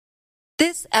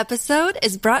This episode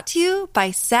is brought to you by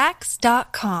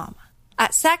Sax.com.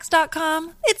 At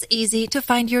Sax.com, it's easy to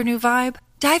find your new vibe.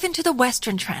 Dive into the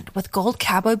Western trend with gold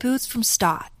cowboy boots from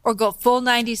Stott, or go full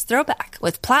 90s throwback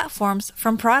with platforms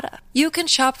from Prada. You can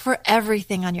shop for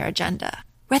everything on your agenda,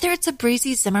 whether it's a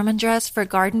breezy Zimmermann dress for a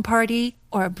garden party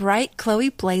or a bright Chloe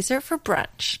blazer for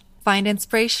brunch. Find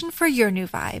inspiration for your new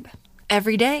vibe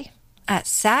every day at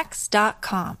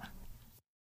Sax.com.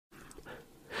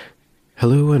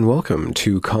 Hello and welcome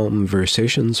to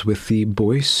Conversations with the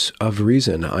Voice of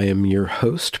Reason. I am your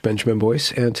host, Benjamin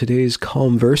Boyce, and today's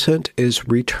conversant is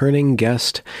returning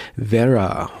guest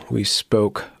Vera. We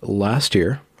spoke last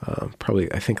year,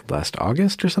 probably I think last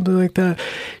August or something like that.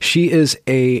 She is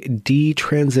a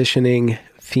detransitioning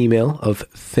female of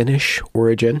Finnish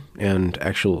origin and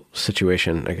actual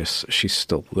situation. I guess she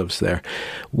still lives there.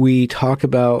 We talk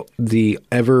about the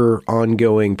ever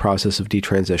ongoing process of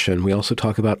detransition. We also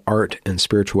talk about art and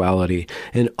spirituality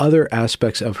and other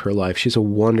aspects of her life. She's a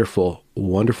wonderful,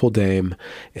 wonderful dame,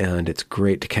 and it's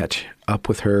great to catch up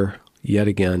with her yet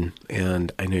again.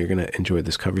 And I know you're going to enjoy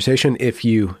this conversation if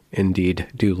you indeed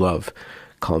do love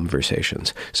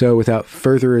conversations. So without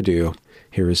further ado,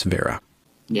 here is Vera.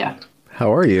 Yeah.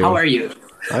 How are you? How are you?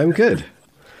 I'm good.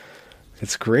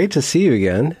 It's great to see you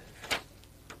again.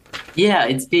 Yeah,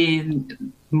 it's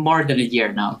been more than a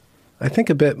year now. I think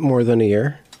a bit more than a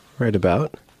year, right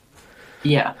about.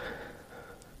 Yeah.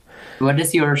 What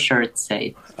does your shirt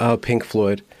say? Pink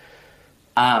Floyd.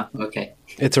 Ah, okay.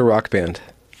 It's a rock band.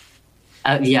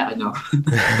 Yeah, I know.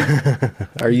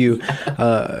 Are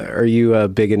you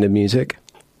big into music?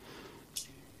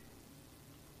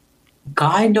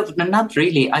 Kind of, not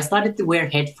really. I started to wear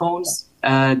headphones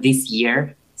this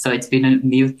year, so it's been a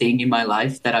new thing in my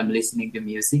life that I'm listening to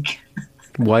music.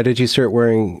 Why did you start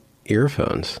wearing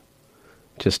earphones?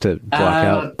 Just to block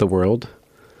out the world?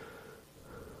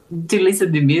 To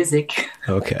listen to music.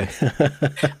 Okay.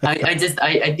 I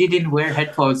didn't wear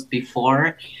headphones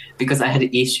before because I had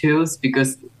issues,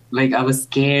 because I was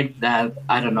scared that,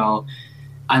 I don't know,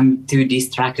 I'm too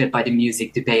distracted by the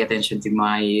music to pay attention to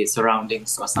my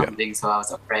surroundings or something. Yeah. So I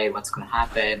was afraid what's going to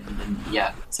happen. And then,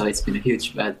 yeah, so it's been a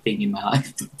huge thing in my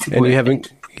life. And you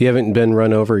haven't been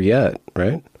run over yet,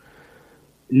 right?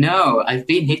 No, I've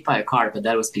been hit by a car, but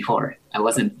that was before. I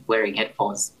wasn't wearing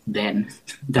headphones then.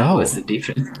 That was a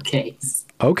different case.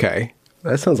 Okay.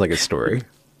 That sounds like a story.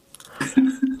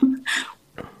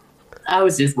 I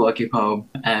was just walking home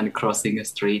and crossing a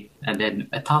street, and then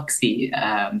a taxi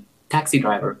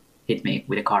driver hit me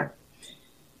with a car.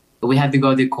 We had to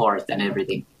go to court and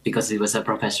everything because he was a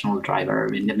professional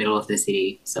driver in the middle of the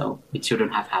city, so it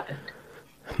shouldn't have happened.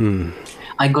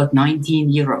 I got 19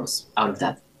 euros out of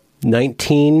that.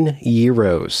 19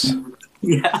 euros.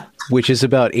 Yeah. Which is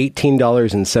about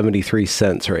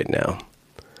 $18.73 right now.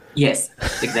 Yes,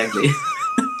 exactly.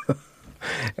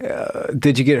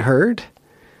 Did you get hurt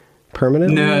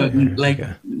permanently? No,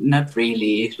 not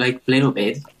really. A little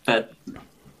bit, but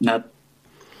not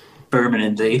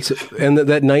permanently. So, and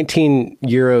that 19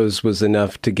 euros was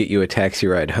enough to get you a taxi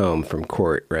ride home from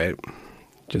court, right?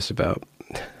 Just about,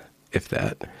 if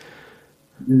that.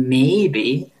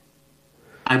 Maybe.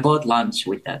 I bought lunch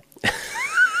with that.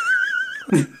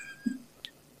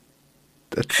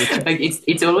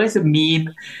 It's always a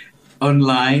meme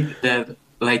online that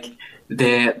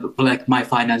my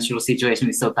financial situation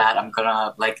is so bad I'm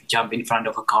gonna jump in front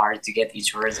of a car to get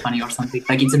insurance money or something.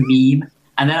 It's a meme.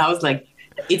 And then I was like,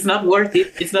 it's not worth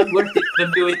it. It's not worth it.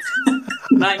 Don't do it.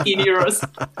 19 euros.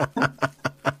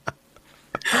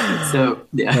 So,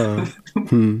 yeah.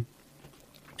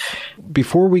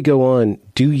 Before we go on,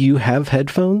 do you have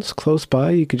headphones close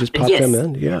by? You could just pop them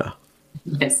in? Yeah.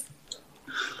 Yes.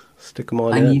 Stick them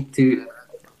on I in. need to...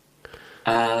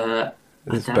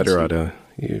 it's better audio,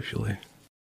 usually.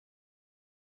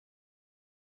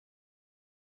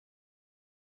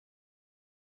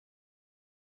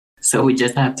 So we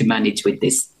just have to manage with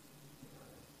this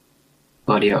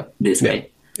audio this way.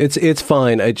 It's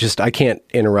fine. I can't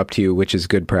interrupt you, which is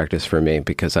good practice for me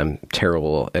because I'm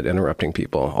terrible at interrupting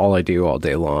people. All I do all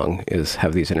day long is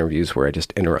have these interviews where I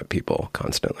just interrupt people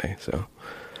constantly. So.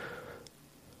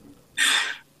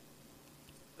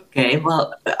 Okay.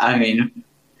 Well, I mean,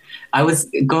 I was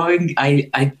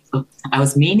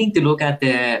meaning to look at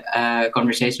the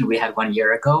conversation we had 1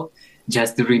 year ago,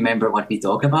 just to remember what we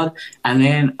talked about. And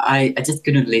then I just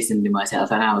couldn't listen to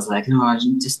myself. And I was like, no,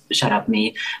 just shut up,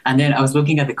 me. And then I was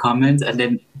looking at the comments, and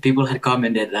then people had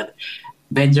commented that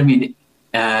Benjamin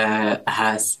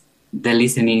has the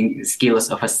listening skills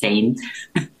of a saint.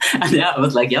 And then I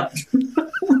was like, yep.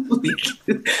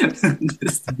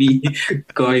 Just be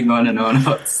going on and on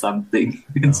about something.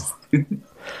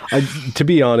 To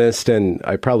be honest, and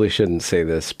I probably shouldn't say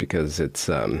this because it's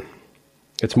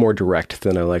more direct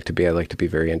than I like to be. I like to be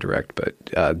very indirect, but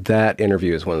that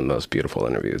interview is one of the most beautiful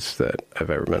interviews that I've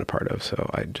ever been a part of. So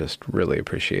I just really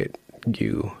appreciate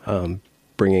you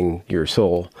bringing your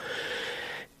soul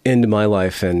into my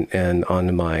life and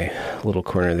onto my little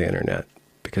corner of the internet,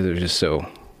 because it was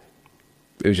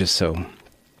just so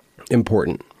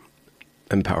important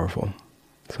and powerful.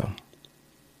 So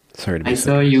sorry to be I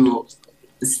saw you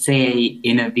say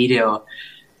in a video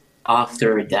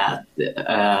after that,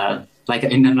 like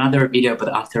in another video, but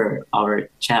after our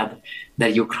chat,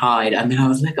 that you cried, and then I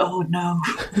was like, oh no.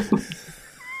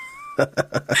 But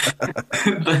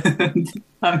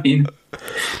I mean,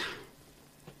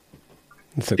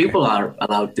 it's okay. People are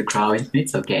allowed to cry.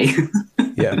 It's okay.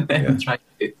 Yeah. I'm trying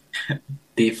to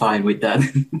be fine with that.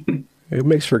 It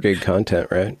makes for good content,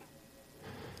 right?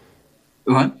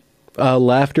 What?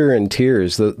 Laughter and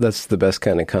tears, that's the best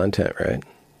kind of content, right?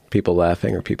 People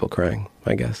laughing or people crying,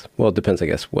 I guess. Well, it depends, I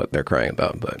guess, what they're crying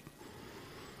about, but...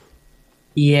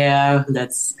 Yeah,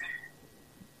 that's...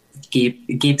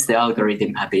 keeps the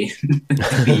algorithm happy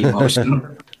to be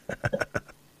emotional.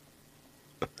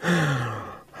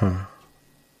 Huh.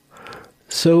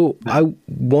 So I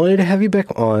wanted to have you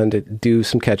back on to do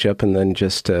some catch up and then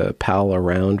just to pal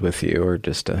around with you, or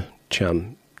just to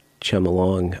chum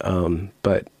along.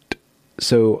 But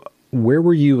so where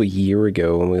were you a year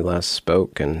ago when we last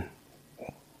spoke, and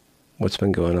what's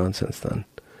been going on since then?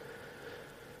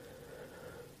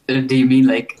 Do you mean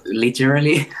like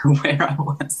literally where I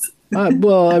was?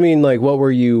 Well, I mean, like, what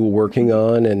were you working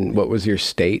on and what was your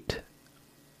state?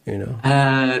 You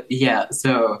know? Yeah,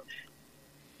 so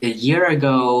a year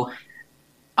ago,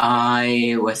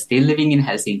 I was still living in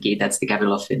Helsinki, that's the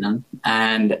capital of Finland,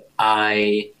 and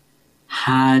I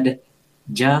had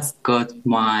just got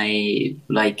my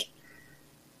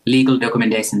legal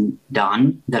documentation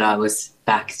done that I was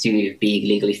back to being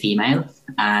legally female,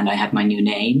 and I had my new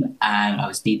name, and I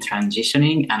was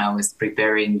detransitioning, and I was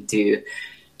preparing to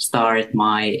start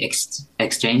my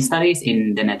exchange studies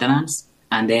in the Netherlands.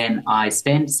 And then I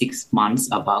spent 6 months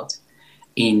about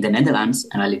in the Netherlands,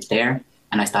 and I lived there,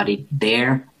 and I studied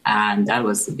there, and that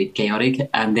was a bit chaotic.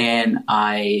 And then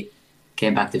I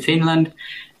came back to Finland,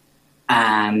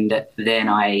 and then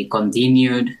I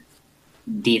continued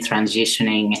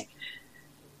detransitioning,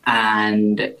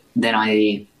 and then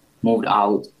I moved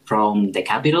out from the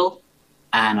capital,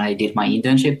 and I did my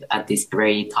internship at this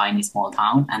very tiny small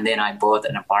town, and then I bought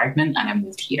an apartment and I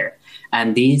moved here.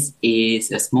 And this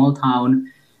is a small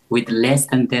town with less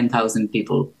than 10,000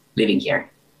 people living here.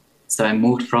 So I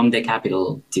moved from the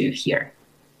capital to here.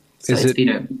 So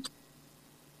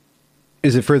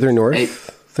Is it further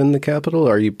north than the capital?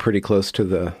 Or are you pretty close to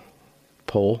the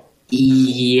pole?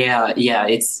 Yeah.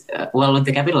 It's well,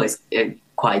 the capital is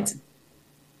quite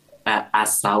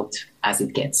as south as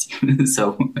it gets,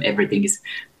 so everything is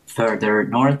further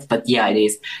north. But yeah, it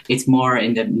is. It's more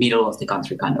in the middle of the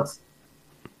country, kind of.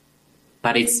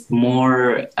 But it's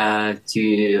more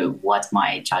to what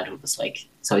my childhood was like.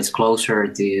 So it's closer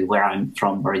to where I'm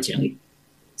from originally.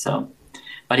 So,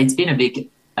 but it's been a big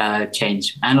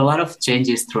change, and a lot of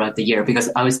changes throughout the year,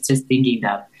 because I was just thinking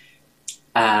that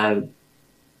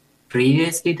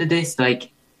previously to this,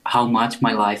 how much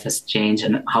my life has changed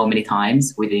and how many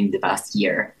times within the past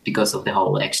year because of the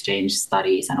whole exchange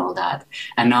studies and all that.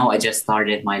 And now I just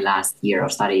started my last year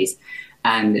of studies,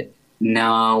 and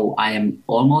now I am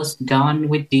almost done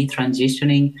with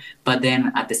detransitioning, but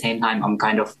then at the same time, I'm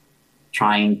kind of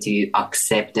trying to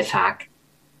accept the fact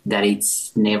that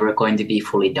it's never going to be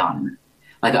fully done.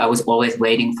 I was always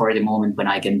waiting for the moment when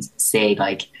I can say,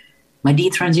 my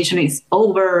detransition is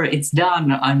over, it's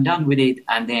done, I'm done with it.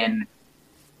 And then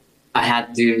I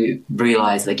had to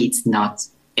realize, it's not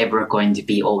ever going to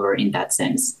be over in that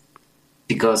sense,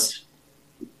 because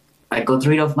I got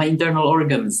rid of my internal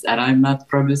organs and I'm not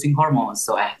producing hormones.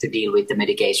 So I have to deal with the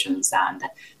medications and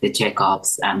the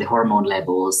checkups and the hormone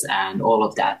levels and all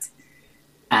of that.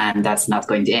 And that's not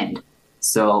going to end.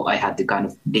 So I had to kind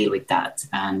of deal with that.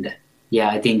 And yeah,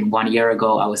 I think 1 year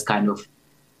ago, I was kind of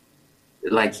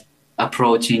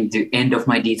approaching the end of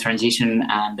my detransition.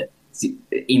 And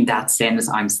in that sense,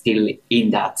 I'm still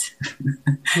in that,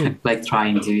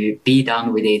 trying to be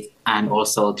done with it, and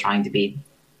also trying to be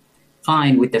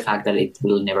fine with the fact that it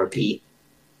will never be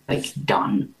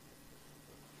done.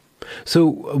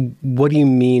 So what do you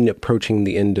mean approaching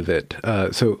the end of it?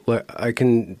 So I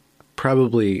can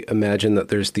probably imagine that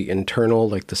there's the internal,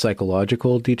 the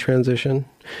psychological detransition,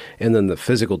 and then the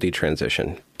physical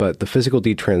detransition. But the physical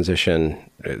detransition,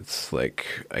 it's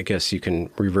I guess you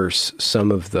can reverse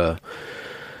some of the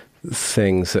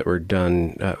things that were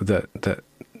done that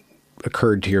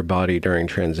occurred to your body during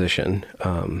transition.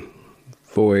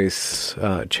 Voice,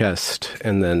 chest,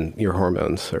 and then your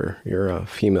hormones or your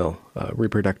female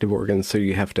reproductive organs. So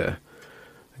you have to,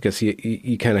 I guess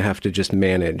you kind of have to just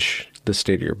manage the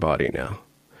state of your body now.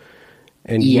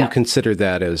 And you consider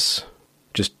that as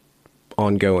just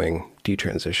ongoing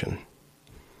detransition.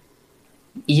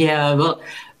 Yeah, well,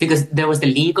 because there was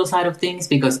the legal side of things,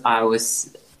 because I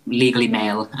was legally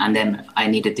male, and then I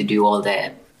needed to do all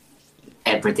the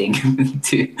everything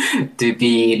to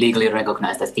be legally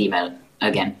recognized as female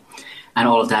again, and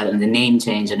all of that, and the name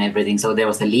change and everything. So there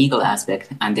was the legal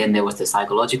aspect, and then there was the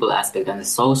psychological aspect and the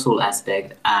social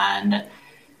aspect and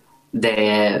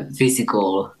the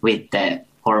physical with the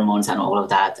hormones and all of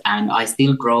that. And I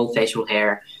still grow facial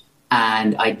hair,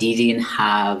 and I didn't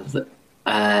have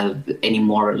any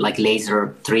more like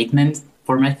laser treatment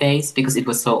for my face because it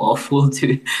was so awful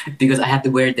because I had to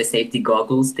wear the safety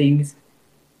goggles things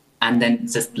and then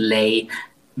just lay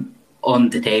on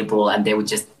the table, and they would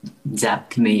just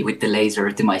zap me with the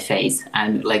laser to my face.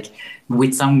 And like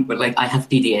with some, like I have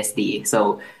PTSD,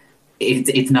 so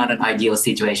it's not an ideal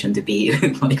situation to be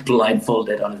like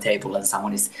blindfolded on a table and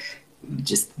someone is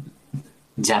just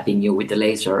zapping you with the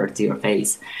laser to your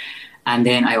face. And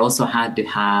then I also had to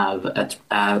have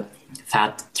a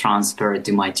fat transfer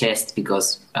to my chest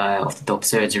because of the top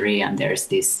surgery, and there's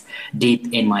this dip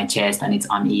in my chest and it's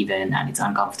uneven and it's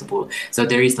uncomfortable. So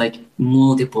there is like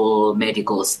multiple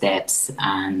medical steps,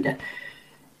 and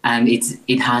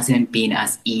it hasn't been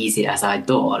as easy as I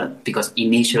thought, because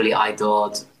initially I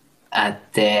thought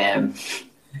at the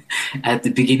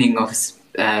beginning of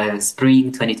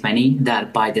spring 2020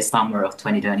 that by the summer of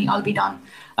 2020 I'll be done.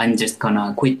 I'm just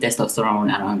gonna quit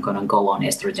testosterone and I'm gonna go on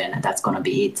estrogen, and that's gonna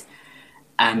be it.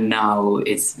 And now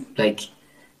it's like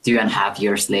 2.5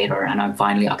 years later, and I'm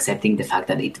finally accepting the fact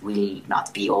that it will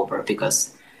not be over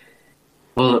because,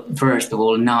 well, first of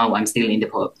all, now I'm still in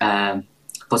the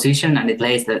position and the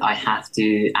place that I have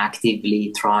to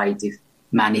actively try to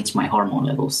manage my hormone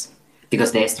levels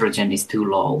because the estrogen is too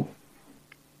low.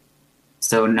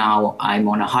 So now I'm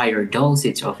on a higher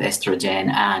dosage of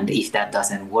estrogen, and if that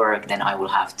doesn't work, then I will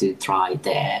have to try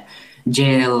the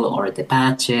gel or the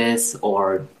patches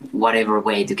or whatever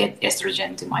way to get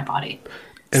estrogen to my body.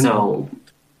 And so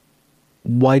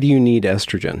why do you need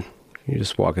estrogen? Can you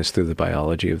just walk us through the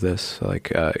biology of this?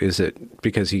 Like, is it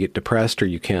because you get depressed, or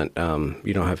you can't,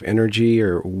 you don't have energy,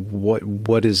 or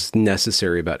what is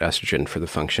necessary about estrogen for the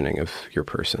functioning of your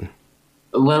person?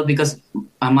 Well, because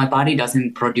my body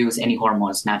doesn't produce any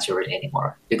hormones naturally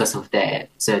anymore because of the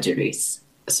surgeries.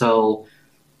 So,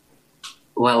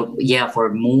 well, yeah,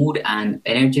 for mood and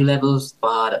energy levels,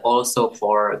 but also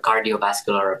for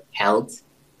cardiovascular health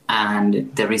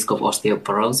and the risk of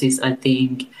osteoporosis, I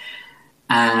think.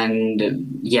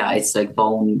 And yeah, it's like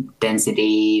bone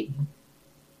density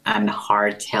and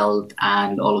heart health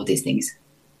and all of these things.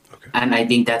 And I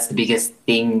think that's the biggest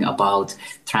thing about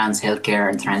trans healthcare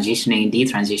and transitioning,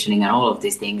 detransitioning, and all of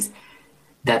these things,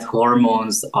 that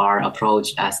hormones are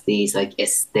approached as these like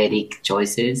aesthetic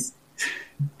choices,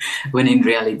 when in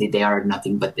reality they are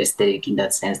nothing but aesthetic in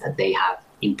that sense that they have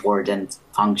important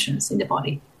functions in the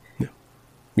body. Yeah.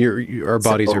 Our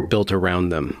bodies are built around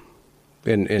them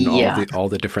in all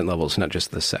the different levels, not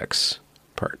just the sex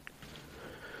part.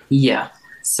 Yeah.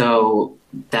 So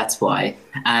that's why.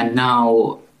 And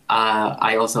now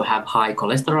I also have high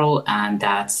cholesterol, and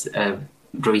that's a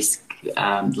risk,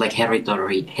 like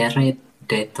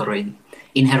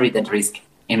inherited risk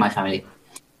in my family.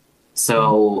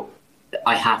 So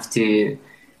I have to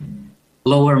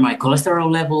lower my cholesterol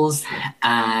levels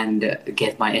and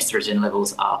get my estrogen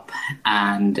levels up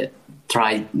and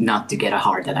try not to get a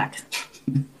heart attack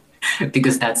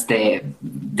because that's the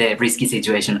risky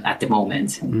situation at the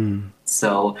moment.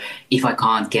 So if I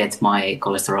can't get my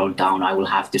cholesterol down, I will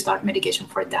have to start medication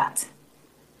for that.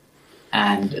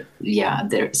 And yeah,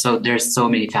 there's so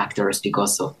many factors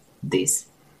because of this.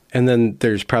 And then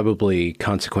there's probably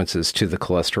consequences to the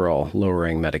cholesterol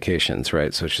lowering medications,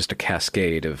 right? So it's just a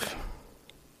cascade of...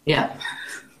 Yeah.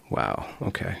 Wow.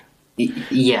 Okay.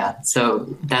 Yeah.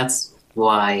 So that's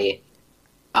why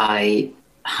I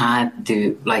had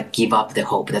to like give up the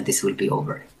hope that this will be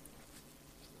over.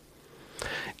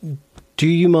 Do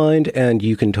you mind, and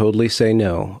you can totally say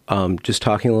no, just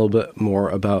talking a little bit more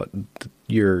about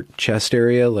your chest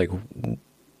area, like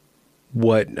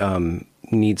what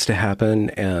needs to happen?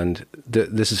 And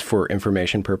this is for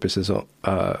information purposes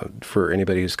for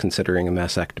anybody who's considering a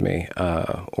mastectomy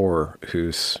or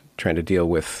who's trying to deal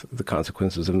with the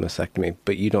consequences of mastectomy,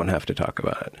 but you don't have to talk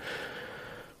about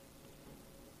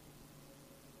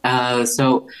it.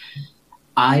 So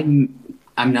I'm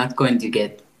not going to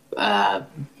get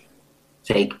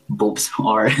fake boobs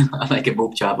or like a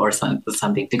boob job or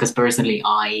something. Because personally,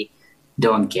 I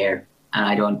don't care and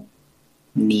I don't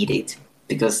need it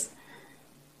because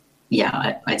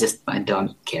I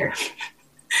don't care.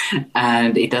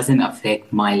 And it doesn't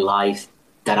affect my life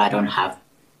that I don't have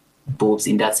boobs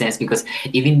in that sense, because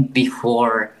even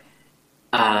before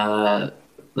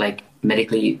like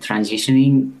medically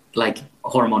transitioning, like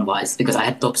hormone wise, because I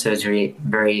had top surgery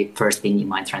very first thing in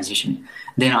my transition,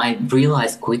 then I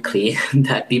realized quickly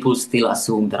that people still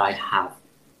assume that I have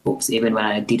boobs even when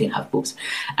I didn't have boobs.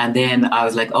 And then I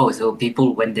was like, oh, so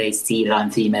people, when they see that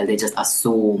I'm female, they just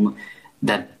assume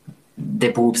that the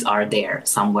boobs are there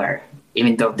somewhere,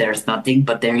 even though there's nothing,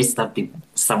 but there is something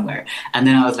somewhere. And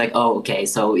then I was like, oh, okay,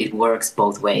 so it works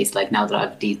both ways. Like now that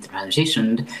I've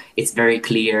detransitioned, it's very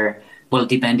clear, well,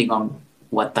 depending on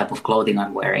what type of clothing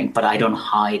I'm wearing, but I don't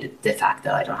hide the fact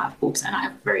that I don't have boobs and I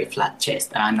have very flat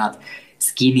chest and I'm not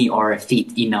skinny or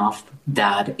fit enough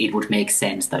that it would make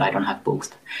sense that I don't have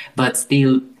boobs. But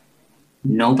still,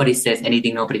 nobody says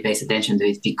anything, nobody pays attention to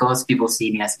it because people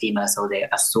see me as female, so they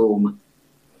assume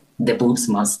the boobs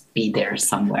must be there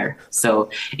somewhere. So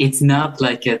it's not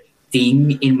like a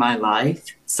thing in my life.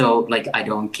 So like I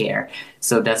don't care.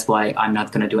 So that's why I'm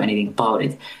not going to do anything about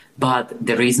it. But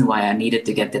the reason why I needed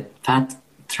to get the fat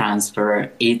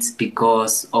transfer, it's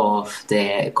because of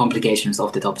the complications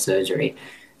of the top surgery.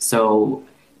 So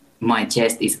my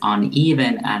chest is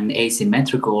uneven and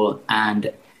asymmetrical,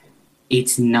 and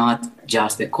it's not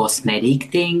just a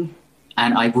cosmetic thing.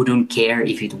 And I wouldn't care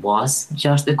if it was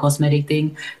just a cosmetic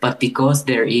thing, but because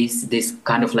there is this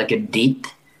kind of like a dip,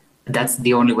 that's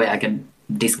the only way I can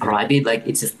describe it. Like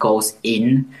it just goes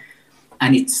in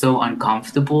and it's so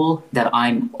uncomfortable that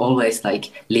I'm always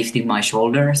like lifting my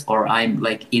shoulders or I'm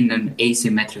like in an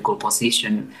asymmetrical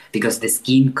position because the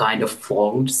skin kind of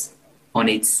folds on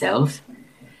itself.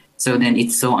 So then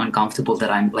it's so uncomfortable that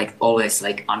I'm like always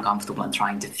like uncomfortable and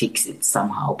trying to fix it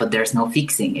somehow, but there's no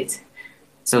fixing it.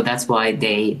 So that's why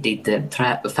they did the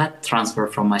fat transfer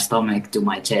from my stomach to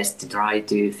my chest to try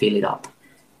to fill it up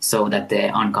so that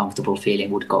the uncomfortable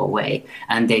feeling would go away.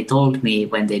 And they told me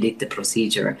when they did the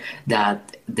procedure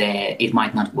that it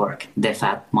might not work. The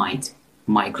fat might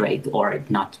migrate or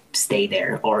not stay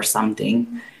there or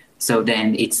something. So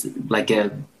then it's like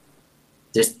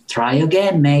just try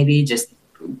again, maybe just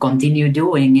continue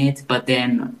doing it. But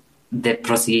then the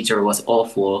procedure was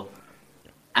awful.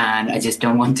 And I just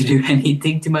don't want to do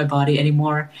anything to my body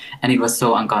anymore. And it was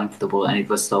so uncomfortable and it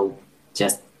was so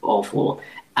just awful.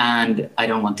 And I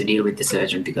don't want to deal with the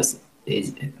surgeon because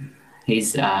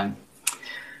he's a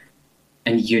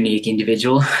unique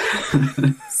individual.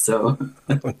 So.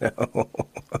 Oh, no.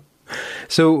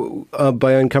 So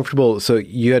by uncomfortable, so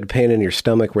you had pain in your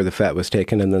stomach where the fat was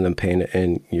taken and then the pain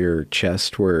in your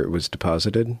chest where it was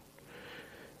deposited?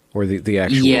 Or the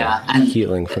actual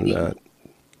healing from that?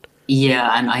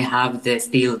 Yeah, and I have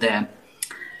still the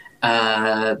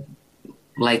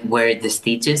like where the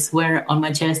stitches were on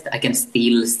my chest. I can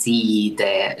still see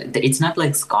the it's not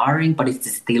like scarring, but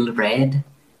it's still red.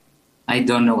 I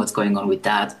don't know what's going on with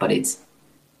that, but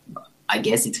I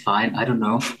guess it's fine. I don't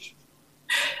know.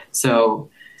 So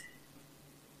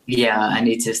yeah, and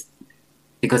it's just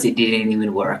because it didn't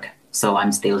even work. So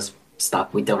I'm still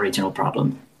stuck with the original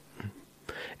problem.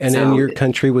 And in your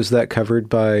country, was that covered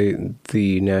by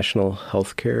the National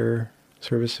Healthcare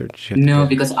Service? Or did you no,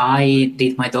 because I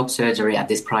did my top surgery at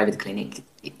this private clinic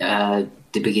to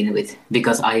begin with,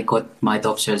 because I got my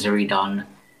top surgery done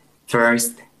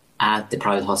first at the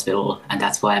private hospital, and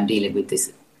that's why I'm dealing with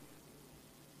this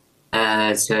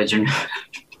surgeon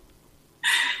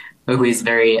who is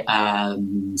very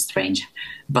strange.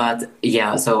 But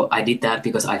yeah, so I did that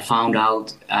because I found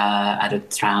out at a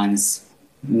trans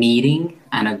meeting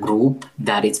and a group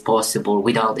that it's possible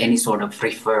without any sort of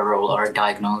referral or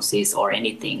diagnosis or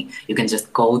anything. You can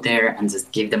just go there and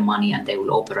just give them money and they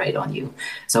will operate on you.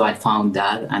 So I found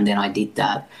that and then I did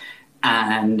that.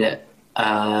 And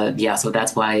so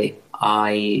that's why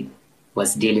I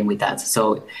was dealing with that.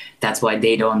 So that's why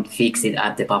they don't fix it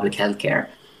at the public healthcare,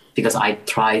 because I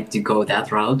tried to go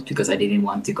that route because I didn't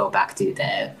want to go back to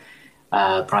the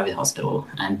private hospital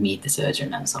and meet the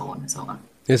surgeon and so on and so on.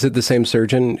 Is it the same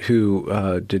surgeon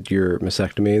who did your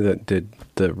mastectomy that did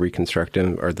the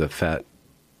reconstructive or the fat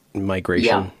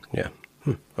migration? Yeah.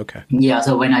 Okay. Yeah.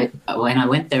 So when I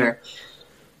went there,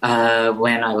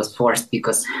 when I was forced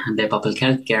because the public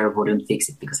healthcare wouldn't fix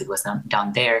it because it was not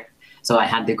done there, so I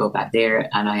had to go back there,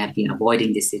 and I had been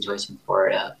avoiding this situation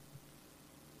for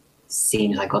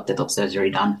since I got the top surgery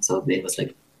done. So it was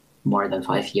like more than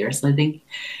 5 years, I think.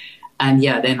 And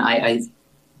yeah, then I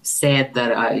said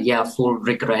that full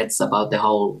regrets about the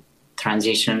whole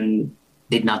transition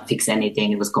did not fix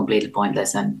anything. It was completely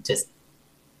pointless, and just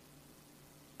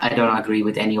I don't agree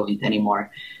with any of it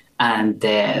anymore. And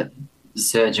the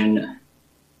surgeon,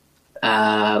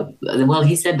 well,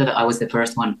 he said that I was the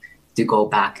first one to go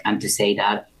back and to say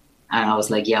that. And I was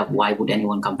like, yeah, why would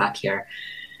anyone come back here?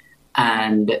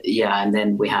 And yeah, and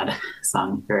then we had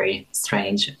some very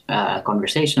strange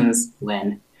conversations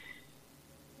when,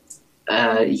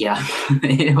 yeah,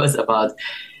 it was about,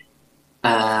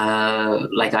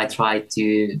 like I tried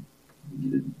to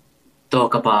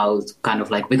talk about kind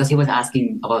of like, because he was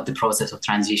asking about the process of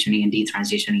transitioning and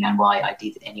detransitioning and why I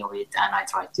did any of it. And I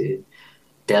tried to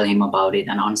tell him about it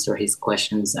and answer his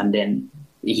questions. And then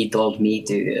he told me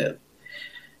to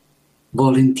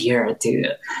volunteer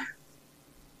to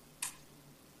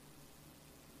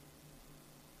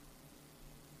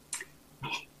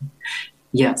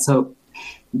yeah, so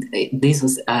this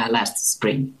was last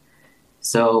spring.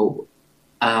 So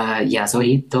yeah, so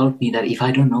he told me that if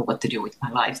I don't know what to do with my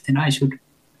life, then I should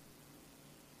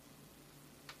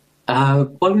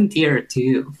volunteer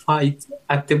to fight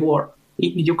at the war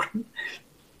in Ukraine.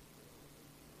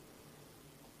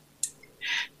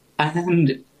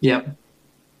 And yeah,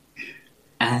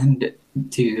 and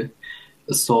to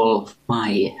solve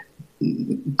my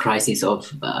crisis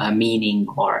of meaning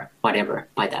or whatever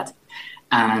by that.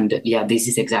 And yeah, this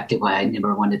is exactly why I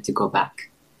never wanted to go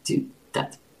back to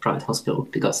that private hospital,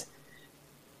 because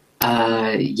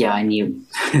yeah, I knew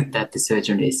that the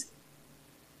surgeon is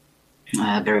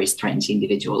a very strange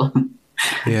individual.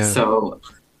 Yeah. So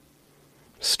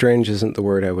strange isn't the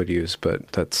word I would use, but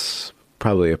that's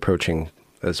probably approaching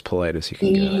as polite as you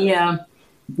can get.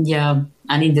 Yeah.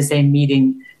 And in the same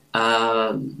meeting,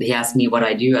 he asked me what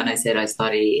I do, and I said I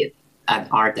study at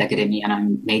art academy and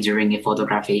I'm majoring in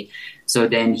photography. So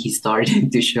then he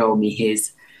started to show me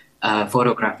his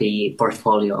photography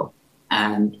portfolio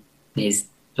and his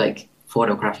like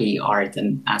photography art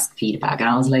and ask feedback. And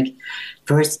I was like,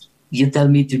 first you tell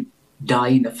me to die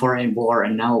in a foreign war,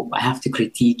 and now I have to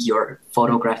critique your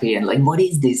photography, and like, what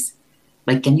is this?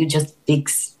 Like, can you just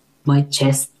fix my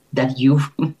chest that you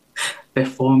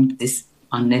performed this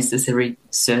unnecessary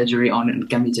surgery on, and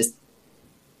can we just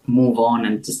move on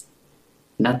and just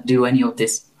not do any of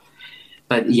this?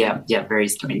 But yeah, very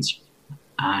strange.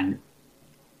 And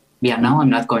yeah, now I'm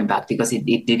not going back because it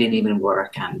didn't even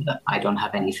work, and I don't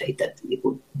have any faith that it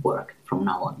would work from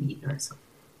now on either. So.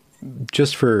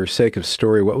 Just for sake of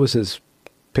story, what was his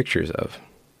pictures of?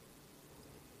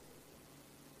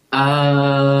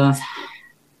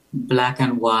 Black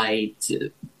and white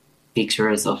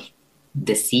pictures of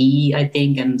the sea, I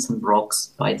think, and some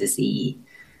rocks by the sea.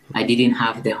 I didn't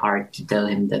have the heart to tell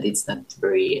him that it's not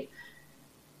very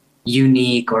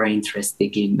unique or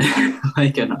interesting in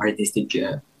like an artistic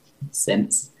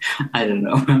sense. I don't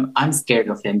know. I'm scared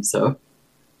of him, so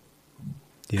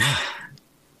yeah.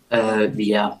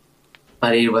 Yeah.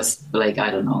 But it was like,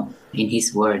 I don't know. In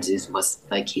his words, it was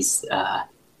like his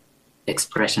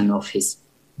expression of his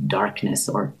darkness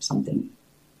or something.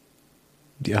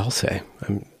 Yeah, I'll say.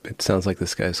 It sounds like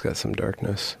this guy's got some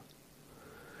darkness.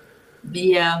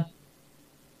 Yeah.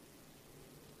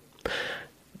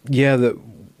 Yeah,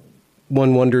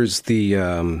 one wonders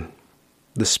the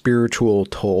spiritual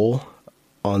toll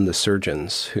on the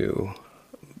surgeons who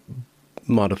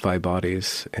modify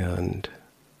bodies and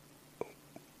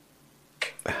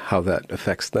how that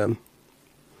affects them.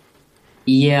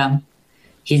 Yeah.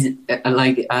 He's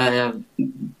like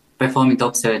performing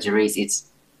top surgeries.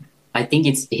 I think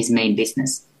it's his main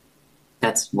business.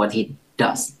 That's what he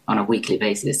does on a weekly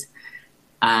basis.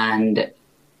 And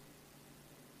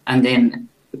then,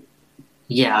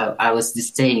 yeah, I was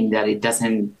just saying that it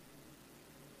doesn't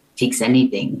fix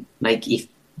anything. Like, if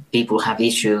people have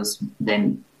issues,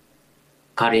 then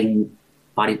cutting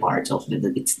body parts off,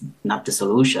 it's not the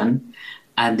solution.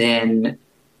 And then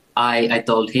I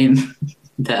told him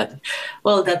that,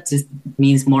 well, that just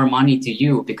means more money to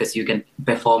you because you can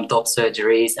perform top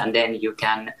surgeries and then you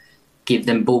can give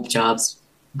them boob jobs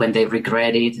when they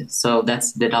regret it. So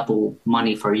that's the double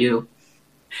money for you.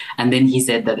 And then he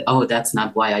said that, oh, that's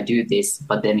not why I do this.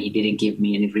 But then he didn't give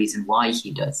me any reason why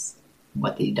he does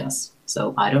what he does.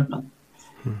 So I don't know.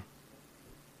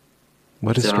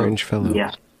 What a strange fellow.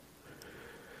 Yeah.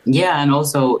 Yeah, and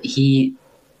also he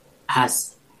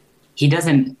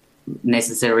doesn't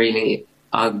necessarily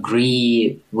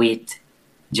agree with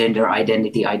gender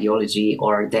identity ideology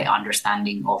or the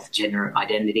understanding of gender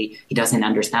identity. He doesn't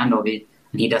understand of it,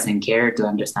 and he doesn't care to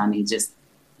understand. He just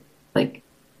like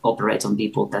operates on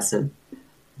people. That's a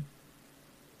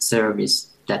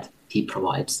service that he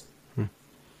provides.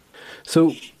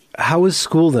 So how was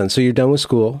school then? So you're done with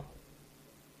school?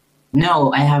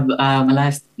 No, I have my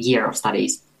last year of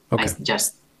studies. I Okay.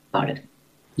 just started.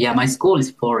 Yeah, my school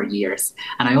is 4 years,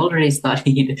 and I already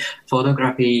studied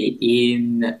photography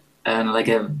in like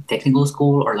a technical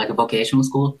school or like a vocational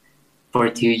school for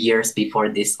 2 years before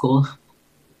this school.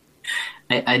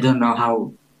 I don't know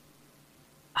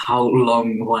how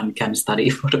long one can study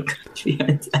photography.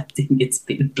 I think it's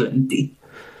been plenty.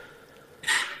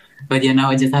 But yeah, now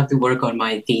I just have to work on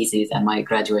my thesis and my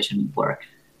graduation work.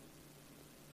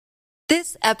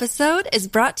 This episode is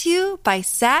brought to you by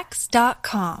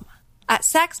Sax.com. At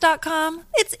Sax.com,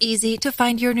 it's easy to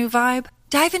find your new vibe.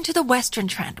 Dive into the Western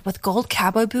trend with gold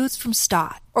cowboy boots from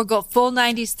Stott, or go full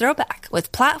 90s throwback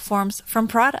with platforms from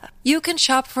Prada. You can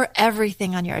shop for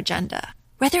everything on your agenda,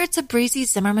 whether it's a breezy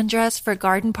Zimmermann dress for a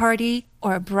garden party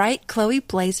or a bright Chloe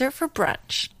blazer for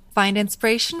brunch. Find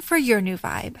inspiration for your new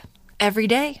vibe every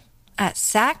day at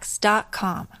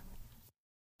Sax.com.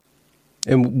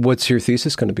 And what's your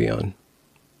thesis going to be on?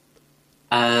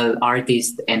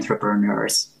 Artist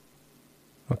entrepreneurs.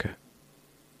 Okay.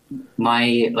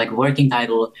 My like working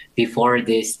title before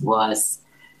this was,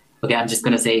 okay, I'm just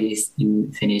gonna say this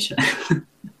in Finnish.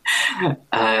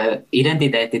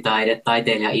 Identiteettitaide,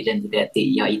 taiteilija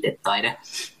identiteetti ja itetaide.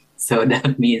 So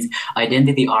that means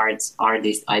identity arts,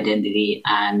 artist identity,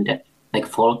 and like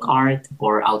folk art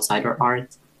or outsider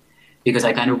art. Because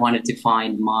I kind of wanted to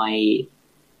find my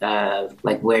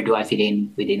like where do I fit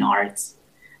in within arts.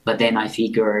 But then I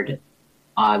figured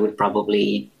I would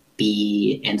probably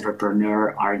be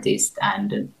entrepreneur, artist,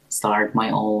 and start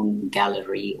my own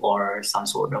gallery or some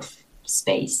sort of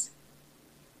space.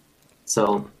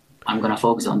 So I'm going to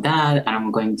focus on that, and I'm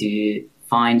going to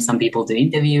find some people to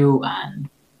interview and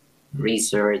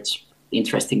research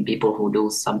interesting people who do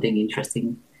something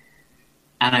interesting.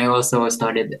 And I also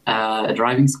started a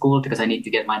driving school because I need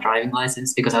to get my driving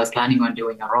license, because I was planning on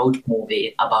doing a road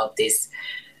movie about this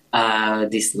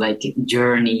like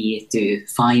journey to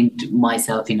find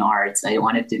myself in arts. I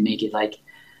wanted to make it like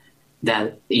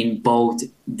that in both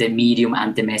the medium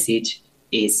and the message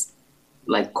is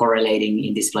like correlating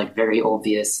in this like very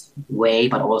obvious way,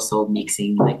 but also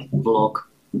mixing like vlog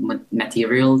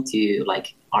material to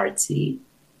like artsy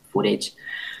footage.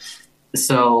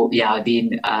 So yeah, I've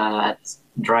been at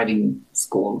driving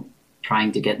school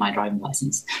trying to get my driving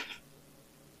license.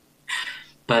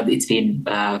 But it's been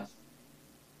a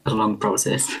long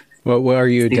process. Well, are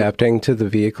you adapting to the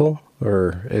vehicle,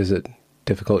 or is it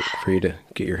difficult for you to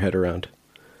get your head around?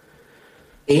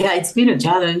 Yeah, it's been a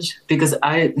challenge because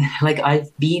I've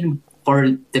been,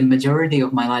 for the majority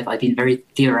of my life, I've been very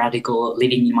theoretical,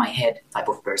 living in my head type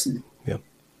of person. Yeah.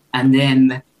 And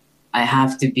then I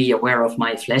have to be aware of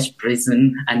my flesh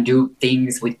prison and do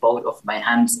things with both of my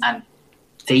hands and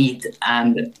feet,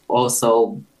 and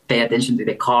also pay attention to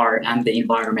the car and the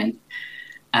environment.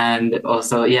 And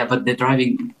also, yeah, but the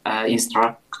driving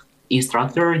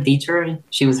instructor, teacher,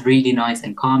 she was really nice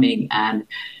and calming, and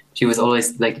she was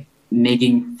always like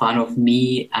making fun of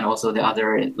me and also the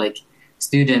other like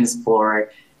students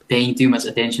for paying too much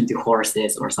attention to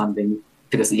horses or something.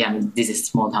 Because yeah, this is a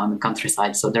small town and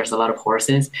countryside, so there's a lot of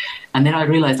horses. And then I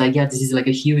realized like, yeah, this is like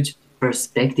a huge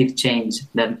perspective change,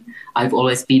 that I've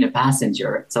always been a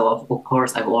passenger. So of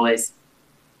course I've always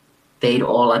paid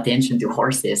all attention to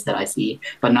horses that I see,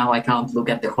 but now I can't look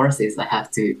at the horses. I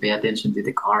have to pay attention to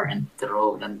the car and the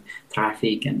road and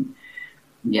traffic, and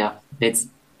yeah, it's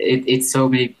so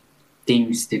many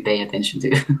things to pay attention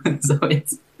to. So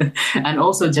it's, and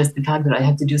also just the fact that I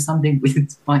have to do something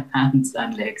with my hands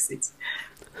and legs.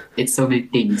 It's so many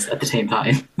things at the same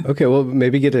time. Okay, well,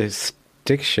 maybe get a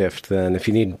stick shift then if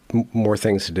you need more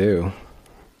things to do.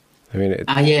 I mean,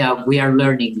 yeah, we are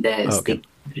learning the okay. stick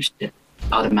shift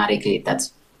automatically.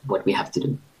 That's what we have to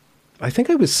do. I think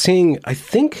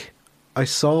I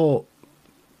saw,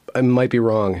 I might be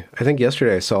wrong. I think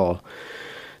yesterday I saw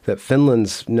that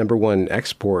Finland's #1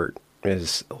 export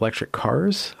is electric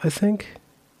cars, I think.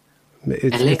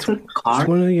 Electric car? It's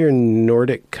one of your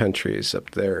Nordic countries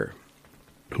up there.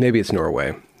 Maybe it's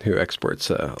Norway who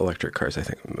exports electric cars, I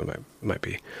think it might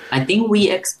be. I think we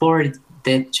export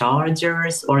the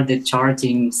chargers or the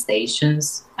charging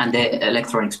stations and the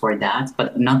electronics for that,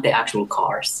 but not the actual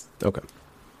cars. Okay.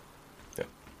 Yeah.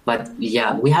 But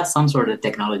yeah, we have some sort of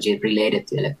technology related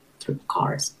to electric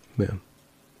cars. Yeah.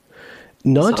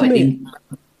 Not so to I make... think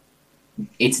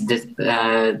it's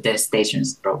the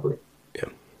stations probably. Yeah.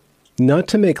 Not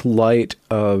to make light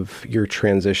of your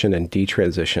transition and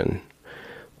detransition,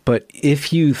 but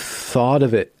if you thought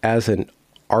of it as an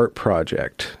art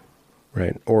project,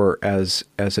 right, or as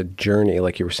a journey,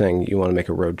 like you were saying, you want to make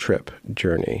a road trip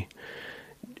journey,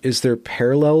 is there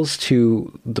parallels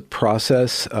to the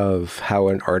process of how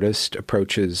an artist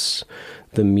approaches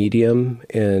the medium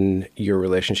in your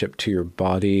relationship to your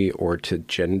body or to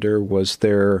gender? Was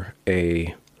there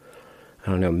a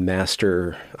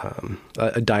a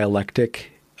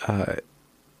dialectic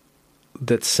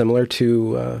that's similar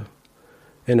to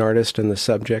an artist and the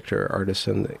subject, or artist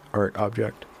and the art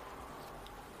object?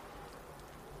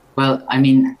 Well, I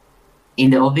mean, in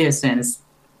the obvious sense,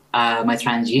 my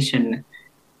transition,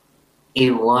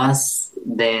 it was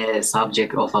the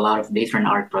subject of a lot of different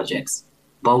art projects,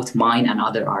 both mine and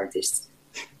other artists.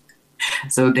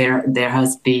 So there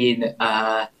has been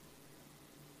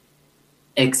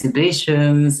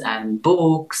exhibitions and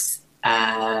books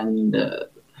and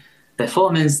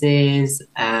performances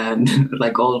and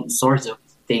like all sorts of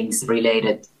things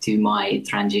related to my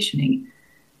transitioning.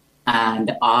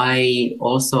 And I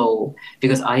also,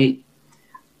 because I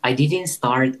didn't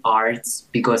start arts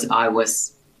because I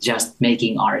was just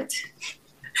making art.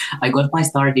 I got my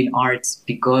start in arts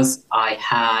because I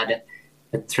had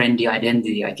a trendy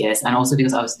identity, I guess, and also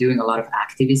because I was doing a lot of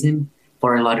activism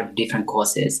for a lot of different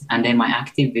causes. And then my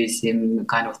activism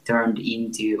kind of turned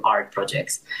into art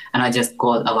projects. And I just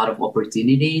got a lot of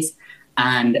opportunities.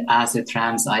 And as a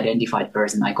trans identified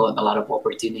person, I got a lot of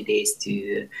opportunities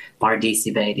to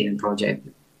participate in projects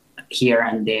here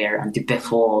and there, and to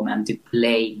perform and to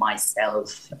play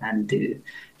myself and to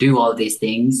do all these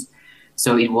things.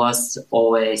 So it was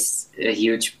always a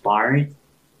huge part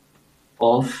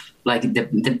of like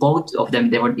the both of them.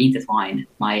 They were intertwined,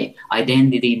 my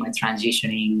identity, my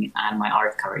transitioning, and my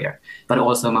art career. But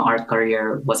also my art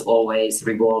career was always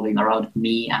revolving around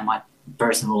me and my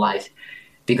personal life,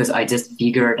 because I just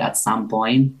figured at some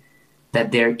point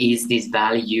that there is this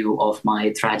value of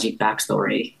my tragic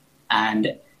backstory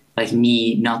and like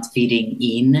me not fitting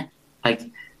in. Like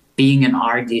being an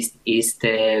artist is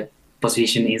the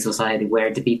position in society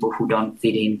where the people who don't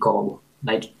fit in go.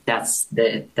 Like that's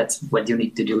what you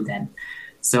need to do then.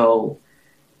 So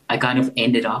I kind of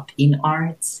ended up in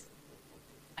arts,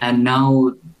 and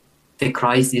now the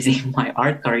crisis in my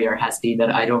art career has been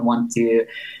that I don't want to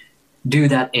do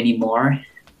that anymore.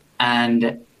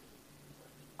 And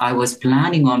I was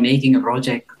planning on making a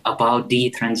project about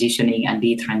detransitioning and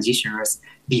detransitioners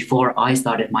before I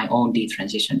started my own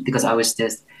detransition, because I was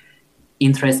just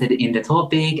interested in the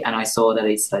topic and I saw that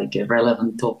it's like a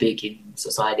relevant topic in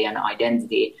society and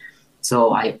identity.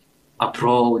 So I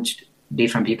approached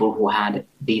different people who had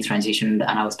detransitioned,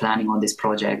 and I was planning on this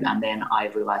project. And then I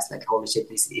realized like, holy shit,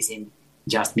 this isn't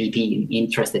just me being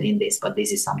interested in this, but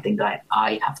this is something that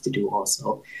I have to do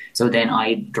also. So then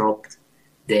I dropped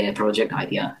the project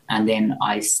idea, and then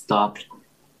I stopped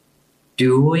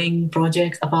doing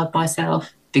projects about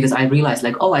myself, because I realized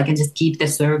like, oh, I can just keep the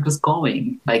circles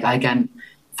going. Like I can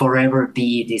forever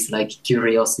be this like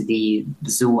curiosity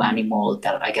zoo animal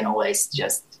that I can always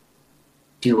just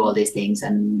do all these things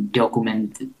and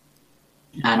document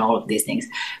and all of these things.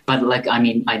 But like, I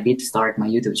mean, I did start my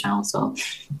YouTube channel, so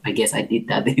I guess I did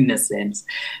that in a sense.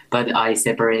 But I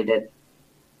separated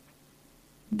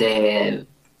the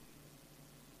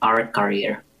art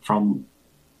career from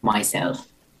myself.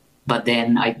 But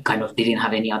then I kind of didn't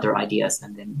have any other ideas.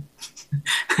 And then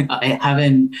I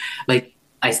haven't, like,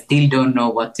 I still don't know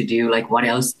what to do. Like, what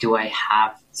else do I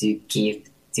have to give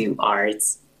to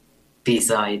arts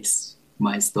besides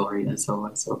my story and so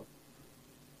on? So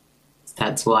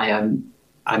that's why I'm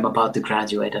about to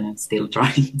graduate and I'm still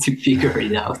trying to figure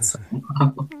it out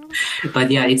somehow.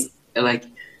 But yeah, it's like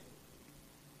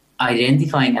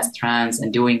identifying as trans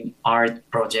and doing art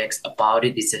projects about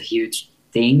it is a huge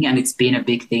thing, and it's been a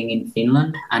big thing in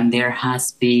Finland. And there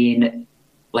has been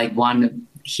like one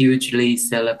hugely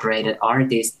celebrated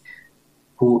artist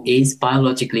who is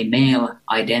biologically male,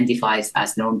 identifies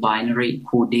as non-binary,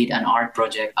 who did an art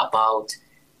project about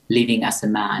living as a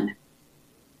man.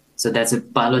 So that's a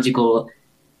biological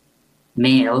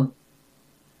male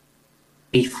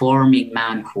performing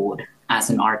manhood as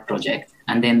an art project.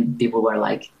 And then people were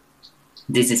like,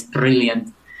 this is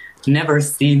brilliant, never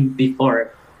seen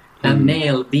before. A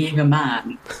male being a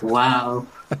man. Wow.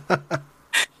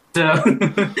 So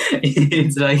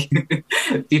it's like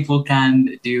people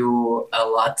can do a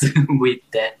lot with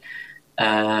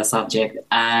the subject.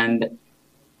 And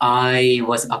I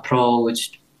was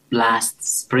approached last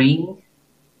spring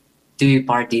to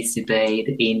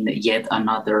participate in yet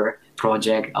another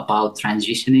project about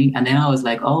transitioning. And then I was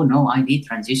like, oh no, I did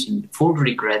transition, full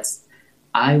regrets.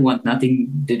 I want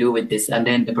nothing to do with this. And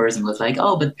then the person was like,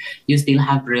 oh, but you still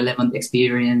have relevant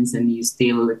experience and you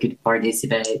still could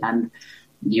participate and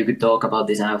you could talk about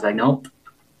this. And I was like, nope,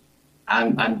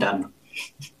 I'm done.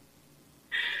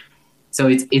 So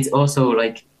it's also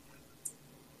like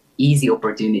easy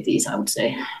opportunities, I would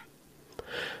say.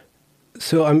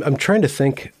 So I'm trying to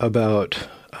think about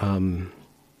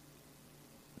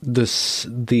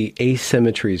the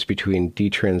asymmetries between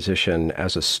detransition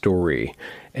as a story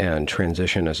and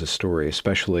transition as a story,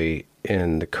 especially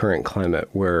in the current climate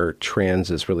where trans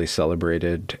is really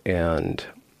celebrated, and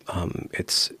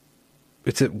it's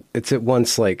at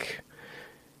once like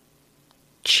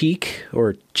chic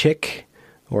or chic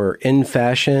or in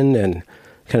fashion and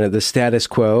kind of the status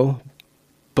quo,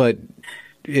 but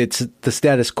it's the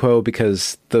status quo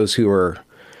because those who are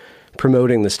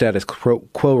promoting the status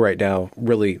quo right now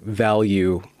really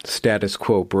value status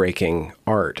quo breaking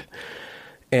art.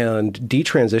 And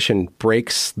detransition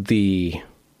breaks that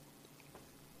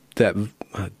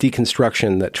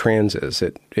deconstruction that trans is.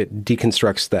 It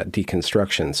deconstructs that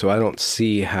deconstruction. So I don't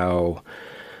see how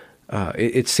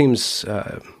it seems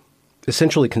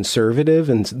essentially conservative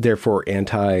and therefore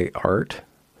anti-art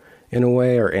in a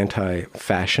way, or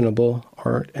anti-fashionable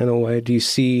art in a way. Do you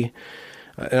see,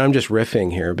 and I'm just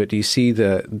riffing here, but do you see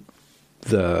the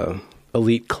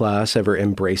elite class ever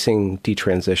embracing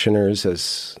detransitioners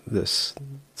as this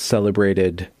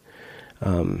celebrated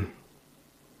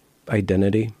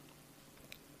identity?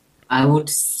 I would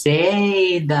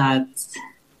say that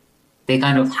they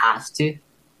kind of have to.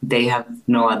 They have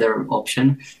no other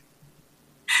option.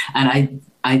 And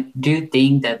I do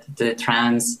think that the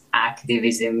trans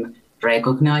activism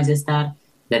recognizes that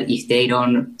if they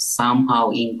don't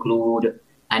somehow include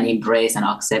and embrace and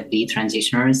accept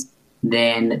detransitioners,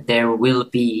 then there will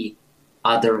be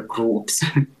other groups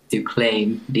to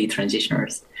claim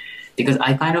detransitioners. Because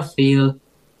I kind of feel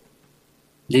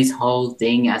this whole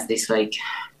thing as this like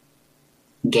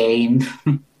game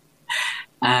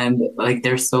and like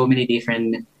there's so many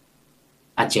different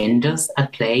agendas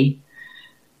at play,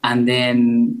 and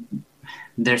then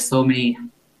there's so many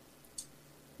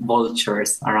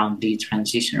vultures around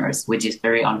detransitioners, which is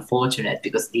very unfortunate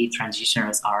because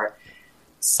detransitioners are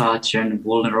such a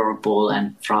vulnerable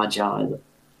and fragile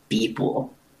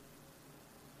people.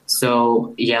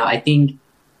 So yeah, I think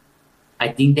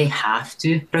they have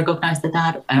to recognize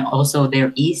that, and also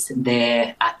there is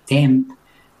the attempt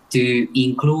to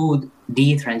include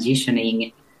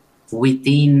detransitioning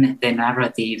within the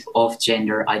narrative of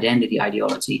gender identity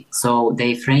ideology. So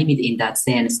they frame it in that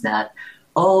sense that,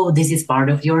 oh, this is part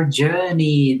of your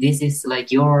journey. This is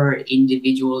like your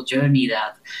individual journey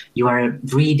that you are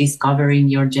rediscovering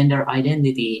your gender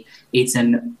identity. It's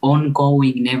an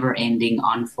ongoing, never-ending,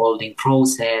 unfolding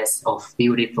process of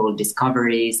beautiful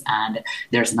discoveries, and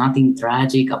there's nothing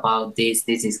tragic about this.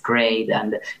 This is great,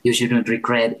 and you shouldn't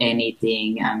regret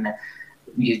anything, and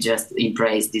you just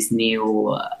embrace this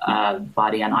new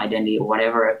body and identity or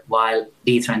whatever, while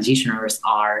detransitioners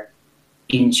are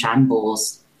in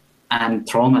shambles and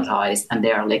traumatized, and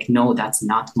they are like, no, that's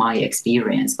not my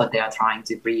experience, but they are trying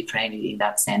to reframe it in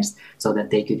that sense so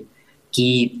that they could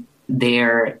keep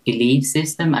their belief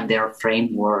system and their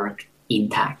framework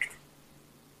intact,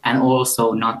 and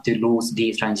also not to lose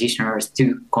detransitioners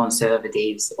to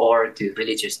conservatives or to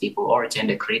religious people or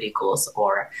gender criticals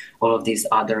or all of these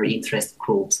other interest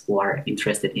groups who are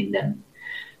interested in them.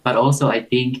 But also I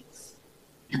think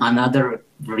another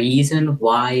reason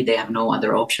why they have no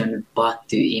other option but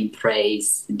to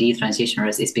embrace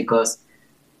detransitioners is because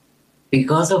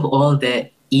of all the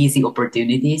easy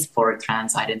opportunities for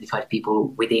trans-identified people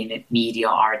within media,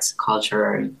 arts,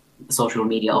 culture, social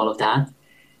media, all of that.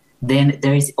 Then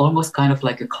there is almost kind of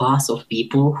like a class of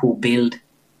people who build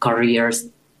careers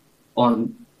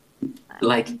on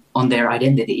their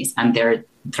identities and their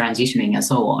transitioning and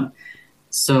so on.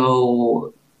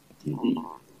 So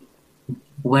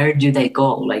where do they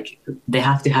go? Like, they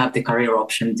have to have the career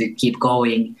option to keep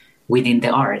going within the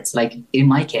arts. Like in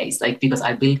my case, like because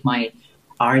I built my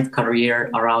art career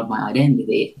around my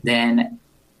identity, then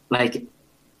like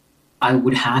I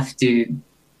would have to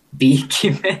be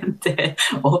given the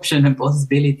option and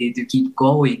possibility to keep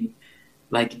going,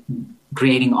 like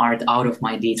creating art out of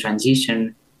my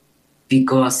detransition,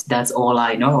 because that's all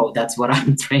I know. That's what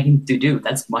I'm trained to do.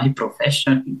 That's my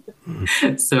profession.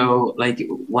 Mm-hmm. So like,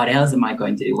 what else am I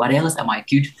going to do? What else am I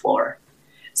good for?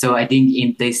 So I think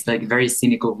in this like very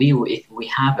cynical view, if we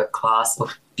have a class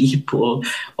of people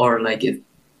or like a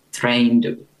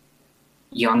trained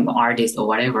young artist or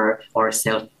whatever, or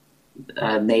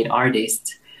self-made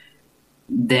artists,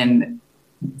 then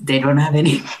they don't have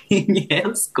anything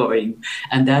else going.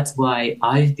 And that's why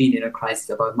I've been in a crisis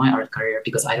about my art career,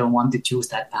 because I don't want to choose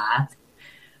that path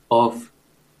of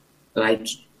like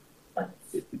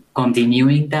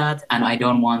continuing that. And I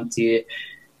don't want to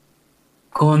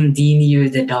continue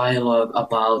the dialogue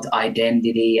about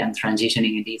identity and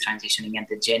transitioning and detransitioning and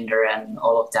the gender and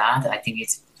all of that. I think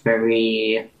it's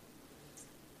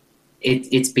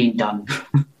it's been done.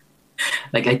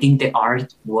 Like, I think the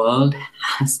art world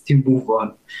has to move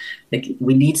on. Like,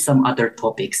 we need some other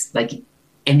topics, like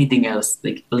anything else.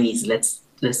 Like, please, let's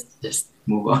just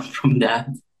move on from that.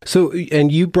 So,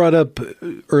 and you brought up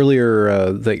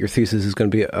earlier that your thesis is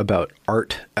going to be about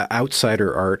art,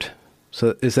 outsider art.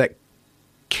 So is that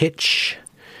kitsch?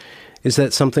 Is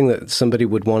that something that somebody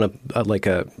would want like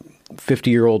a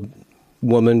 50-year-old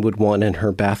woman would want in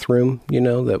her bathroom,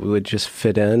 that would just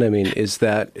fit in? I mean, is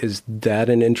that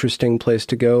an interesting place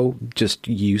to go? Just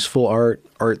useful art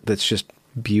that's just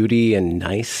beauty and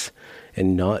nice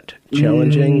and not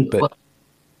challenging, but... Well,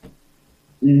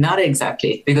 not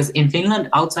exactly, because in Finland,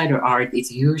 outsider art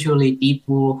is usually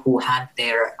people who had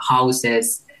their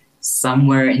houses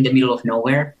somewhere in the middle of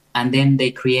nowhere, and then they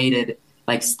created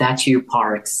like statue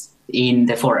parks in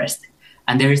the forest.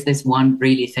 And there is this one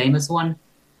really famous one.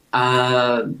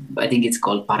 I think it's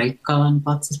called Parikkalan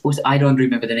Patsaspuisto. I don't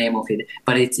remember the name of it,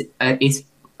 but it's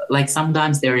like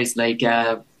sometimes there is like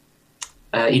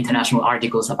international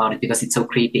articles about it because it's so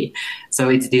creepy. So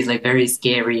it's these like very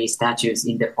scary statues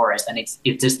in the forest, and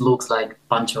it just looks like a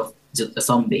bunch of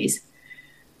zombies.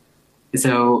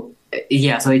 So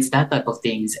yeah, so it's that type of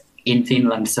things in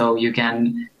Finland. So you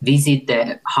can visit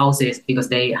the houses because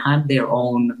they had their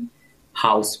own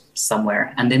house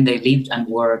somewhere, and then they lived and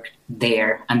worked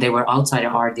there, and they were outsider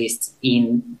artists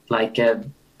in like a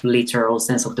literal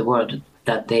sense of the word,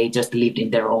 that they just lived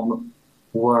in their own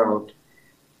world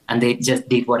and they just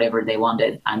did whatever they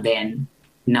wanted, and then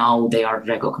now they are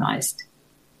recognized.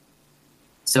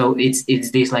 So it's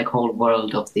this like whole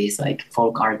world of these like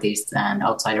folk artists and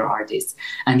outsider artists,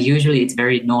 and usually it's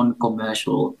very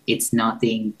non-commercial. It's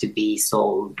nothing to be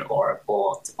sold or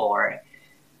bought or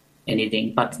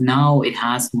anything. But now it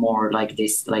has more like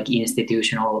this like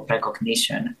institutional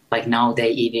recognition. Like now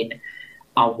they even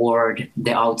award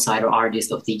the outsider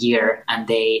artist of the year, and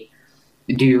they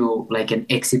do like an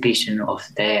exhibition of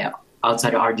the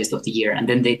outsider artist of the year, and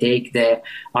then they take the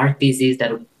art pieces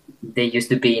that they used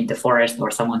to be in the forest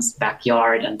or someone's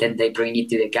backyard, and then they bring it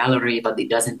to the gallery, but it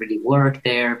doesn't really work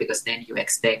there, because then you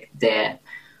expect the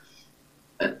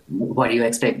what do you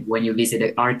expect when you visit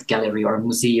an art gallery or a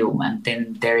museum, and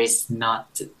then there is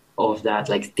not of that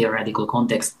like theoretical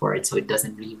context for it, so it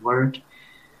doesn't really work.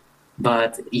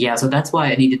 But yeah, so that's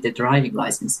why I needed the driving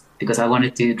license, because I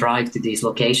wanted to drive to these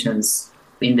locations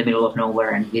in the middle of nowhere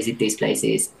and visit these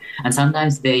places. And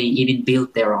sometimes they even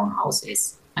built their own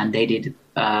houses, and they did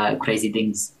crazy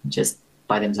things just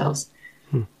by themselves.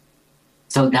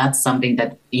 So that's something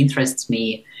that interests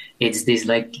me. It's this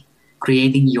like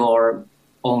creating your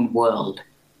own world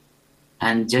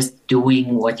and just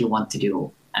doing what you want to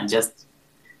do and just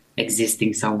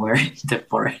existing somewhere in the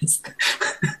forest.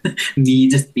 Me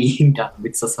just being done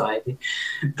with society.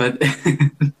 But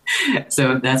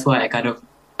so that's why I kind of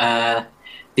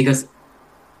because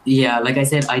yeah, like I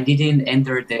said, I didn't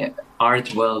enter the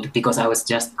art world because I was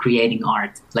just creating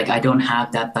art. Like I don't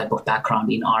have that type of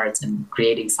background in arts and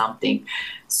creating something.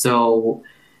 So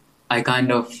I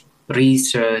kind of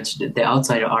researched the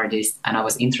outsider artist and I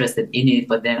was interested in it,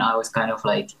 but then I was kind of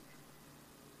like,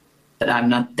 that I'm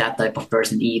not that type of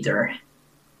person either.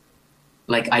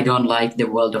 Like I don't like the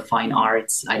world of fine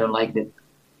arts. I don't like the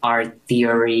art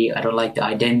theory. I don't like the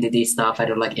identity stuff. I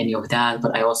don't like any of that.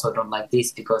 But I also don't like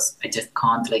this because I just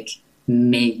can't like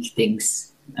make things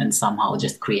and somehow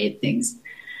just create things.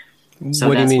 So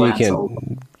what do you mean you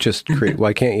can't just create?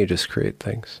 Why can't you just create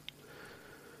things?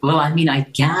 Well, I mean, I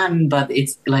can, but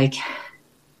it's like,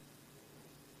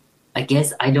 I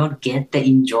guess I don't get the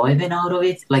enjoyment out of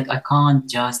it. Like I can't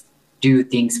just do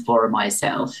things for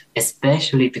myself,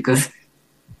 especially because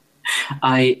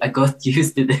I got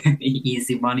used to the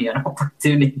easy money and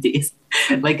opportunities.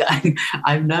 Like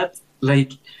I'm not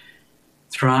like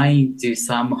trying to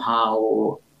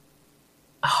somehow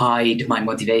hide my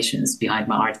motivations behind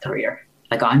my art career.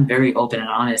 Like I'm very open and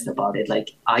honest about it.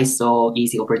 Like I saw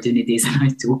easy opportunities and I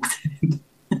took them.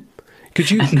 Could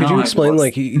you explain?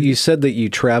 Like you said that you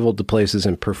traveled to places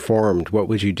and performed. What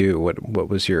would you do? What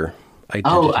was your identity?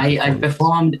 Oh, I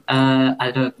performed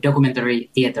at a documentary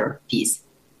theater piece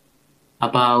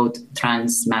about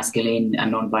trans, masculine,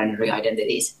 and non-binary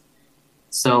identities.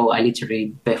 So I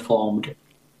literally performed,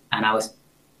 and I was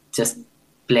just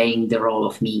playing the role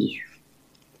of me.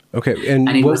 Okay, and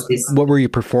what were you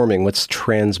performing? What's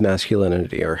trans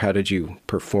masculinity, or how did you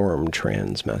perform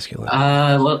trans masculinity?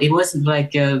 Well, it was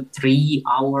like a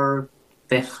 3-hour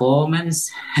performance,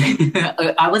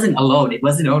 I wasn't alone. It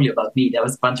wasn't only about me. There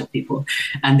was a bunch of people.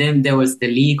 And then there was the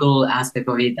legal aspect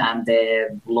of it and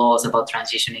the laws about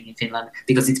transitioning in Finland,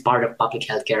 because it's part of public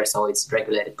healthcare, so it's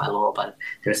regulated by law, but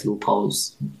there's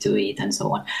loopholes to it and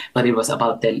so on. But it was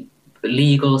about the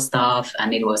legal stuff,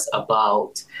 and it was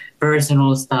about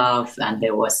personal stuff, and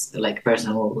there was like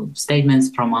personal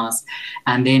statements from us.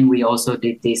 And then we also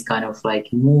did this kind of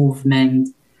like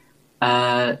movement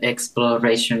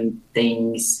exploration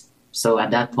things. So at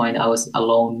that point I was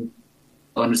alone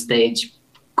on stage,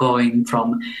 going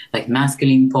from like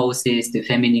masculine poses to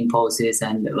feminine poses,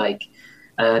 and like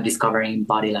discovering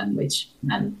body language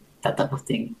and that type of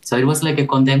thing. So it was like a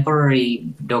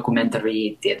contemporary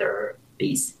documentary theater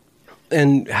piece.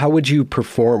 And how would you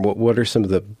perform? What are some of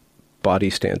the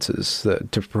body stances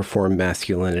to perform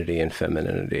masculinity and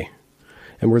femininity?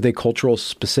 And were they cultural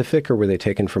specific, or were they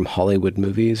taken from Hollywood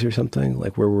movies or something?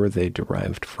 Like, where were they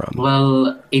derived from?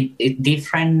 Well, it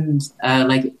different.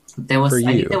 Like there was,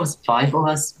 I think there was 5 of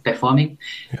us performing.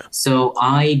 Yeah. So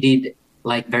I did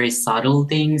like very subtle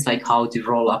things, like how to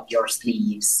roll up your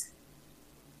sleeves,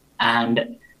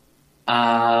 and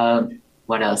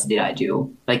what else did I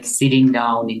do? Like sitting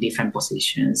down in different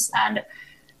positions, and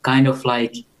kind of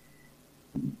like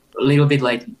a little bit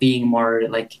like being more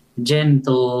like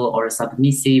gentle or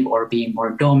submissive, or being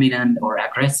more dominant or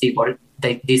aggressive, or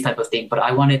this type of thing. But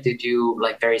I wanted to do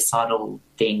like very subtle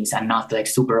things and not like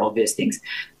super obvious things.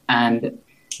 And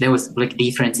there was like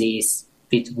differences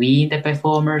between the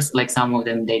performers. Like some of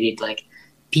them, they did like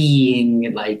peeing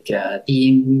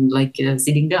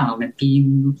sitting down, and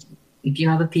peeing if you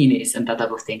have a penis, and that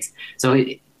type of things. So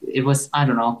it was, I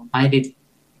don't know, I did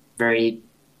very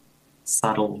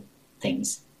subtle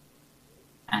things.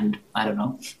 And I don't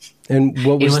know. And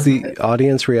what was the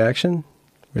audience reaction?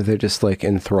 Were they just like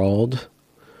enthralled?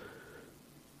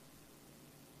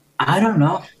 I don't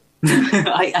know.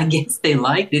 I guess they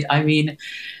liked it. I mean,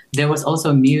 there was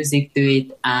also music to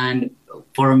it. And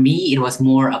for me, it was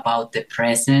more about the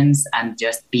presence and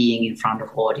just being in front of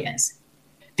audience.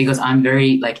 Because I'm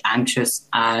very like anxious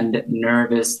and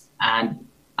nervous, and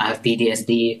I have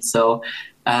PTSD. So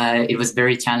it was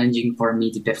very challenging for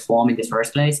me to perform in the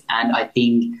first place. And I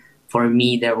think for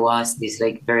me, there was this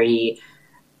like very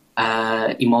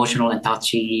emotional and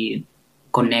touchy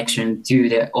connection to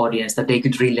the audience, that they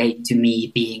could relate to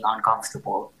me being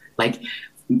uncomfortable. Like,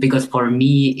 because for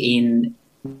me, in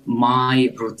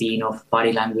my routine of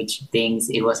body language things,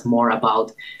 it was more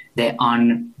about the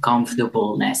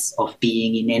uncomfortableness of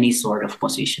being in any sort of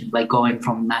position, like going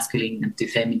from masculine to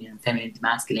feminine, feminine to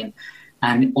masculine,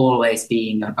 and always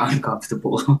being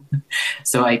uncomfortable.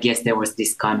 So I guess there was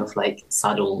this kind of like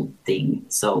subtle thing.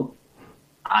 So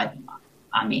I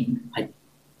mean, I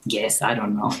guess, I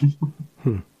don't know.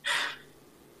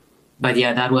 But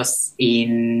yeah, that was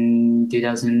in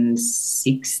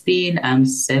 2016 and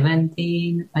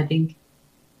 17, I think.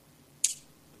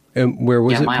 And where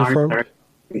was it performed?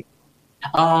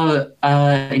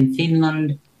 In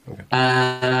Finland,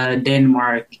 okay.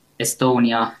 Denmark,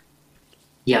 Estonia.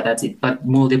 Yeah, that's it. But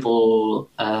multiple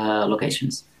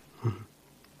locations. Mm-hmm.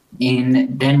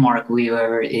 In Denmark, we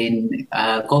were in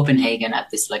Copenhagen at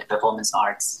this like performance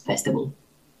arts festival.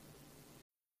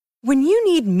 When you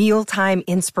need mealtime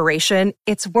inspiration,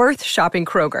 it's worth shopping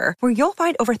Kroger, where you'll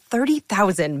find over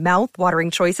 30,000 mouth-watering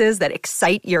choices that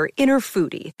excite your inner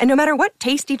foodie. And no matter what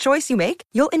tasty choice you make,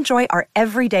 you'll enjoy our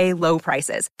everyday low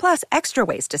prices, plus extra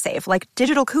ways to save, like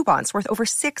digital coupons worth over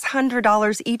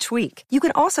 $600 each week. You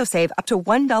can also save up to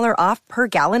 $1 off per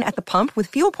gallon at the pump with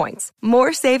fuel points.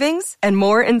 More savings and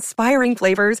more inspiring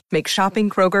flavors make shopping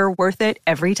Kroger worth it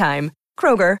every time.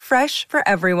 Kroger, fresh for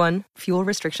everyone. Fuel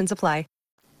restrictions apply.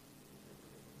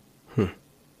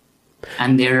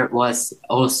 And there was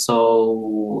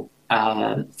also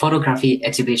photography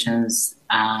exhibitions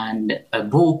and a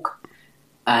book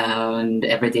and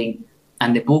everything.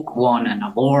 And the book won an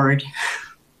award.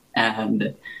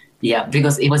 And yeah,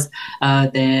 because it was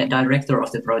the director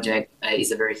of the project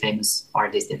is a very famous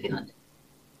artist in Finland.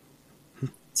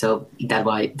 So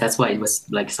that's why it was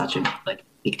like such a like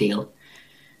big deal.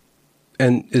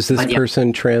 And is this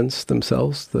person trans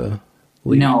themselves?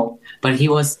 No, but he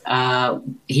was.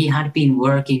 He had been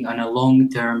working on a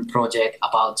long-term project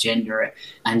about gender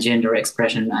and gender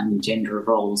expression and gender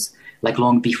roles, like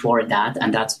long before that,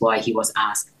 and that's why he was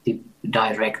asked to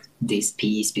direct this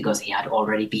piece, because he had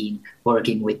already been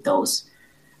working with those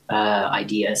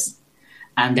ideas.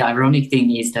 And the ironic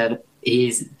thing is that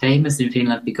he's famous in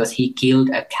Finland because he killed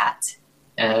a cat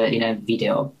in a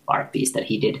video art piece that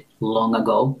he did long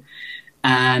ago,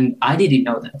 and I didn't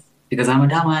know that. because I'm a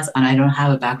dumbass and I don't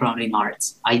have a background in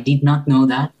arts. I did not know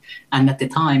that. And at the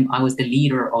time, I was the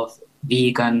leader of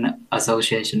Vegan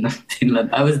Association of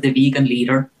Finland. I was the vegan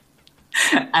leader.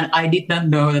 And I did not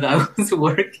know that I was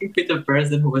working with a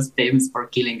person who was famous for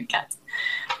killing a cat.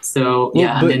 So,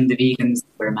 yeah, and then the vegans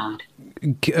were mad.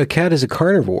 A cat is a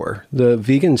carnivore. The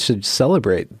vegans should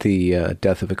celebrate the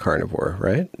death of a carnivore,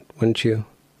 right? Wouldn't you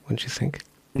think?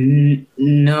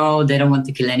 No, they don't want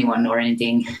to kill anyone or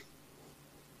anything.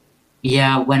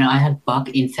 Yeah, when I had bug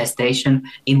infestation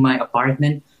in my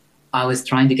apartment, I was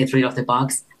trying to get rid of the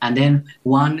bugs. And then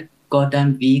one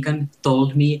goddamn vegan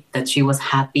told me that she was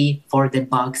happy for the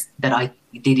bugs that I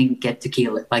didn't get to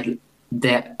kill. Like,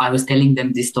 I was telling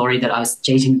them this story that I was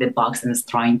chasing the bugs and was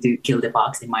trying to kill the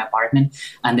bugs in my apartment.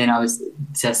 And then I was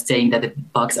just saying that the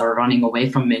bugs are running away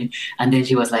from me. And then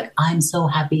she was like, I'm so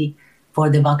happy for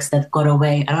the bugs that got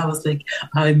away. And I was like,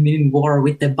 I'm in war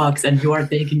with the bugs and you are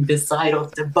taking the side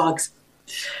of the bugs.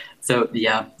 So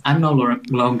yeah, I'm no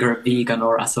longer vegan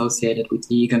or associated with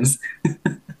vegans.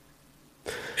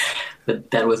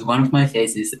 But that was one of my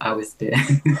phases. I was the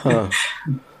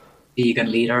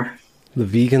vegan leader. The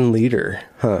vegan leader,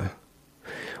 huh?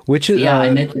 Which is I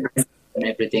met the president and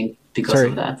everything because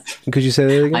of that. Could you say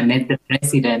that again? I met the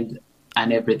president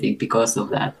and everything because of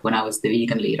that when I was the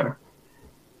vegan leader.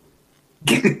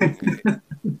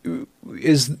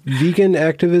 Is vegan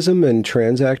activism and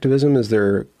trans activism, is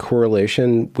there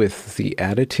correlation with the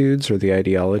attitudes or the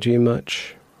ideology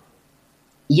much?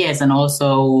 Yes, and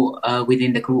also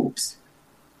within the groups.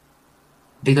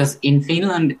 Because in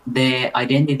Finland, the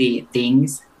identity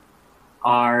things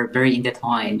are very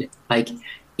intertwined. Like,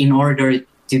 in order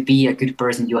to be a good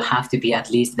person, you have to be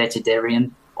at least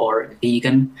vegetarian or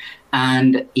vegan.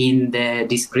 And in the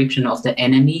description of the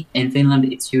enemy in Finland,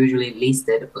 it's usually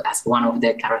listed as one of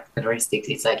the characteristics.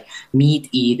 It's like meat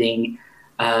eating,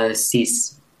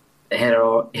 cis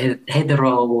hetero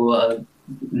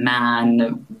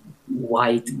man,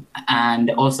 white,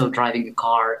 and also driving a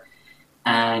car,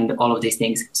 and all of these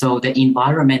things. So the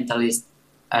environmentalist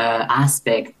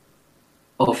aspect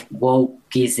of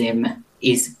wokeism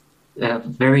is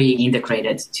very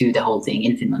integrated to the whole thing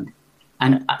in Finland.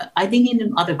 And I think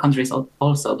in other countries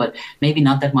also, but maybe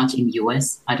not that much in the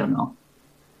US. I don't know.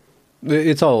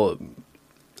 It's all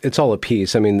a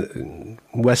piece. I mean,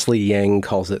 Wesley Yang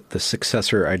calls it the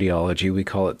successor ideology. We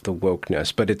call it the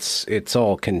wokeness, but it's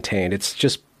all contained. It's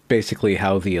just basically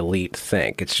how the elite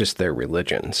think. It's just their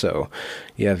religion. So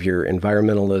you have your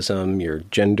environmentalism, your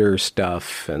gender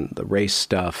stuff, and the race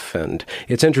stuff. And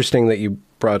it's interesting that you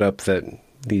brought up that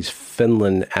these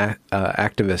Finland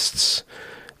activists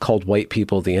called white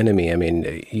people the enemy. I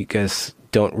mean, you guys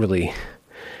don't really...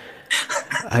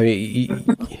 I mean,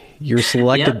 you're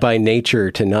selected by nature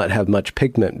to not have much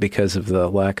pigment because of the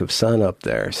lack of sun up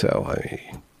there. So I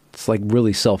mean, it's like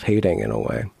really self-hating in a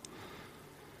way.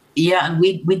 Yeah, and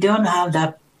we don't have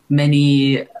that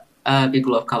many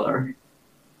people of color.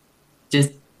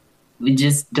 We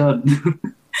just don't.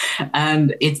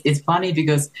 And it's funny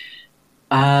because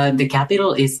the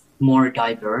capital is more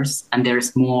diverse and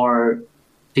there's more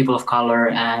people of color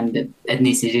and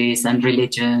ethnicities and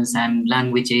religions and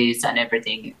languages and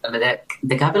everything.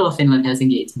 The capital of Finland,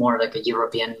 Helsinki, it's more like a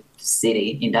European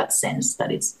city in that sense, that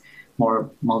it's more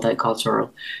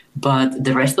multicultural. But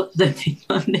the rest of the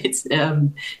Finland,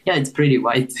 it's pretty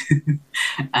white.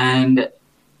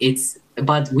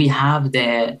 But we have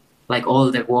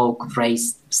all the woke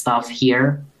race stuff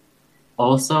here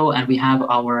also, and we have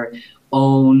our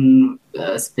own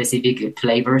specific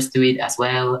flavors to it as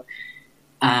well.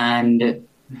 And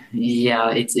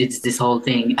yeah, it's this whole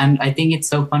thing. And I think it's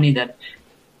so funny that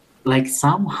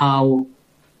somehow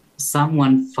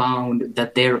someone found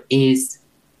that there is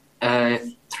a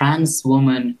trans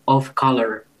woman of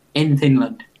color in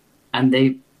Finland. And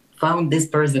they found this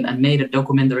person and made a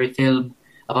documentary film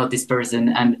about this person.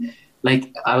 And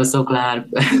I was so glad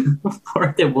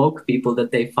for the woke people that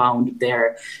they found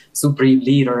their supreme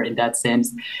leader in that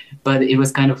sense. But it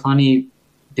was kind of funny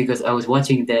because I was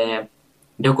watching the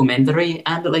documentary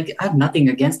and I have nothing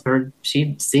against her.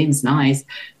 She seems nice,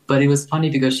 but it was funny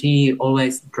because she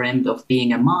always dreamt of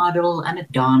being a model and a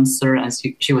dancer, and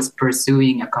she was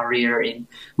pursuing a career in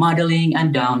modeling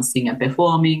and dancing and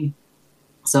performing.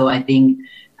 So I think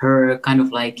her kind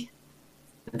of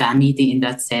vanity in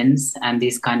that sense and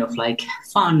these kind of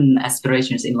fun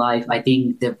aspirations in life, I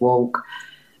think the woke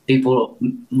people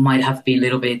might have been a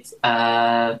little bit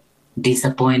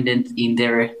disappointed in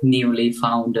their newly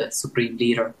found supreme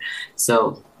leader.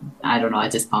 So I don't know, I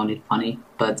just found it funny.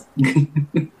 But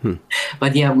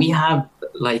but yeah, we have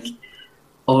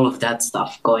all of that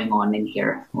stuff going on in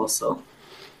here also.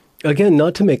 again,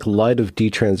 not to make light of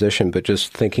detransition, but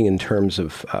just thinking in terms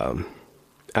of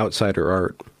outsider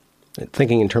art,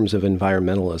 thinking in terms of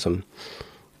environmentalism,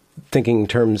 thinking in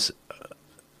terms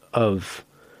of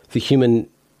the human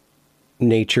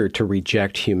nature to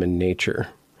reject human nature,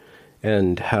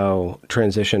 and how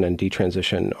transition and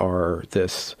detransition are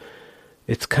this,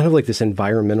 it's kind of like this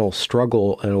environmental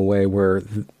struggle in a way where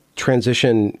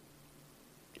transition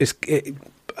is,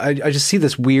 I just see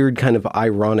this weird kind of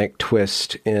ironic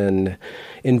twist in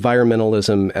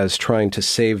environmentalism as trying to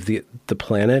save the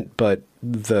planet, but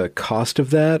the cost of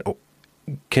that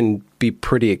can be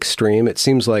pretty extreme. It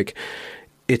seems like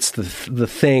it's the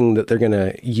thing that they're going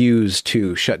to use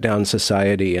to shut down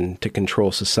society and to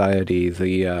control society.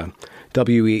 The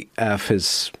WEF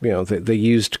is, they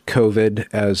used COVID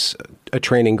as a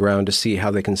training ground to see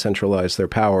how they can centralize their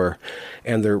power.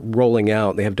 And they're rolling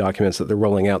out, they have documents that they're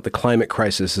rolling out, the climate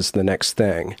crisis is the next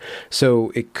thing.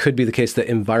 So it could be the case that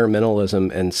environmentalism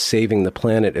and saving the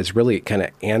planet is really kind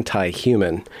of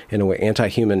anti-human, in a way,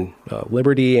 anti-human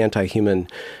liberty, anti-human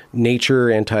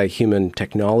nature, anti-human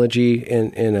technology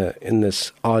in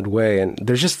this odd way. And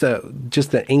there's just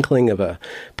the inkling of a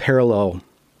parallel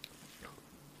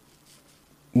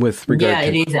with regard to...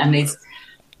 it is. And it's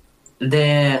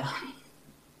the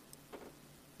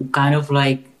kind of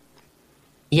like,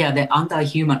 the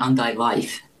anti-human,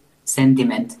 anti-life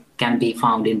sentiment can be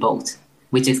found in both,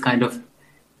 which is kind of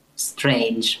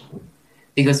strange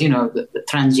because, the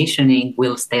transitioning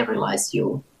will sterilize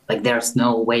you. Like there's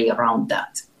no way around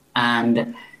that.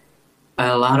 And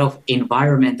a lot of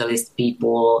environmentalist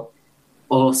people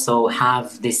also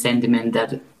have this sentiment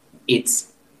that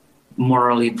it's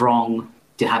morally wrong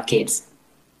to have kids.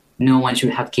 No one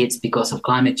should have kids because of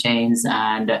climate change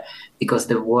and because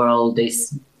the world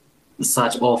is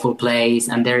such awful place.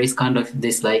 And there is kind of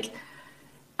this like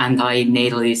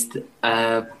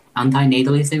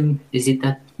anti-natalism, is it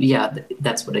that? Yeah,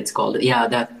 that's what it's called. Yeah,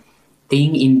 that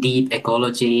thing in deep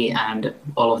ecology and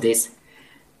all of this.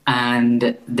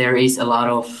 And there is a lot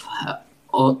of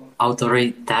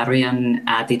authoritarian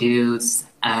attitudes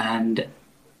and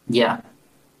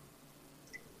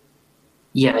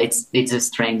it's a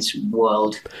strange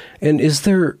world. And is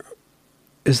there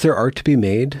art to be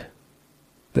made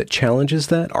that challenges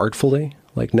that artfully?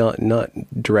 Like not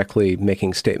directly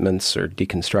making statements or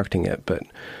deconstructing it, but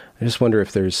I just wonder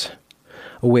if there's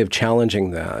a way of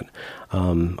challenging that.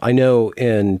 I know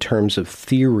in terms of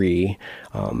theory,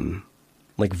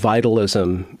 like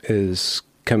vitalism is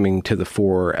coming to the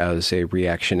fore as a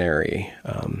reactionary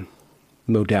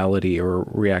modality or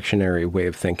reactionary way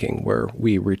of thinking, where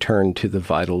we return to the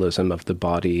vitalism of the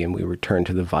body and we return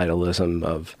to the vitalism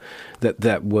of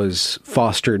that was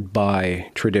fostered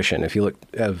by tradition. If you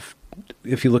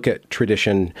look at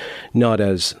tradition not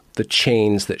as the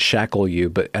chains that shackle you,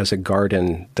 but as a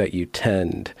garden that you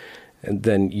tend, and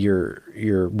then you're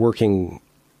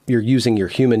using your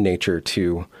human nature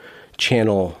to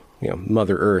channel,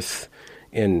 Mother Earth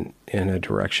in a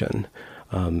direction.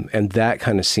 And that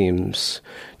kind of seems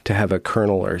to have a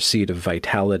kernel or seed of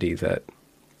vitality that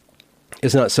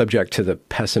is not subject to the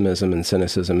pessimism and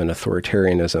cynicism and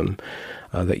authoritarianism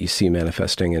that you see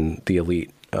manifesting in the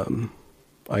elite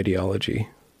ideology.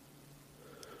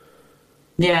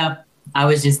 Yeah, I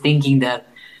was just thinking that,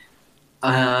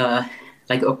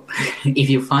 if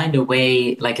you find a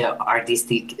way, like an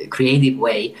artistic, creative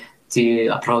way to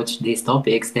approach these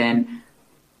topics, then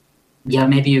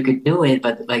maybe you could do it,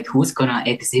 but like, who's gonna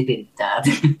exhibit that?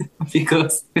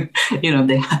 Because,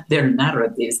 they have their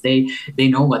narratives, they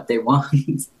know what they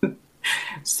want.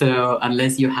 So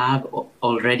unless you have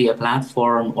already a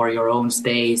platform or your own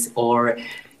space, or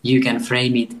you can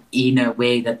frame it in a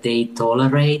way that they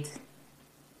tolerate,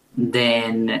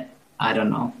 then I don't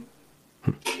know.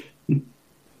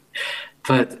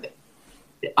 But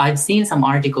I've seen some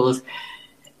articles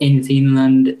in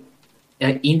Finland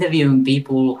interviewing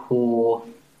people who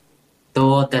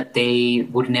thought that they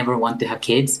would never want to have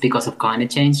kids because of climate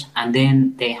change, and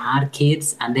then they had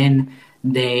kids, and then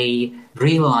they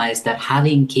realized that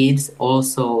having kids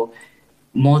also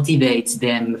motivates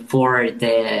them for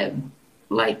the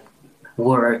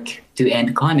work to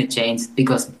end climate change,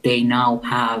 because they now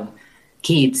have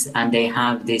kids and they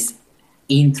have this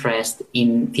interest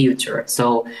in future.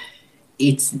 So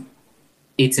it's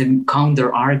a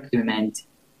counter argument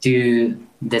to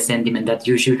the sentiment that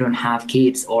you shouldn't have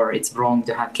kids, or it's wrong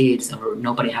to have kids, or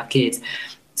nobody have kids.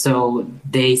 So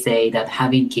they say that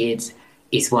having kids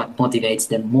is what motivates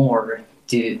them more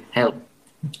to help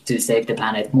to save the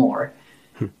planet more.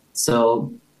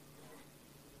 So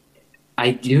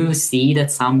I do see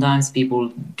that sometimes people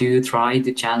do try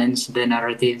to challenge the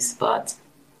narratives, but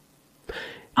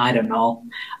I don't know.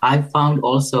 I found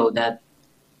also that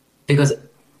because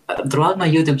throughout my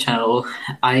YouTube channel,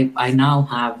 I now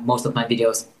have most of my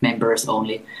videos members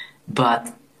only,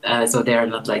 but so they're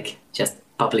not like just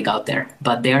public out there,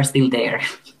 but they are still there.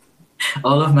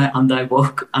 All of my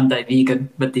anti-woke, anti-vegan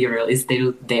material is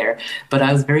still there. But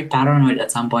I was very paranoid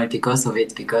at some point because of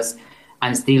it, because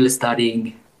I'm still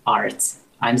studying arts.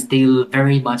 I'm still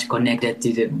very much connected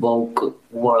to the woke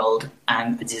world,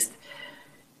 and just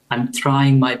I'm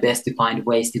trying my best to find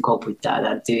ways to cope with that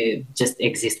and to just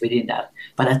exist within that.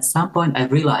 But at some point, I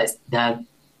realized that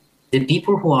the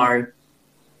people who are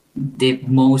the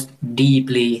most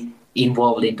deeply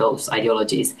involved in those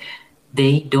ideologies,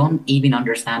 they don't even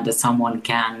understand that someone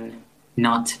can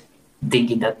not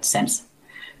think in that sense.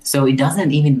 So it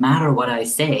doesn't even matter what I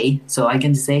say. So I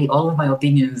can say all of my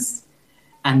opinions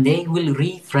and they will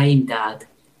reframe that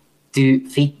to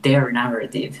fit their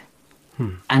narrative.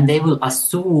 And they will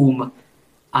assume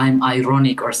I'm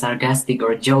ironic or sarcastic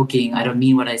or joking. I don't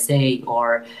mean what I say,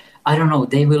 or I don't know.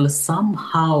 They will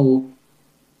somehow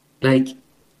like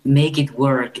make it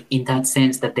work in that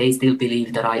sense that they still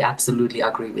believe that I absolutely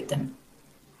agree with them.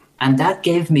 And that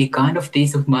gave me kind of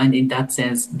peace of mind in that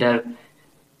sense that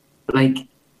like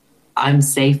I'm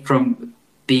safe from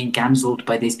being cancelled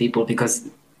by these people because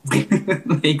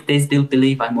like they still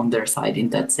believe I'm on their side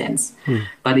in that sense.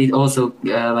 But it also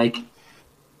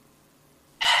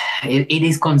it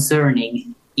is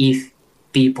concerning if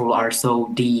people are so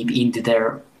deep into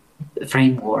their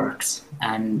frameworks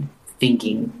and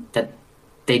thinking that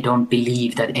they don't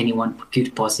believe that anyone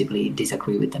could possibly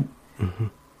disagree with them.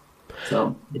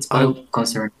 So it's quite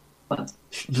concerning. But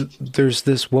there's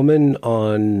this woman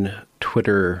on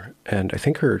Twitter, and I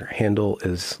think her handle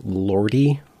is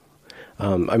Lordy.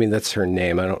 I mean, that's her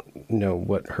name. I don't know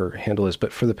what her handle is,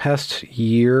 but for the past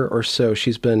year or so,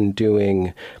 she's been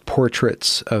doing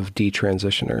portraits of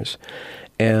detransitioners.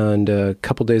 And a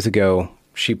couple days ago,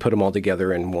 she put them all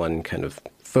together in one kind of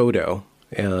photo,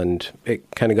 and it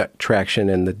kind of got traction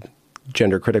in the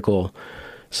gender critical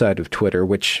side of Twitter,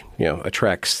 which, you know,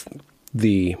 attracts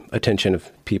the attention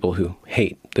of people who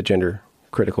hate the gender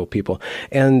critical people.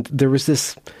 And there was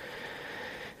this,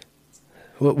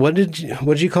 what did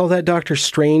you call that, Dr.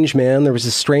 Strange Man? There was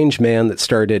a strange man that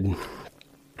started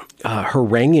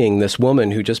haranguing this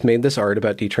woman who just made this art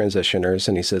about detransitioners.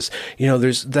 And he says, you know,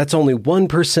 that's only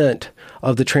 1%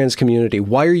 of the trans community.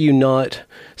 Why are you not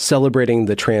celebrating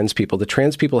the trans people? The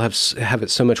trans people have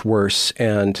it so much worse,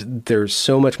 and there's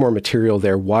so much more material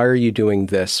there. Why are you doing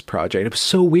this project? It was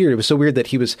so weird. It was so weird that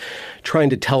he was trying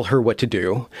to tell her what to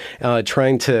do,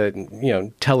 trying to, you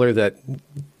know, tell her that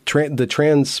the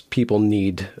trans people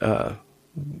need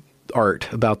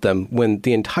art about them when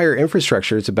the entire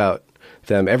infrastructure is about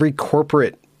them. Every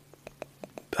corporate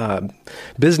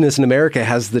business in America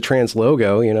has the trans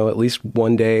logo, you know, at least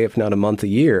one day, if not a month, a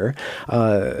year.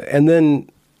 And then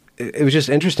it was just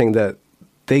interesting that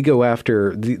they go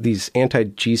after these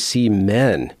anti-GC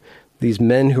men, these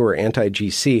men who are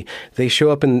anti-GC. They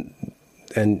show up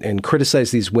and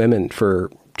criticize these women for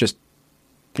just,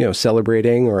 you know,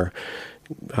 celebrating or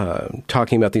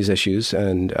talking about these issues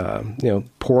and, you know,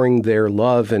 pouring their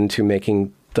love into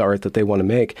making the art that they want to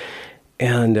make.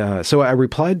 And so I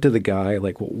replied to the guy,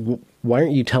 like, why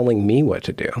aren't you telling me what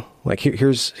to do? Like,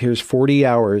 here's 40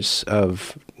 hours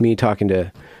of me talking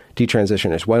to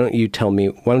detransitioners. Why don't you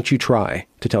try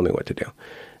to tell me what to do?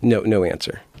 No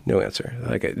answer.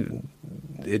 Like,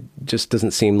 it just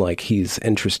doesn't seem like he's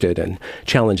interested in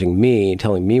challenging me,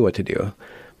 telling me what to do,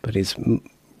 but he's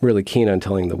really keen on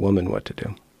telling the woman what to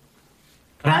do.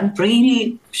 But I'm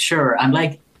pretty sure, I'm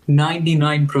like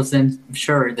 99%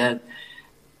 sure that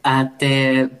at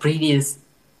the previous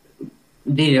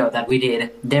video that we did,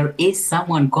 there is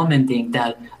someone commenting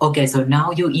that, okay, so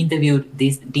now you interviewed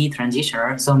this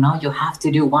detransitioner, so now you have to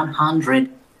do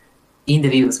 100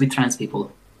 interviews with trans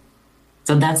people.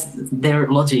 So that's their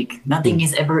logic. Nothing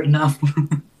is ever enough.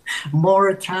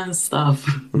 More trans stuff.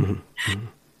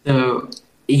 So,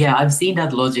 yeah, I've seen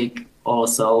that logic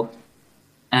also.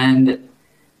 And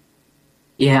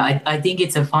yeah, I think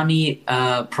it's a funny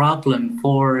problem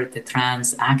for the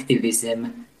trans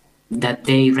activism that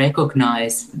they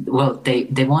recognize, well,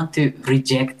 they want to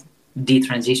reject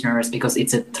detransitioners because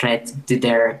it's a threat to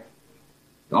their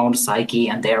own psyche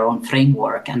and their own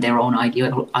framework and their own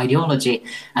ideology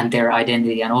and their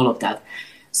identity and all of that.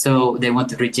 So they want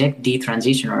to reject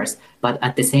detransitioners, but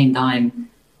at the same time,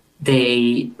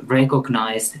 they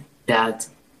recognize that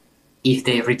if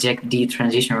they reject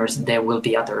detransitioners, there will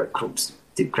be other groups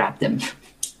to grab them.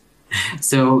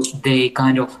 So they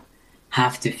kind of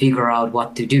have to figure out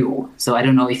what to do. So I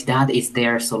don't know if that is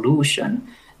their solution,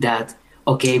 that,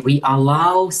 okay, we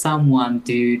allow someone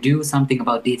to do something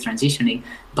about detransitioning,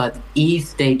 but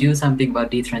if they do something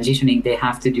about detransitioning, they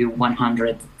have to do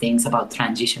 100 things about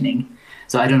transitioning.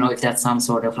 So I don't know if that's some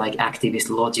sort of like activist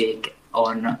logic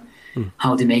on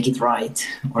how to make it right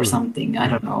or something. I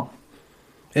don't know.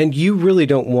 And you really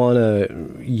don't want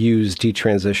to use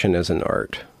detransition as an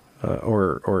art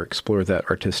or explore that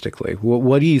artistically.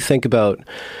 What do you think about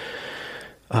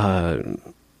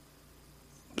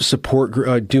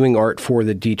support doing art for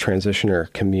the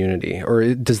detransitioner community?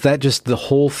 Or does that just, the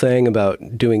whole thing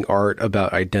about doing art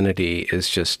about identity is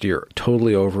just, you're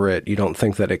totally over it, you don't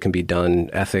think that it can be done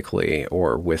ethically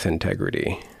or with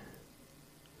integrity?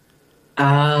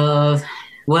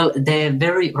 Well, the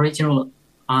very original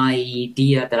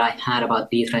idea that I had about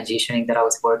detransitioning that I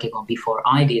was working on before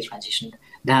I detransitioned,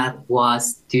 that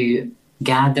was to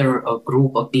gather a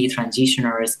group of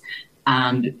detransitioners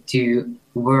and to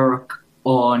work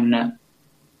on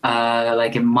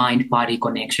like a mind-body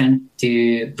connection,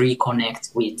 to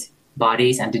reconnect with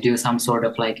bodies and to do some sort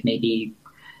of like maybe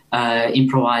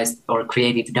improvised or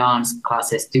creative dance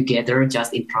classes together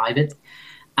just in private.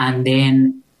 And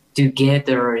then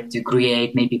together to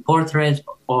create maybe portraits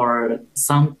or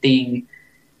something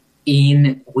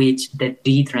in which the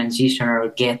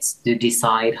detransitioner gets to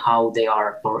decide how they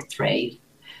are portrayed.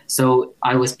 So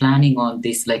I was planning on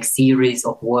this like series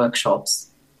of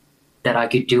workshops that I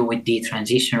could do with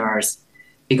detransitioners,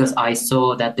 because I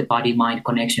saw that the body-mind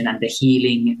connection and the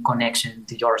healing connection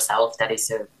to yourself, that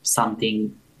is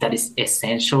something that is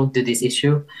essential to this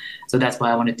issue. So that's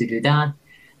why I wanted to do that.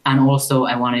 And also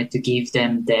I wanted to give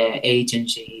them the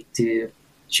agency to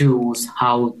choose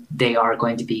how they are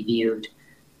going to be viewed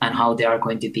and how they are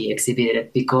going to be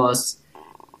exhibited, because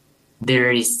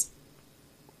there is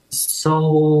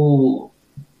so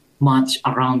much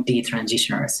around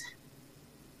detransitioners.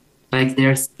 Like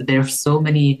there's so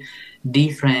many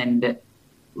different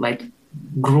like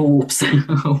groups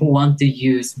who want to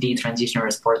use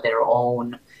detransitioners for their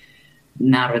own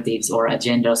narratives or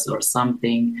agendas or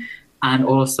something. And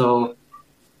also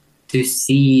to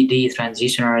see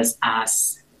detransitioners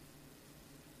as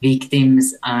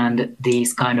victims and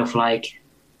these kind of like,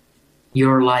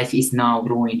 your life is now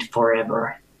ruined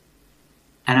forever.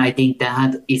 And I think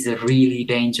that is a really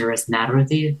dangerous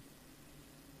narrative,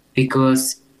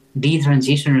 because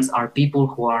detransitioners are people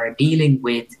who are dealing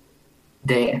with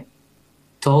the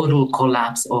total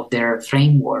collapse of their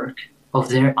framework, of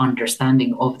their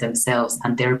understanding of themselves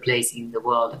and their place in the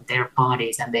world and their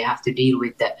bodies, and they have to deal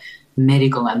with the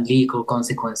medical and legal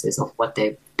consequences of what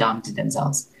they've done to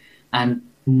themselves. And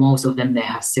most of them, they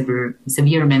have severe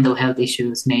mental health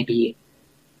issues, maybe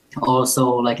also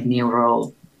like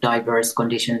neurodiverse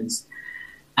conditions,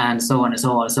 and so on and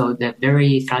so on. So they're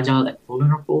very fragile and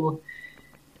vulnerable.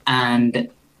 And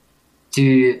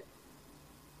to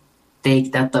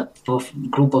take that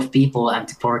group of people and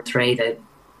to portray that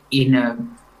in a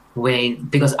way,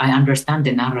 because I understand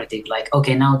the narrative, like,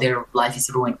 okay, now their life is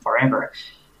ruined forever,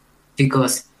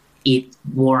 because it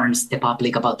warns the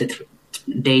public about the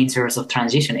dangers of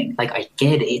transitioning. Like, I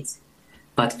get it,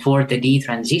 but for the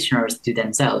detransitioners to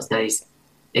themselves, that is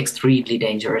extremely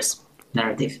dangerous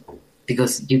narrative,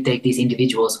 because you take these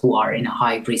individuals who are in a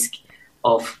high risk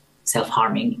of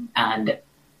self-harming and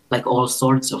like all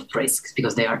sorts of risks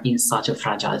because they are in such a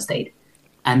fragile state,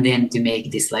 and then to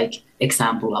make this like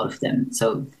example out of them.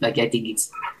 So like, I think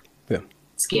it's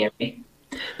scary,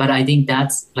 but I think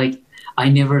that's like, I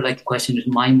never like questioned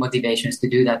my motivations to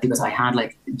do that, because I had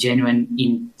like genuine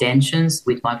intentions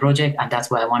with my project. And that's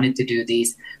why I wanted to do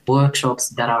these workshops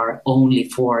that are only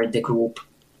for the group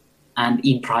and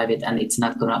in private. And it's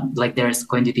not gonna, like, there's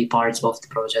going to be parts of the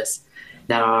process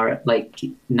that are like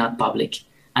not public,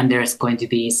 and there's going to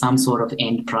be some sort of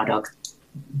end product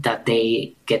that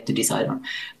they get to decide on.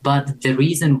 But the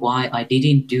reason why I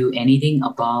didn't do anything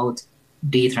about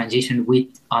detransition with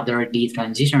other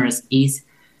detransitioners is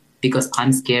because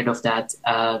I'm scared of that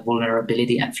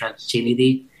vulnerability and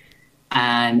fragility,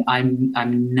 and I'm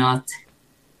not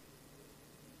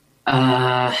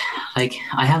like,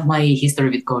 I have my history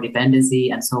with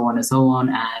codependency and so on and so on,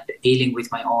 and dealing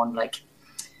with my own like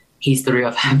history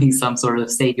of having some sort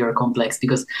of savior complex,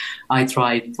 because I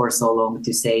tried for so long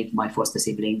to save my foster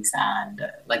siblings and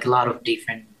like a lot of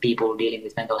different people dealing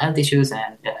with mental health issues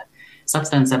and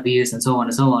substance abuse and so on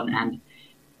and so on. And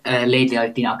lately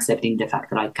I've been accepting the fact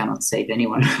that I cannot save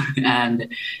anyone.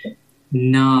 And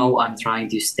now I'm trying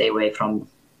to stay away from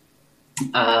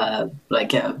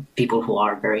people who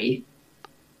are very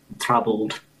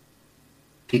troubled,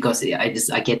 because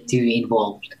I get too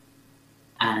involved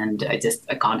and I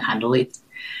can't handle it.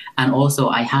 And also,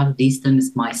 I have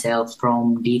distanced myself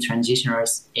from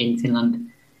detransitioners in Finland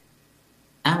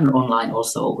and online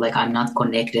also. Like, I'm not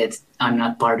connected, I'm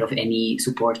not part of any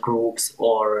support groups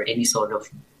or any sort of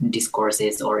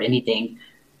discourses or anything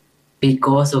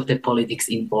because of the politics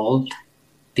involved,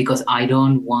 because I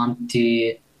don't want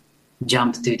to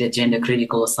jump to the gender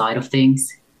critical side of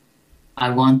things. I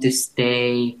want to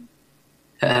stay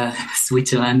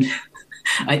Switzerland.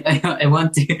 I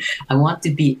want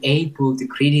to be able to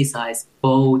criticize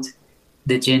both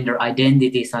the gender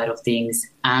identity side of things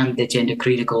and the gender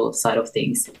critical side of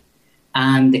things,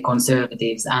 and the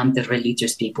conservatives and the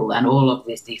religious people and all of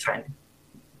these different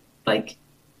like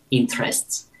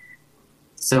interests.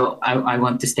 So I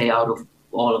want to stay out of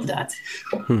all of that.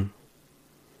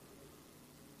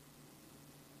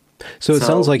 So it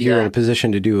sounds like you're in a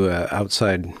position to do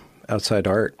outside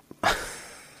art.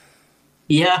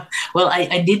 Yeah, well,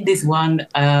 I did this one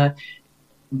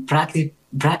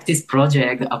practice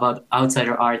project about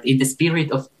outsider art in the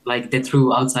spirit of like the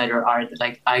true outsider art.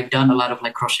 Like, I've done a lot of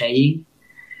like crocheting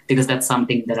because that's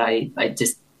something that I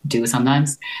just do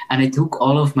sometimes. And I took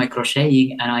all of my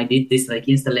crocheting and I did this like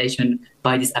installation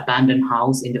by this abandoned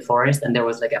house in the forest, and there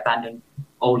was like abandoned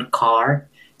old car.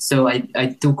 So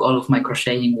I took all of my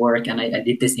crocheting work and I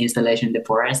did this installation in the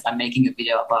forest. I'm making a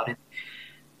video about it.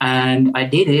 And I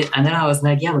did it, and then I was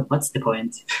like, yeah, but what's the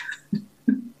point?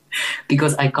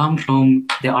 Because I come from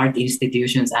the art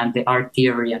institutions and the art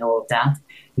theory and all of that.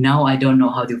 Now I don't know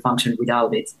how to function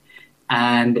without it.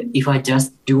 And if I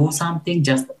just do something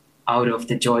just out of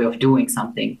the joy of doing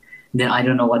something, then I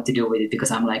don't know what to do with it, because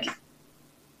I'm like,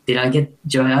 did I get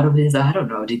joy out of this? I don't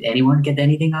know. Did anyone get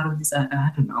anything out of this?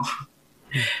 I don't know.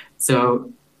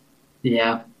 So,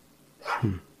 yeah.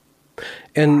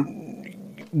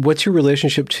 And what's your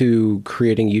relationship to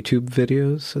creating YouTube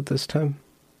videos at this time?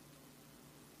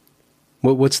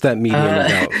 What's that medium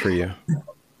about for you?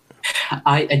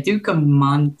 I took a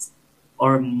month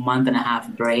or month and a half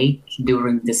break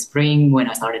during the spring when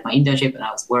I started my internship, and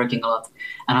I was working a lot,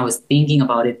 and I was thinking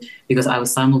about it because I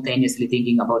was simultaneously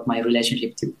thinking about my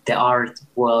relationship to the art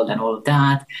world and all of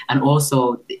that. And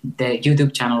also the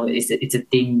YouTube channel it's a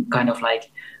thing kind of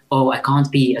like, oh, I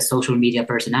can't be a social media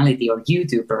personality or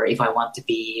YouTuber if I want to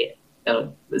be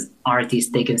an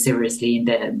artist taken seriously in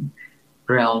the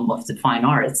realm of the fine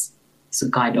arts. So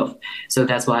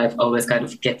that's why I've always kind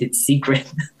of kept it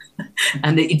secret.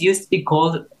 And it used to be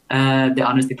called the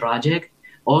Honesty Project,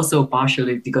 also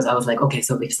partially because I was like, okay,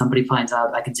 so if somebody finds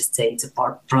out, I can just say it's a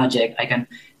project. I can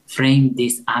frame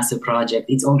this as a project.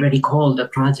 It's already called a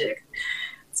project.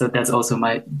 So that's also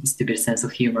my stupid sense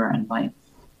of humor and my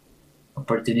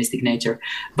opportunistic nature.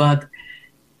 But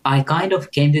I kind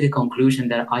of came to the conclusion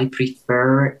that I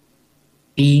prefer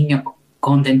being a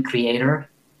content creator,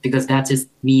 because that just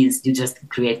means you just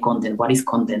create content. What is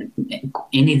content?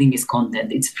 Anything is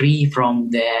content. It's free from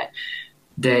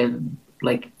the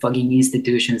like fucking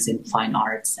institutions in fine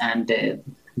arts and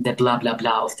the blah blah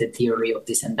blah of the theory of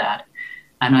this and that.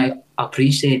 And I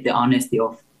appreciate the honesty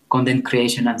of content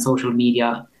creation and social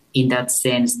media in that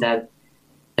sense that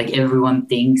like everyone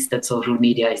thinks that social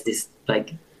media is this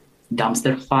like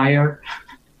dumpster fire,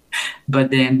 but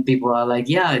then people are like,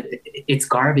 yeah, it's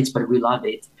garbage, but we love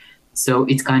it. So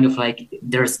it's kind of like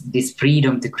there's this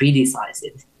freedom to criticize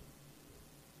it,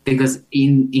 because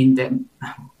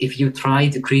if you try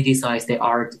to criticize the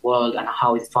art world and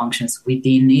how it functions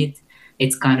within it,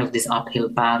 it's kind of this uphill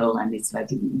battle, and it's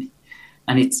like,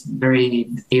 and it's very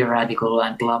theoretical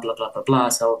and blah blah blah blah blah.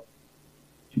 So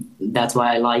that's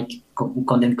why I like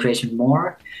content creation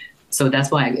more. So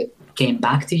that's why I came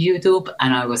back to YouTube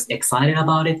and I was excited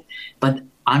about it. But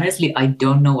honestly, I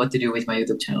don't know what to do with my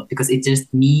YouTube channel, because it's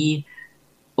just me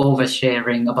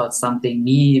oversharing about something,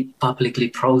 me publicly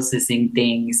processing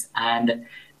things, and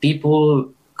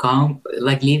people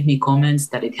leave me comments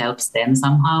that it helps them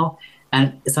somehow.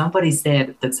 And somebody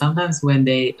said that sometimes when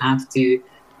they have to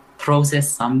process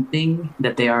something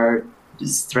that they are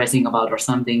stressing about or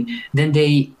something, then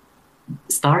they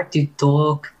start to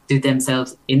talk to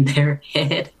themselves in their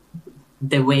head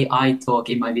the way I talk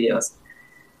in my videos.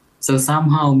 So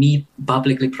somehow me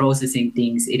publicly processing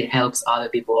things, it helps other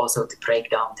people also to break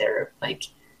down their like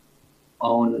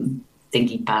own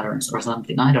thinking patterns or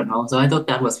something. I don't know. So I thought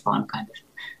that was fun, kind of.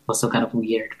 Also kind of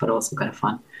weird, but also kind of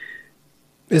fun.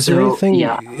 Is there anything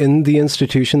in the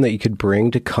institution that you could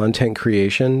bring to content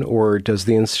creation, or does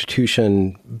the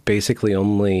institution basically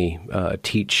only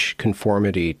teach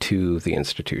conformity to the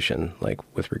institution, like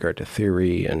with regard to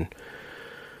theory and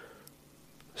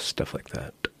stuff like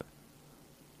that?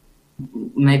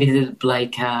 Maybe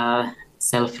like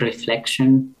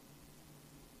self-reflection.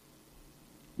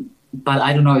 but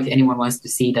I don't know if anyone wants to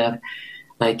see that,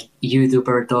 like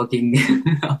YouTuber talking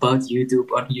about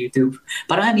YouTube on YouTube.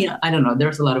 But I mean, I don't know.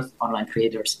 There's a lot of online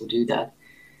creators who do that.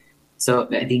 So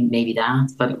I think maybe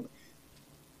that, but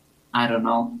I don't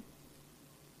know.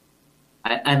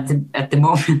 At the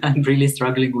moment, I'm really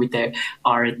struggling with the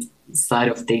art side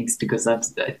of things because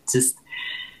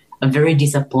I'm very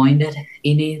disappointed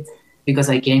in it because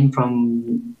I came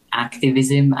from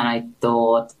activism and I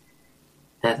thought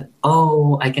that,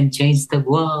 oh, I can change the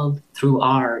world through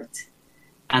art.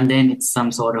 And then it's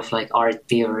some sort of like art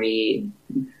theory,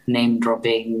 name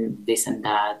dropping this and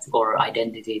that, or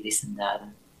identity this and that.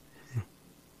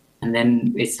 And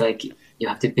then it's like you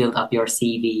have to build up your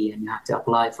CV and you have to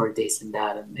apply for this and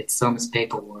that. And it's so much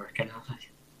paperwork. And I'm like,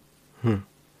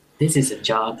 this is a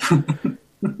job.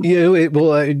 Yeah,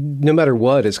 no matter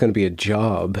what, it's going to be a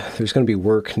job. There's going to be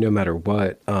work no matter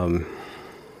what.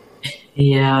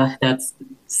 Yeah, that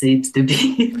seems to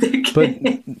be the case. But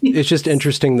it's just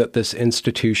interesting that this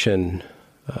institutionalization,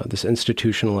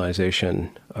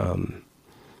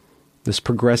 this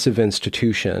progressive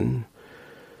institution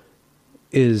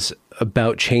is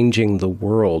about changing the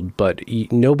world, but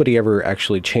nobody ever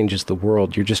actually changes the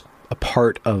world. You're just a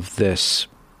part of this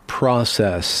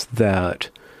process that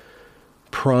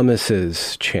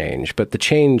promises change, but the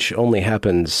change only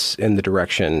happens in the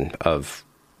direction of,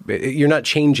 you're not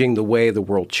changing the way the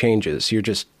world changes. You're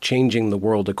just changing the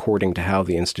world according to how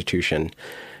the institution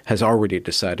has already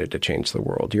decided to change the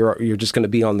world. You're just going to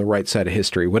be on the right side of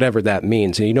history, whatever that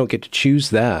means, and you don't get to choose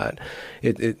that.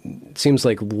 It seems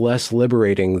like less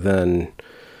liberating than,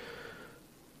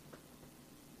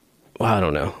 well, I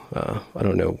don't know. I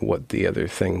don't know what the other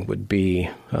thing would be,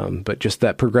 but just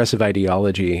that progressive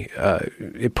ideology,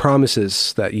 it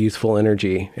promises that youthful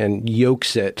energy and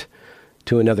yokes it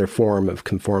to another form of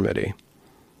conformity.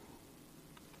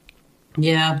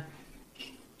 Yeah.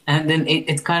 And then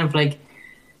it's kind of like,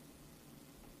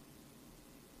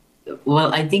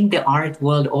 well, I think the art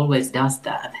world always does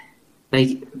that.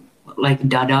 Like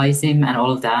Dadaism and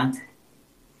all of that.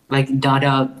 Like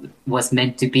Dada was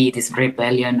meant to be this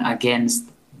rebellion against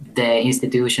the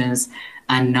institutions,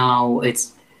 and now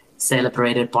it's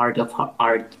celebrated part of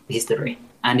art history.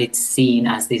 And it's seen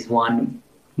as this one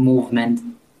movement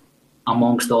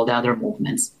amongst all the other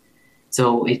movements.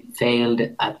 So it failed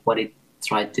at what it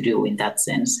tried to do in that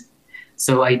sense.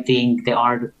 So I think the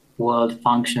art world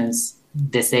functions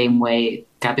the same way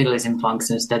capitalism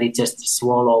functions, that it just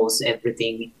swallows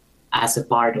everything as a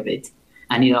part of it.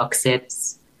 And it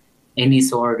accepts any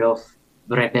sort of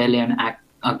rebellion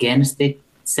against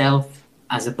itself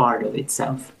as a part of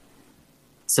itself.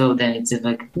 So then it's just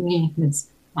like,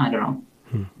 I don't know.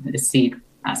 I see it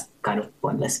as kind of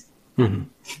pointless. Mm-hmm.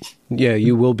 Yeah,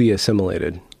 you will be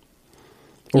assimilated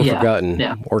or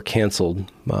forgotten or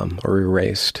canceled or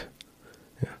erased.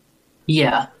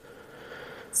 Yeah.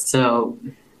 So,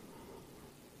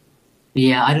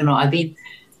 yeah, I don't know. I've been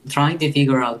trying to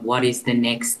figure out what is the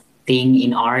next thing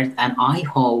in art, and I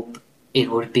hope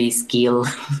it would be skill,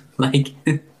 like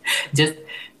just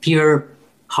pure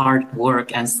hard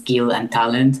work and skill and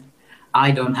talent.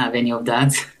 I don't have any of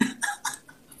that,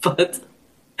 but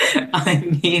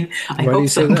I mean, I hope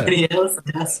somebody else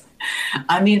does.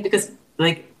 I mean, because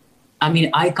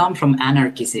I come from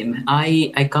anarchism.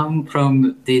 I come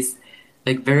from this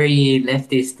like very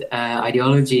leftist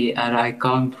ideology, and I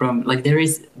come from there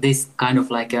is this kind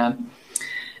of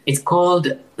it's called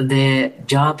the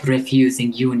job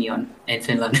refusing union in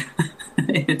Finland.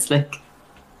 It's like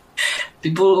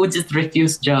people who just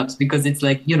refuse jobs because it's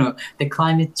like, the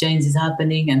climate change is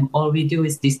happening and all we do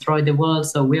is destroy the world,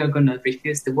 so we are going to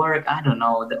refuse to work. I don't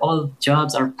know, all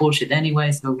jobs are bullshit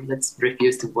anyway, so let's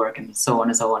refuse to work, and so on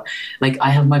and so on. Like, I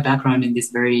have my background in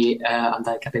this very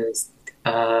anti-capitalist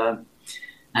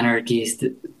anarchist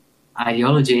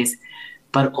ideologies,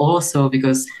 but also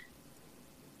because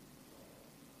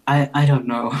I don't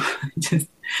know, just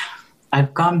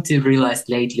I've come to realize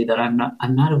lately that I'm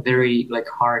not a very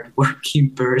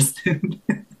hard-working person.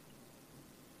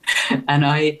 And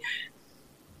I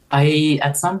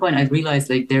at some point I realized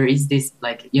there is this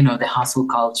the hustle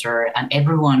culture, and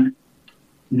everyone,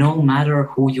 no matter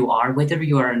who you are, whether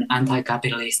you are an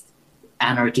anti-capitalist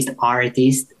anarchist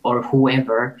artist or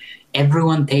whoever,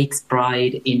 everyone takes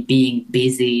pride in being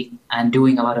busy and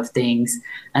doing a lot of things.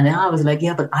 And then I was like,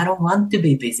 yeah, but I don't want to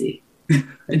be busy.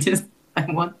 I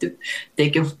want to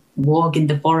take a walk in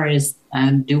the forest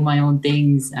and do my own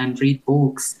things and read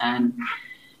books. And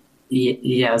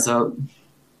so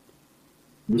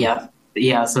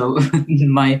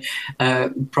my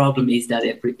problem is that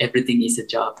everything is a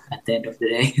job at the end of the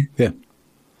day. Yeah.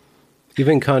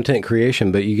 Even content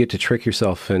creation, but you get to trick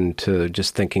yourself into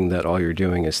just thinking that all you're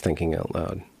doing is thinking out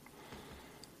loud.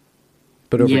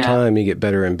 But over time, you get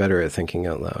better and better at thinking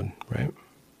out loud, right?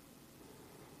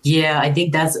 Yeah, I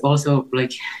think that's also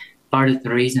like part of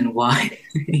the reason why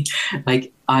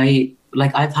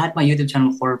I've had my YouTube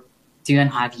channel for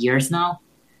 2.5 years now,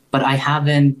 but I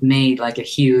haven't made like a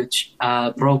huge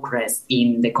progress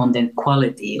in the content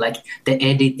quality, like the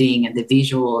editing and the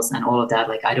visuals and all of that.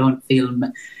 Like I don't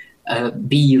film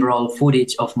B-roll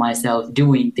footage of myself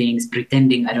doing things,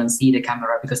 pretending I don't see the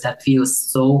camera, because that feels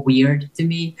so weird to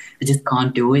me. I just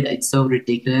can't do it. It's so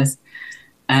ridiculous.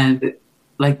 And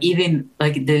like even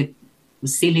like the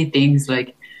silly things,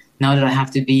 like now that I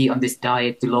have to be on this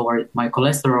diet to lower my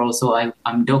cholesterol, so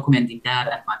I'm documenting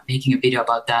that and I'm making a video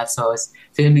about that. So I was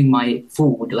filming my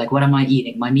food, like what am I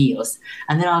eating, my meals.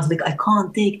 And then I was like, I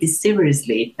can't take this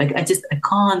seriously. Like I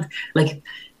can't like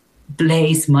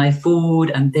place my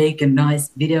food and take a nice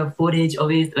video footage of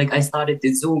it. Like I started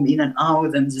to zoom in and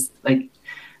out and just like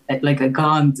I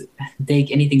can't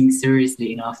take anything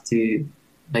seriously enough to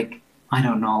like, I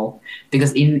don't know.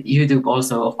 Because in YouTube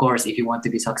also, of course, if you want to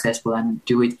be successful and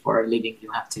do it for a living,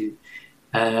 you have to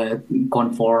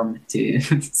conform to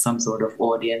some sort of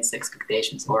audience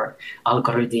expectations or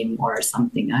algorithm or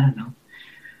something. I don't know.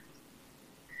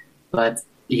 But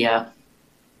yeah,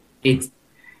 it's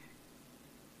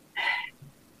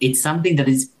something that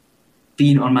has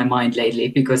been on my mind lately,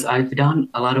 because I've done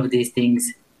a lot of these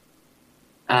things.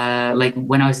 Like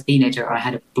when I was a teenager, I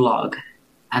had a blog,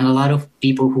 and a lot of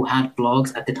people who had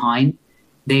blogs at the time,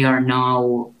 they are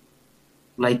now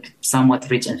like somewhat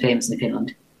rich and famous in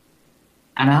Finland.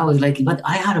 And I was like, but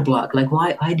I had a blog, like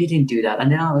why I didn't do that?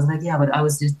 And then I was like, yeah, but I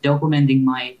was just documenting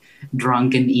my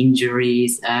drunken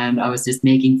injuries, and I was just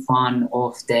making fun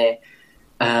of the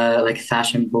like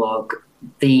fashion blog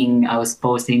thing. I was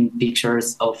posting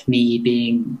pictures of me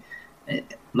being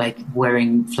like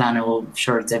wearing flannel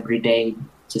shirts every day,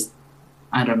 just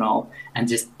I don't know, and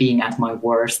just being at my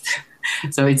worst.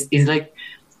 So it's like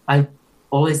I've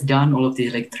always done all of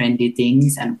these like trendy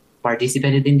things and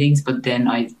participated in things, but then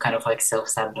I kind of like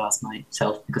self-sabotage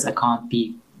myself because I can't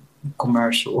be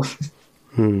commercial.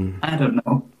 I don't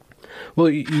know. Well,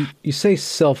 you say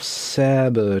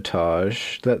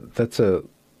self-sabotage. That's a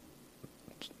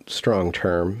strong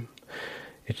term.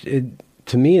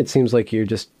 To me, it seems like you're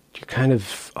kind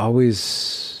of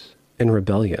always in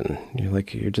rebellion.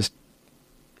 You're just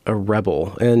a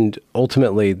rebel, and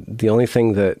ultimately, the only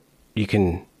thing that you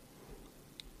can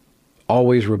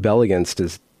always rebel against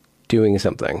is doing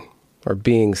something or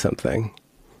being something,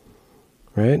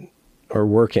 right? Or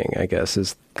working, I guess,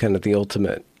 is kind of the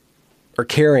ultimate, or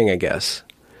caring, I guess.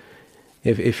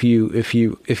 If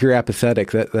you're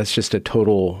apathetic, that's just a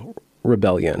total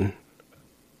rebellion.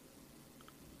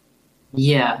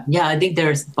 Yeah, I think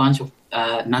there's a bunch of,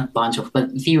 not bunch of,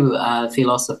 but few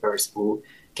philosophers who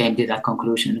came to that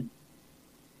conclusion,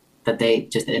 that they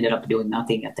just ended up doing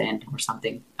nothing at the end or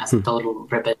something, as a total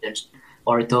rebellion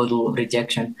or a total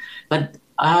rejection. But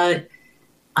I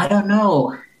don't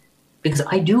know, because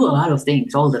I do a lot of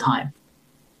things all the time.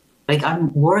 Like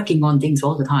I'm working on things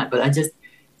all the time, but I just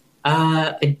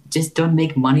don't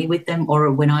make money with them. Or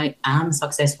when I am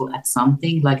successful at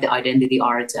something, like the identity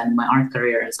art and my art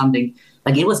career and something,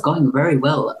 like it was going very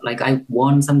well. Like I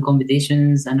won some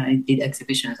competitions and I did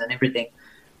exhibitions and everything.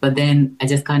 But then I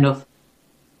just kind of,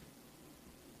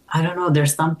 I don't know,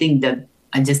 there's something that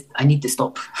I need to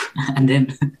stop. and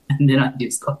then I do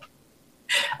stop.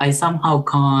 I somehow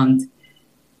can't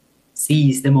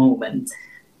seize the moment.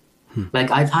 Like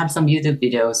I've had some YouTube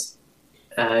videos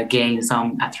gain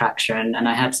some attraction, and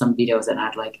I had some videos that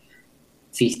had like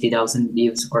 50,000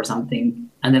 views or something.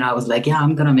 And then I was like, yeah,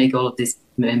 I'm going to make all of these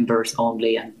members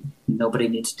only and nobody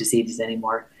needs to see this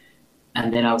anymore.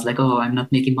 And then I was like, oh, I'm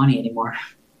not making money anymore.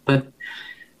 But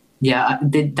yeah,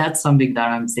 that's something that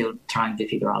I'm still trying to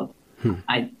figure out.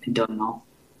 I don't know.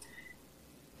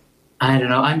 I don't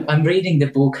know. I'm reading the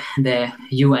book, The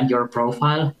You and Your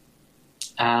Profile,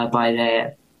 by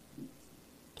the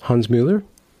Hans Müller?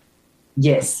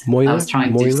 Yes. Moiler? I was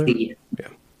trying to see.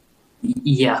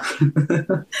 Yeah.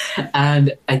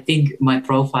 And I think my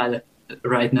profile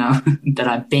right now that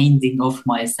I'm painting of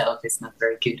myself is not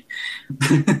very good.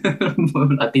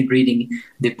 I've been reading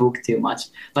the book too much.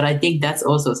 But I think that's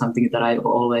also something that I've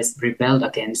always rebelled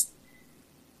against,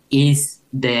 is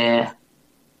the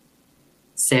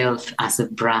self as a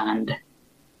brand,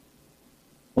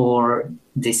 or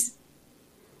this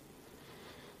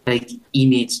like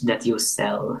image that you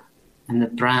sell and the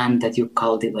brand that you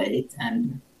cultivate.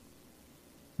 And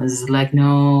I was like,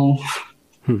 no.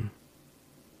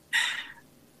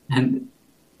 And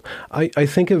I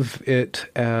think of it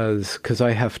as, because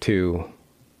I have to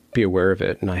be aware of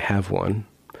it, and I have one.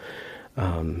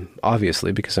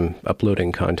 Obviously, because I'm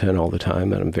uploading content all the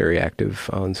time and I'm very active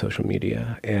on social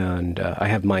media, and I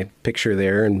have my picture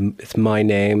there, and it's my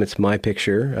name, it's my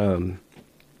picture.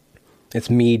 It's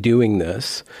me doing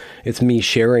this. It's me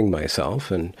sharing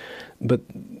myself, but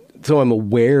so I'm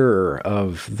aware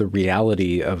of the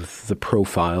reality of the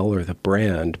profile or the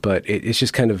brand, but it's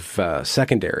just kind of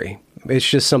secondary. It's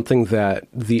just something that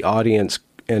the audience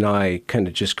and I kind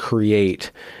of just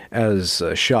create as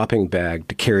a shopping bag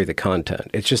to carry the content.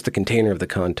 It's just the container of the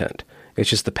content. It's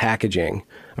just the packaging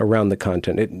around the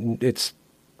content. It's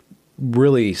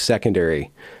really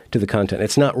secondary to the content.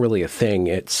 It's not really a thing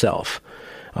itself.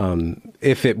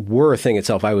 If it were a thing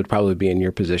itself, I would probably be in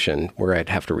your position where I'd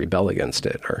have to rebel against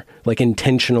it or like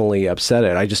intentionally upset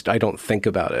it. I don't think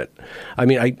about it. I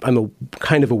mean, I'm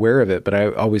kind of aware of it, but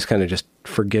I always kind of just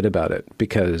forget about it,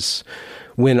 because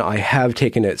when I have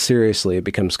taken it seriously, it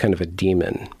becomes kind of a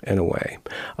demon in a way.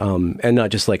 And not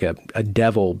just like a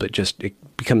devil, but just it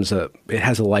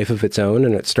has a life of its own,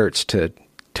 and it starts to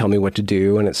tell me what to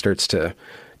do, and it starts to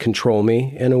control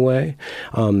me in a way.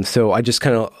 So I just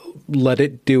kind of let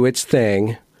it do its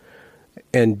thing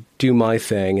and do my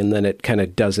thing, and then it kind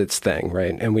of does its thing,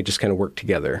 right? And we just kind of work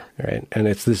together, right? And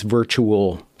it's this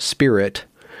virtual spirit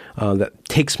that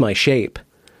takes my shape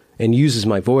and uses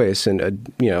my voice and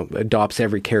adopts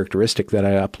every characteristic that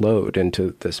I upload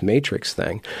into this matrix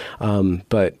thing.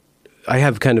 But I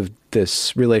have kind of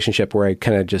this relationship where I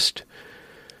kind of just,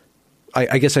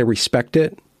 I guess I respect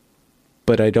it,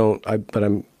 but but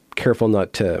I'm careful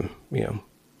not to,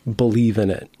 believe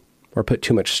in it or put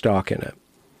too much stock in it.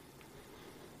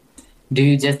 Do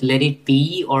you just let it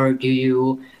be, or do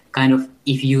you kind of,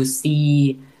 if you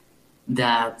see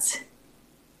that,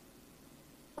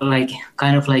 like,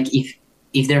 kind of like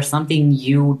if there's something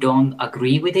you don't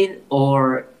agree with it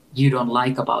or you don't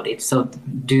like about it, so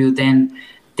do you then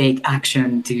take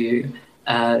action to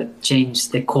change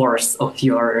the course of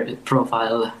your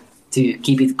profile to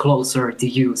keep it closer to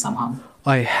you somehow?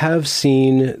 I have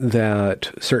seen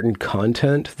that certain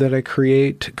content that I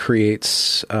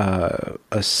creates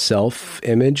a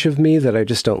self-image of me that I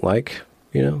just don't like,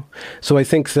 So I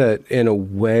think that in a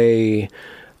way,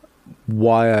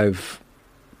 why I've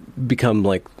become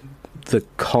like the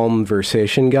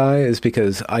conversation guy is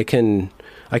because I can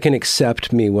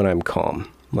accept me when I'm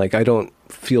calm. Like, I don't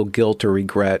feel guilt or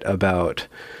regret about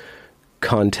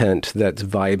content that's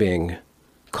vibing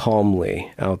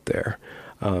calmly out there.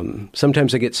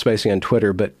 Sometimes I get spicy on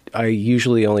Twitter, but I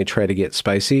usually only try to get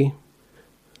spicy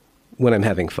when I'm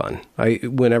having fun.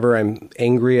 Whenever I'm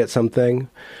angry at something,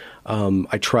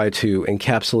 I try to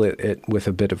encapsulate it with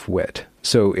a bit of wit,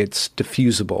 so it's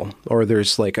diffusible, or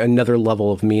there's like another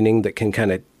level of meaning that can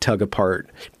kind of tug apart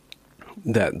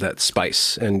that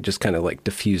spice and just kind of like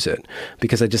diffuse it,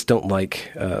 because I just don't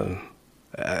like,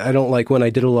 I don't like when I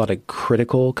did a lot of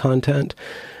critical content.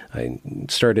 I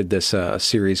started this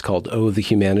series called Oh, the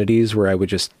Humanities, where I would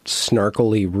just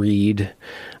snarkily read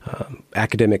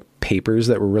academic papers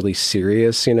that were really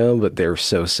serious, but they're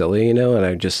so silly, and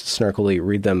I just snarkily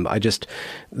read them.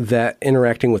 That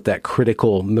interacting with that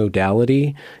critical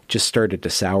modality just started to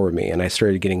sour me, and I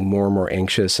started getting more and more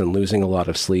anxious and losing a lot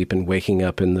of sleep and waking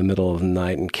up in the middle of the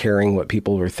night and caring what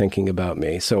people were thinking about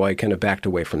me. So I kind of backed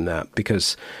away from that,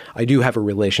 because I do have a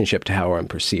relationship to how I'm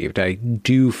perceived. I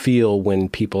do feel when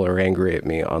people are angry at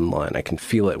me online. I can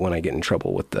feel it when I get in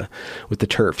trouble with the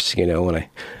TERFs, when I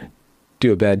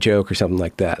do a bad joke or something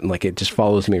like that, and like it just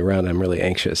follows me around. I'm really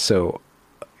anxious. So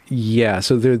yeah,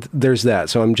 so there's that.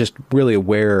 So I'm just really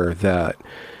aware that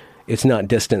it's not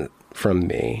distant from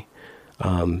me,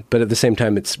 but at the same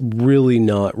time, it's really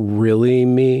not really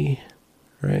me,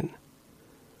 right?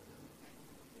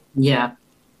 Yeah.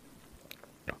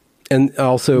 And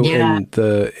also in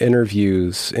the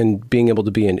interviews, and being able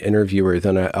to be an interviewer,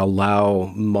 then I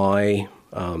allow my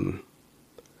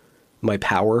my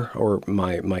power, or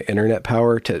my internet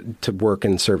power, to work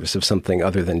in service of something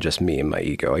other than just me and my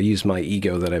ego. I use my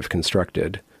ego that I've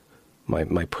constructed,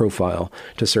 my profile,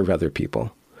 to serve other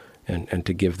people, and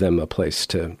to give them a place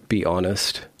to be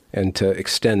honest and to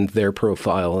extend their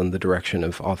profile in the direction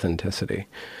of authenticity.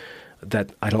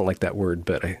 That, I don't like that word,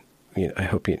 but I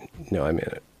hope you know I mean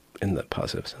it in the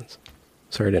positive sense.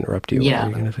 Sorry to interrupt you. Yeah. What were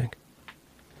you going to think?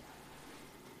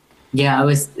 Yeah, I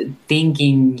was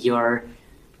thinking your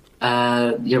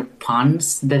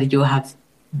puns that you have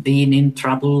been in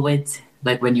trouble with,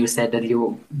 like when you said that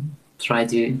you try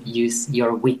to use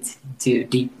your wit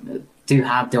to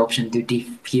have the option to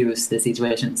diffuse the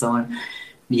situation and so on.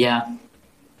 Yeah.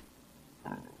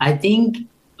 I think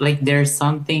like there's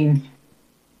something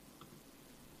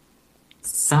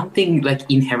something like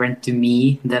inherent to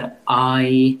me that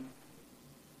I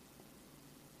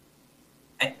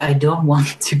don't want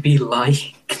to be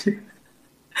liked.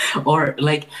 Or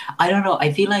like, I don't know,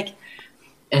 I feel like,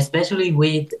 especially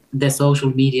with the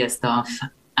social media stuff,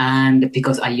 and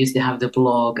because I used to have the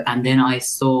blog, and then I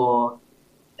saw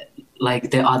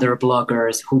like the other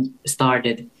bloggers who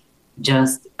started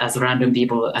just as random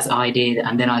people as I did,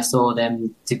 and then I saw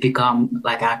them to become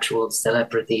like actual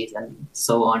celebrities and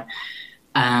so on.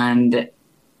 And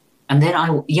then I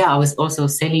was also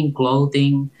selling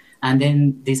clothing, and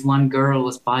then this one girl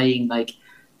was buying like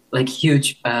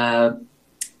huge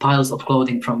piles of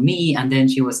clothing from me, and then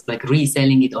she was like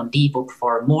reselling it on Depop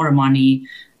for more money,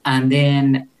 and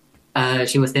then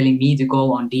she was telling me to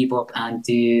go on Depop and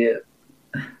to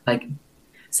like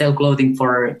sell clothing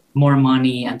for more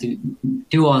money and to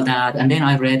do all that. And then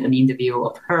I read an interview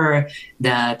of her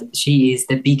that she is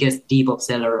the biggest Depop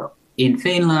seller in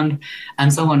Finland,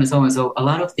 and so on and so on. So a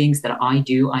lot of things that I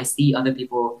do, I see other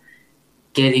people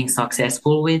getting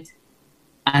successful with,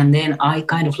 and then I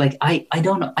kind of like I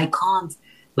don't know, I can't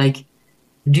like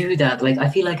do that. Like I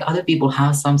feel like other people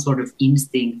have some sort of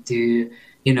instinct to,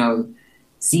 you know,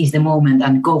 seize the moment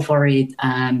and go for it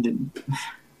and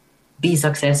be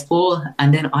successful,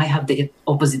 and then I have the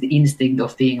opposite instinct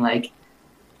of being like,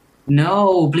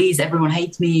 no, please, everyone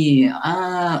hates me,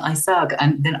 I suck.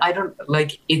 And then I don't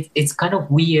like it. It's kind of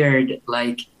weird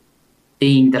like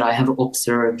thing that I have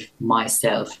observed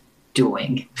myself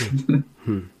doing.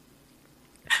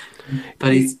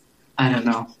 But it's, I don't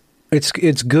know.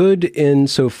 It's good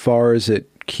insofar as it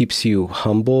keeps you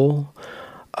humble,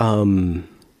 but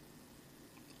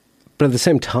at the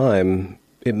same time,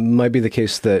 it might be the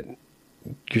case that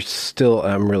you're still,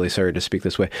 I'm really sorry to speak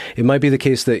this way, it might be the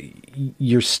case that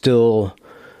you're still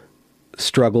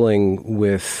struggling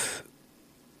with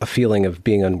a feeling of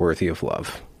being unworthy of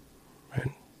love,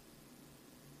 right?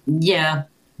 Yeah.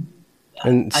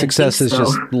 And success is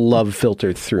just love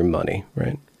filtered through money,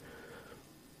 right?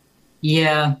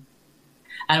 Yeah.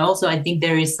 And also I think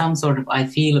there is some sort of, I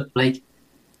feel like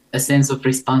a sense of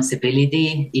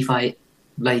responsibility if I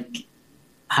like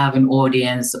have an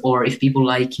audience or if people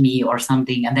like me or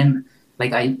something, and then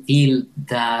like I feel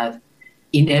that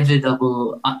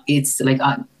inevitable, it's like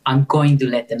I'm going to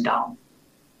let them down.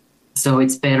 So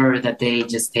it's better that they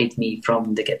just hate me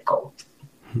from the get-go.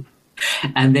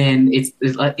 And then it's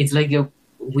like a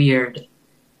weird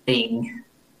thing,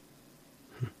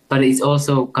 but it's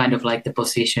also kind of like the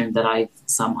position that I've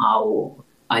somehow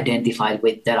identified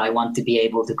with, that I want to be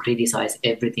able to criticize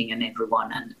everything and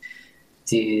everyone and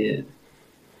to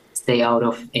stay out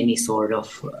of any sort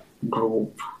of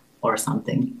group or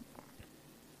something.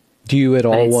 Do you at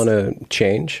all want to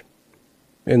change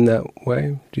in that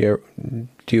way? Do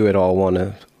you at all want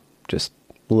to just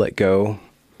let go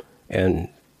and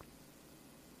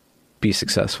be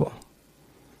successful?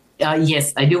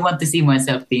 Yes, I do want to see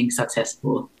myself being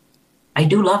successful. I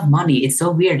do love money. It's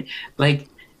so weird. Like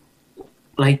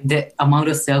the amount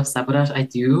of self-sabotage I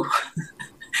do,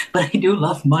 but I do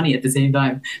love money at the same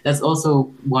time. That's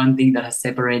also one thing that has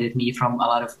separated me from a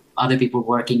lot of other people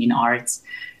working in arts,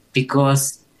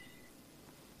 because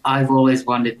I've always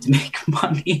wanted to make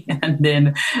money, and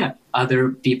then other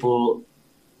people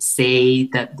say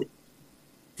that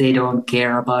they don't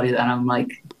care about it, and I'm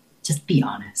like, just be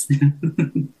honest.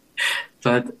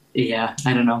 But yeah,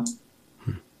 I don't know.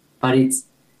 But it's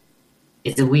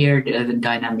a weird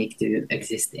dynamic to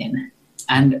exist in.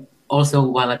 And also,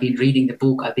 while I've been reading the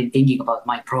book, I've been thinking about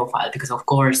my profile, because of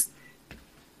course,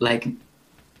 like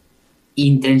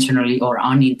intentionally or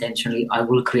unintentionally, I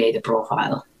will create a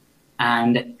profile.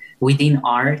 And within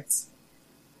arts,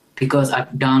 because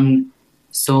I've done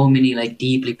so many like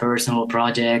deeply personal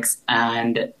projects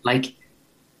and like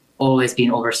always been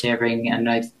oversharing, and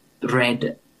I've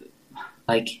read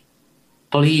like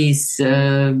police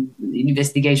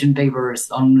investigation papers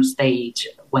on stage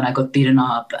when I got beaten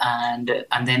up, and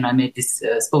then I made this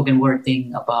spoken word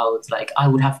thing about like I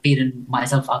would have beaten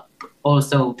myself up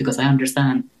also because I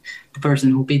understand the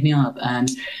person who beat me up, and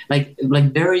like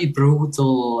very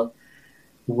brutal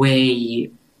way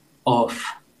of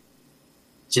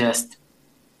just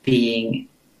being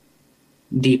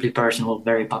deeply personal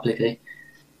very publicly.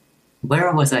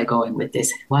 Where was I going with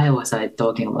this? Why was I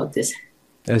talking about this?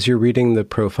 As you're reading the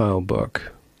profile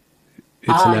book,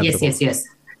 it's inevitable. Yes.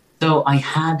 So I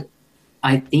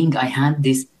think I had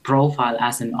this profile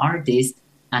as an artist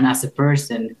and as a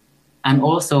person, and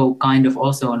also kind of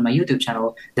also on my YouTube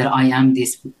channel, that I am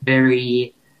this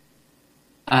very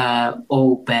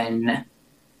open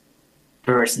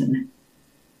person.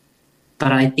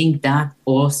 But I think that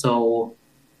also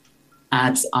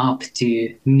adds up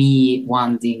to me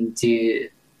wanting to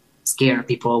scare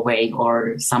people away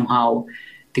or somehow,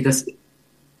 because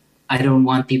I don't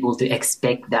want people to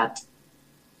expect that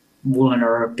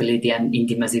vulnerability and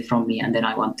intimacy from me, and then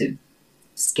I want to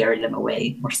scare them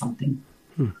away or something.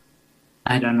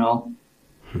 I don't know.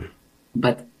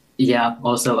 But yeah,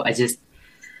 also I just,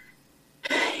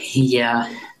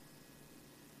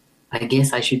 I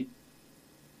guess I should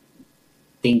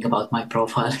think about my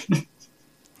profile.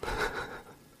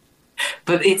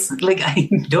 But it's like I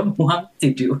don't want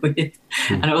to do it.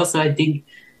 And also I think,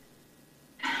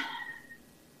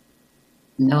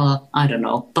 no, I don't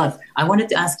know. But I wanted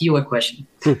to ask you a question.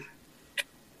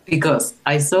 Because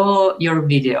I saw your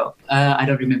video. I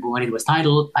don't remember what it was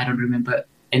titled. I don't remember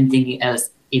anything else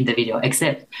in the video,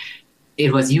 except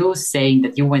it was you saying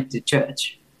that you went to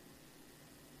church.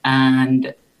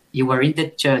 And you were in the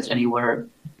church and you were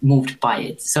moved by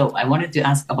it. So I wanted to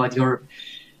ask about your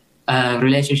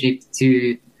relationship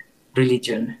to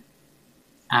religion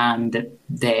and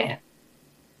the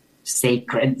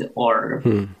sacred or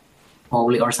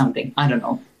holy or something. I don't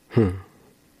know.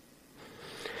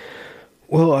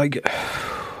 Well,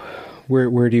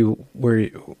 where do you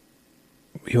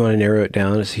want to narrow it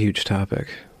down? It's a huge topic.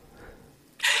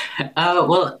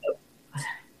 Well,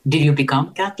 did you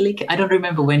become Catholic? I don't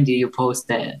remember when did you post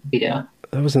the video.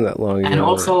 That wasn't that long ago. And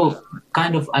also,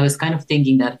 I was kind of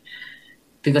thinking that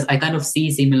because I kind of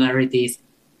see similarities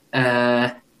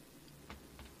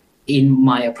in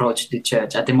my approach to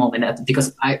church at the moment,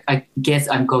 because I guess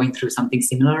I'm going through something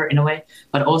similar in a way.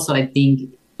 But also, I think,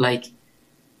 like,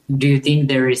 do you think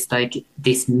there is like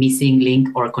this missing link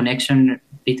or connection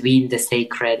between the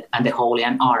sacred and the holy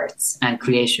and arts and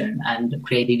creation and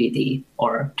creativity?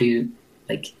 Or do you,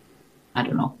 like, I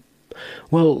don't know.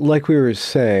 Well, like we were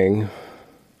saying,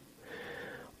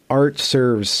 art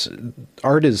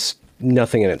is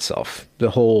nothing in itself.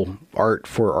 The whole art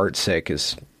for art's sake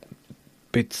it's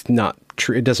not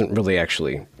true. It doesn't really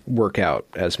actually work out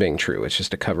as being true. It's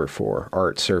just a cover for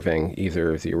art serving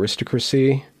either the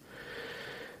aristocracy,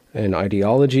 an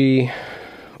ideology,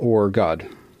 or God,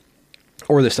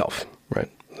 or the self, right?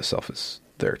 The self is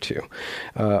there too.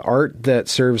 Art that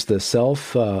serves the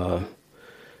self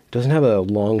doesn't have a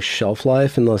long shelf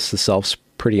life unless the self's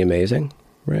pretty amazing,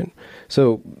 right?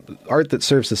 So art that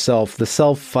serves the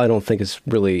self, I don't think is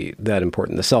really that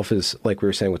important. The self is, like we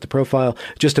were saying with the profile,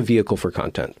 just a vehicle for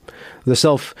content. The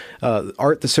self,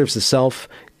 art that serves the self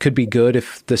could be good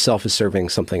if the self is serving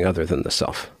something other than the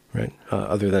self, right?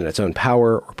 Other than its own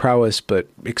power or prowess, but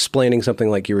explaining something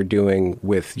like you were doing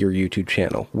with your YouTube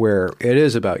channel, where it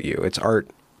is about you. It's art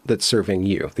that's serving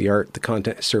you. The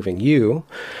content is serving you,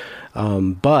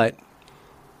 but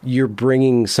you're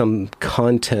bringing some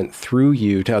content through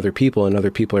you to other people, and other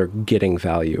people are getting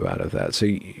value out of that. So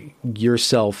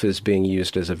yourself is being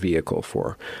used as a vehicle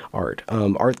for art.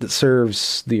 Art that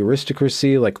serves the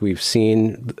aristocracy, like we've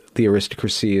seen, the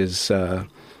aristocracy is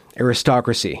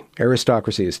aristocracy.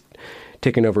 Aristocracy is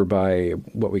taken over by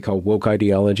what we call woke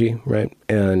ideology, right?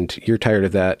 And you're tired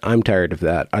of that. I'm tired of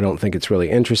that. I don't think it's really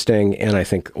interesting, and I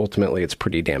think ultimately it's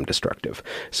pretty damn destructive.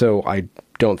 So I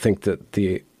don't think that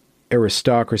the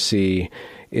aristocracy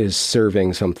is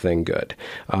serving something good.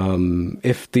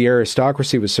 If the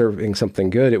aristocracy was serving something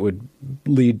good, it would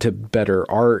lead to better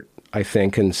art, I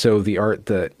think. And so the art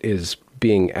that is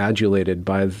being adulated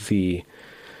by the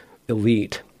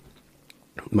elite,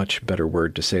 much better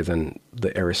word to say than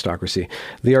the aristocracy,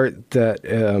 the art that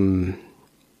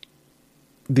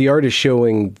the art is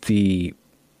showing the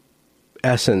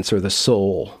essence or the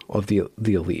soul of the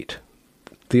elite.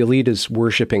 The elite is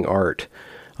worshiping art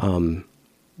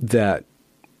that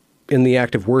in the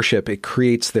act of worship, it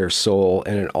creates their soul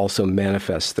and it also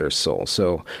manifests their soul.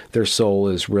 So their soul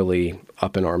is really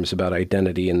up in arms about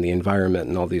identity and the environment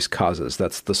and all these causes.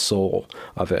 That's the soul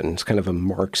of it. And it's kind of a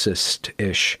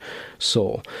Marxist-ish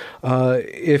soul.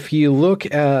 If you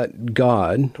look at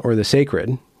God or the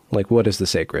sacred, like what is the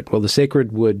sacred? Well, the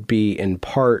sacred would be in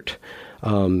part,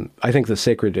 I think the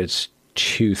sacred is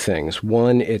two things.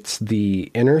 One, it's the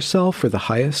inner self or the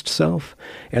highest self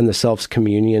and the self's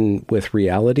communion with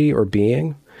reality or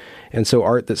being. And so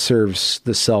art that serves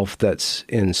the self that's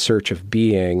in search of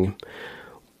being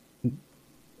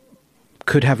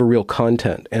could have a real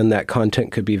content, and that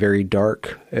content could be very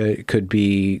dark. It could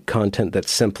be content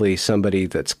that's simply somebody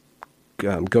that's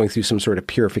going through some sort of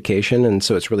purification, and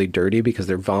so it's really dirty because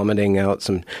they're vomiting out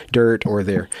some dirt or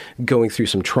they're going through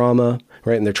some trauma,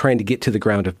 right? And they're trying to get to the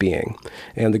ground of being.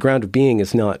 And the ground of being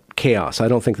is not chaos. I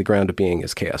don't think the ground of being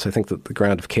is chaos. I think that the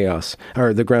ground of chaos,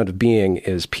 or the ground of being,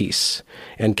 is peace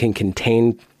and can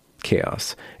contain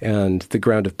chaos. And the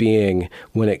ground of being,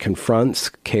 when it confronts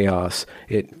chaos,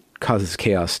 it causes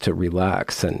chaos to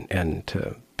relax and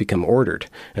to become ordered.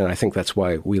 And I think that's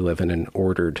why we live in an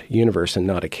ordered universe and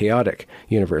not a chaotic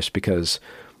universe, because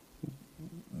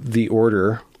the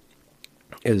order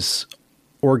is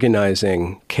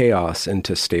organizing chaos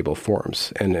into stable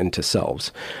forms and into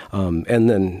selves. And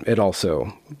then it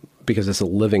also, because it's a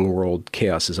living world,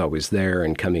 chaos is always there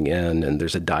and coming in, and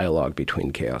there's a dialogue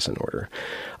between chaos and order.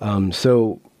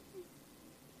 So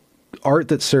art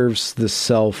that serves the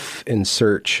self in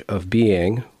search of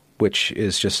being, which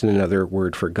is just another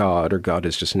word for God, or God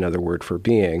is just another word for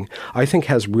being, I think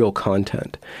has real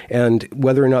content. And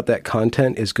whether or not that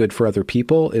content is good for other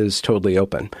people is totally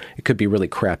open. It could be really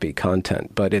crappy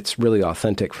content, but it's really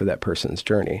authentic for that person's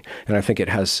journey. And I think it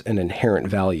has an inherent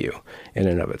value in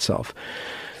and of itself.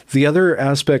 The other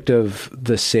aspect of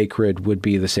the sacred would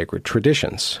be the sacred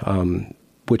traditions,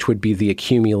 which would be the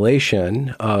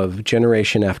accumulation of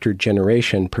generation after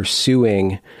generation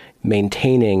pursuing,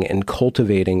 maintaining, and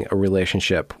cultivating a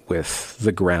relationship with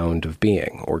the ground of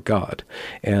being, or God.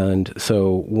 And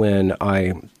so when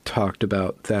I talked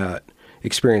about that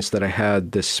experience that I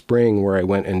had this spring, where I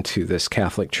went into this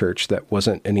Catholic church that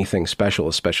wasn't anything special,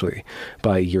 especially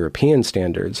by European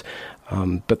standards,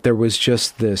 but there was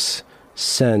just this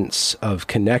sense of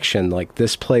connection. Like,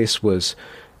 this place was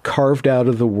carved out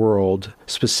of the world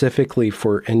specifically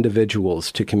for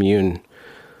individuals to commune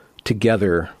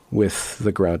together with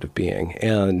the ground of being.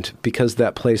 And because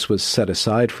that place was set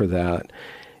aside for that,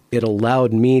 it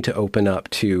allowed me to open up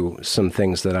to some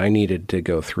things that I needed to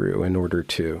go through in order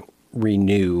to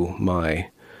renew my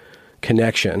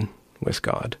connection with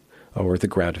God, or the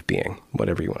ground of being,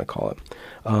 whatever you want to call it.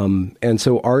 And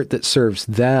so art that serves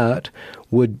that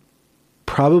would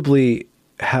probably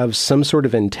have some sort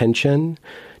of intention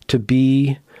to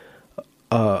be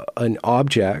an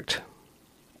object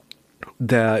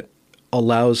that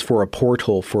allows for a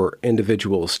portal for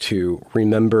individuals to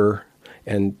remember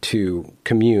and to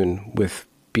commune with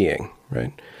being,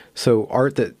 right? So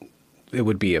art that, it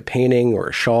would be a painting or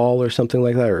a shawl or something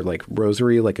like that, or like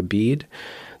rosary, like a bead,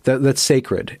 that's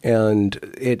sacred. And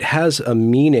it has a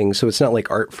meaning, so it's not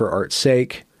like art for art's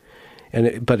sake,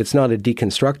 but it's not a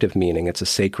deconstructive meaning, it's a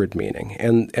sacred meaning.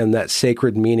 And that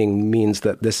sacred meaning means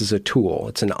that this is a tool.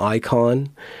 It's an icon,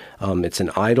 it's an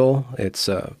idol, it's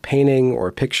a painting or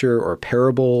a picture or a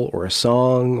parable or a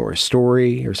song or a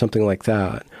story or something like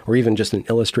that, or even just an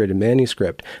illustrated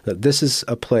manuscript, that this is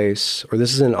a place, or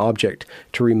this is an object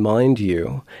to remind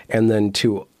you, and then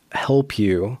to help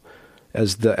you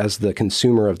as the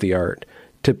consumer of the art,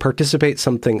 to participate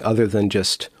something other than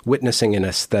just witnessing an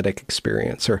aesthetic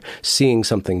experience or seeing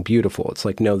something beautiful. It's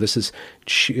like, no, this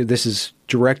is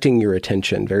directing your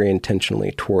attention very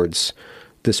intentionally towards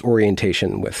this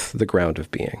orientation with the ground of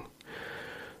being.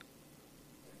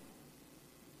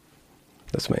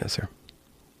 That's my answer.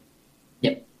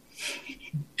 Yep.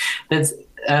 That's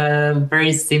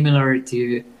very similar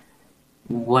to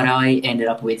what I ended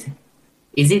up with.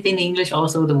 Is it in English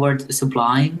also the word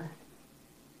sublime?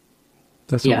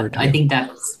 That's yeah, word, I think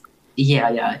that's,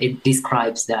 it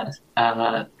describes that,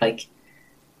 like,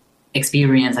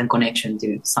 experience and connection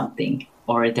to something,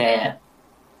 or they're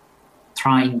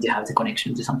trying to have the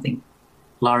connection to something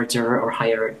larger or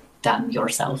higher than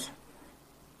yourself.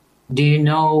 Do you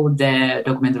know the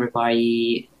documentary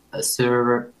by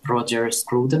Sir Roger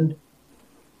Scruton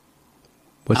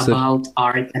about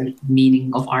art and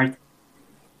meaning of art?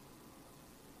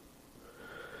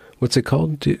 What's it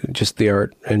called? Just the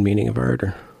art and meaning of art?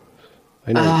 Or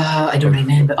I don't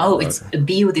remember. Oh, it's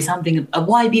beauty something.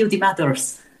 Why beauty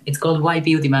matters. It's called Why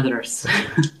Beauty Matters.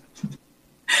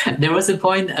 There was a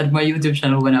point at my YouTube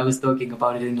channel when I was talking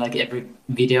about it in like every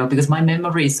video, because my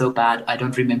memory is so bad, I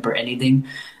don't remember anything.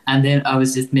 And then I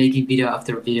was just making video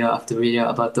after video after video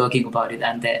about talking about it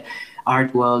and the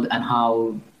art world, and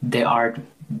how the art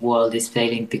world is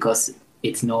failing because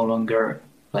it's no longer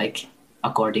like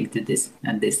according to this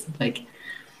and this, like,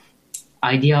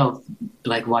 idea of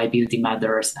like why beauty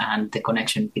matters and the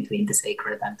connection between the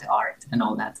sacred and the art and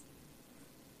all that.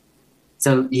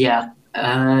 So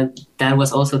that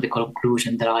was also the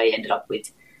conclusion that I ended up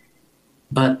with.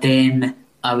 But then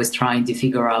I was trying to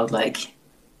figure out, like,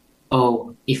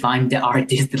 oh, if I'm the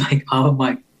artist, like, how am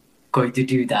I going to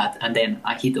do that? And then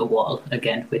I hit a wall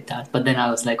again with that. But then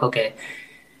I was like, okay,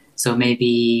 so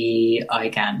maybe I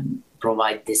can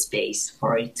provide this space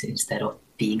for it instead of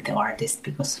being the artist,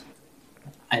 because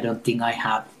I don't think I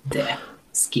have the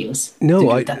skills. No,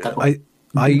 I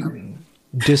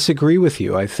disagree with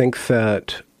you. I think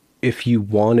that if you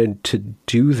wanted to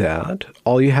do that,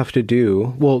 all you have to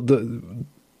do, well,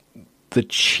 the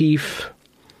chief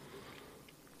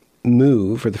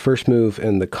move, or the first move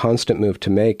and the constant move to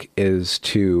make, is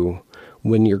to,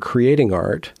 when you're creating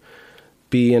art,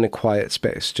 be in a quiet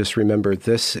space. Just remember,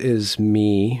 this is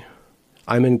me.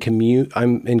 I'm in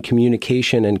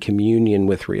communication and communion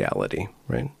with reality,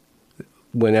 right?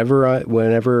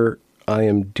 Whenever I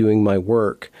am doing my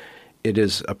work, it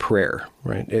is a prayer,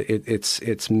 right?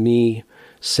 It's me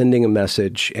sending a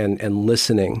message and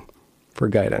listening for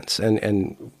guidance,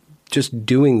 and just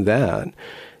doing that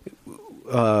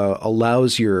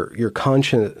allows your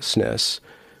consciousness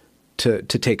to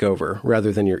take over,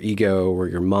 rather than your ego or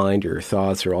your mind or your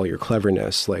thoughts or all your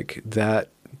cleverness. Like that,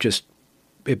 just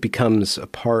it becomes a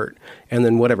part, and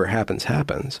then whatever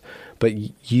happens.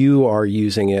 But you are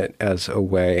using it as a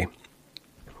way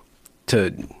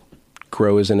to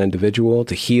grow as an individual,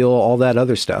 to heal, all that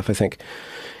other stuff. I think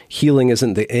healing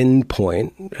isn't the end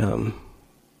point.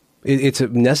 It's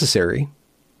necessary,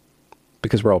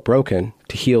 because we're all broken.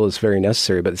 To heal is very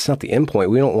necessary, but it's not the end point.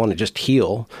 We don't want to just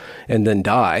heal and then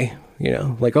die.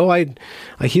 Like, oh, I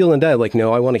heal and die. Like,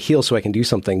 no, I want to heal so I can do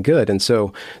something good. And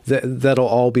so that'll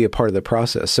all be a part of the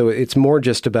process. So it's more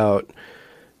just about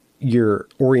your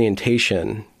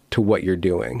orientation to what you're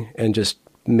doing, and just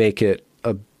make it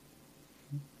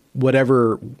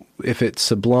whatever, if it's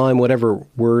sublime, whatever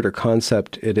word or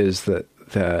concept it is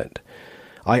that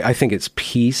I think it's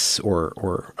peace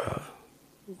or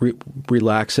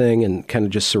relaxing and kind of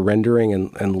just surrendering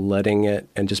and letting it,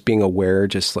 and just being aware,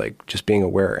 just being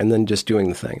aware, and then just doing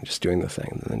the thing,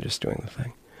 and then just doing the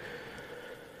thing.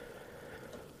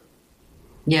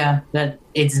 Yeah, that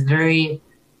it's very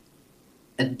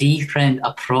a different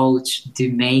approach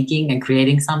to making and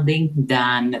creating something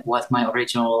than what my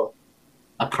original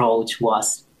approach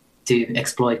was, to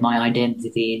exploit my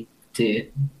identity to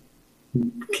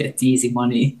get easy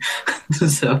money.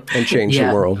 And change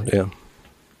the world. Yeah.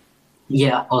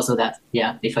 Yeah, also that.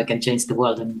 Yeah, if I can change the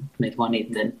world and make money,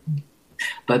 then.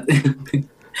 But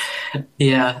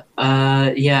yeah,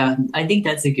 I think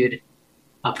that's a good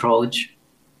approach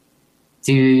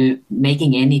to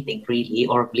making anything, really,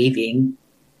 or living.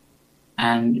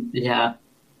 And I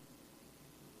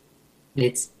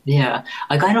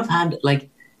kind of had like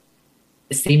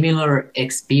a similar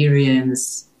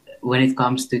experience when it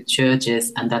comes to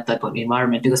churches and that type of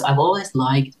environment, because I've always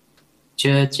liked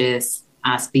churches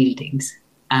as buildings,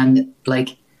 and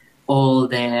like all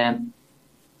the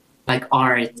like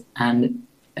art, and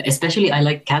especially I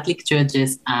like Catholic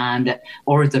churches and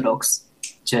Orthodox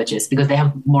churches because they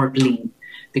have more bling,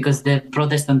 because the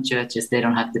Protestant churches, they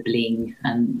don't have the bling,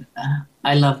 and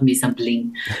I love me some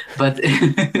bling, but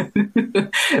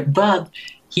but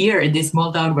here in this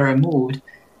small town where I moved,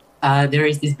 there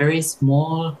is this very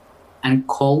small and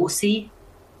cozy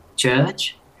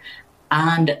church.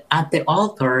 And at the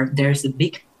altar, there's a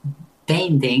big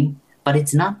painting, but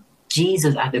it's not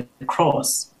Jesus at the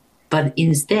cross, but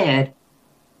instead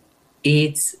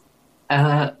it's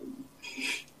a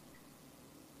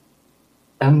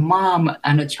mom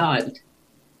and a child.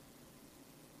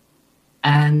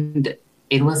 And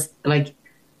it was like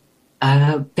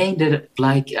painted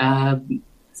like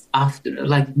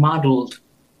modeled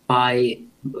by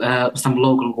some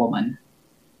local woman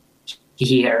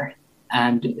here.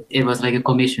 And it was like a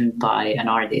commission by an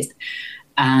artist,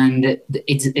 and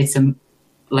it's a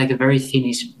very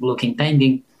Finnish looking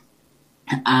painting.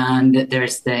 And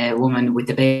there's the woman with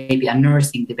the baby and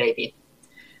nursing the baby,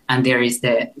 and there is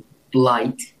the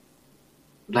light,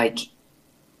 like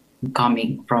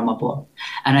coming from above.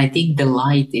 And I think the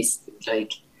light is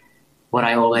like what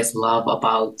I always love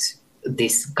about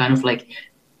this kind of like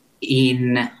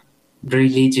in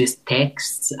religious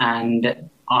texts and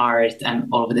art and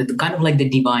all of it, kind of like the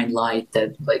divine light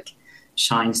that like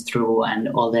shines through, and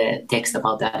all the text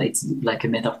about that, it's like a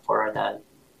metaphor that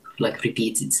like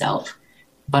repeats itself.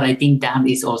 But I think that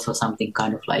is also something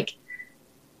kind of like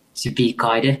to be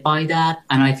guided by that.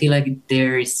 And I feel like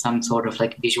there is some sort of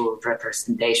like visual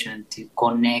representation to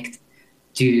connect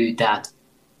to that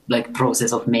like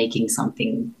process of making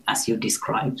something as you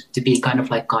described, to be kind of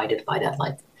like guided by that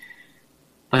light.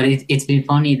 But it's been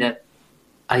funny that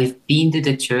I've been to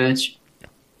the church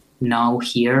now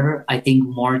here, I think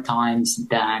more times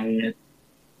than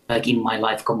like in my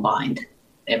life combined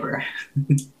ever.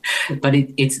 But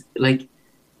it's like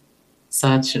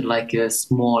such like a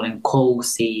small and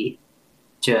cozy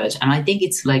church. And I think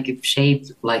it's like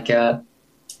shaped like a,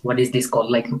 what is this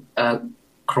called? Like a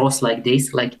cross like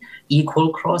this, like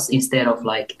equal cross instead of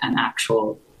like an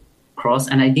actual cross.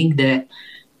 And I think the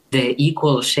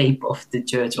equal shape of the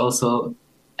church also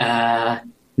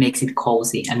makes it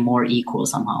cozy and more equal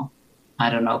somehow. I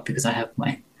don't know, because I have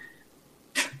my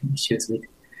issues with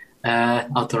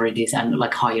authorities and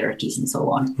like hierarchies and so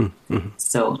on. Mm-hmm.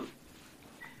 So,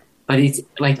 but it's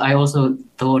like I also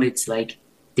thought it's like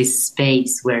this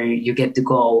space where you get to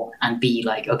go and be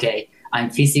like, okay, I'm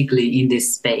physically in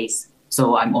this space,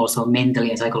 so I'm also mentally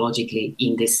and psychologically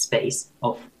in this space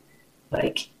of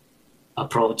like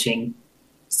approaching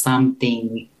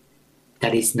something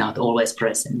that is not always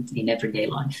present in everyday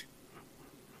life.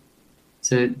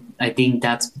 So I think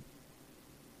that's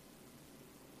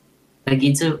like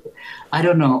I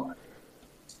don't know.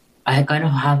 I kind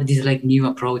of have this like new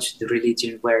approach to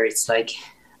religion where it's like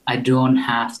I don't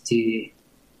have to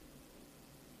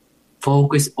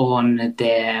focus on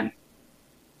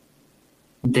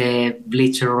the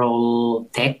literal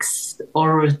text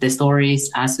or the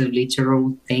stories as a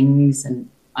literal things, and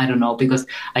I don't know, because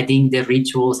I think the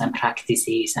rituals and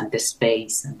practices and the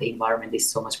space and the environment is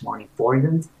so much more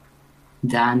important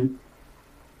than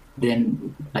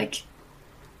like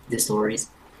the stories.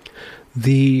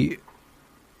 I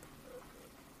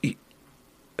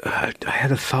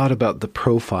had a thought about the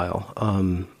profile.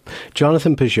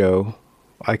 Jonathan Pageau,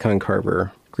 icon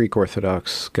carver, Greek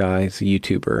Orthodox guy, he's a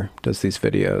YouTuber, does these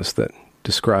videos that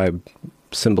describe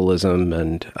symbolism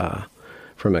and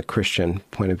from a Christian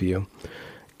point of view.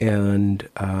 And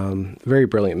very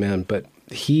brilliant man, but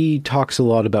he talks a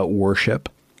lot about worship,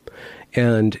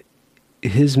 and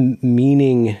his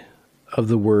meaning of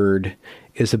the word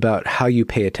is about how you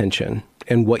pay attention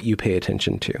and what you pay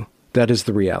attention to. That is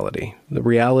the reality. The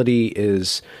reality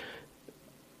is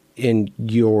in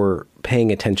your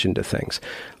paying attention to things.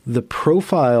 The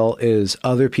profile is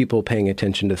other people paying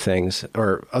attention to things,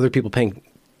 or other people paying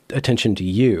attention to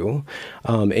you,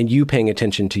 and you paying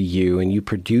attention to you, and you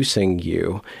producing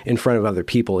you in front of other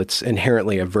people. It's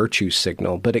inherently a virtue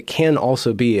signal, but it can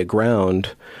also be a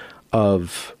ground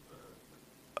of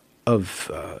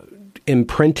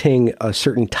imprinting a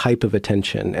certain type of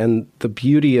attention. And the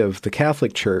beauty of the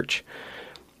Catholic Church,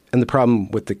 and the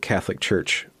problem with the Catholic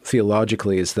Church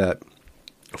theologically, is that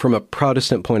from a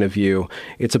Protestant point of view,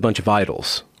 it's a bunch of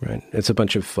idols, right? It's a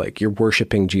bunch of like, you're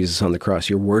worshiping Jesus on the cross,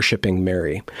 you're worshiping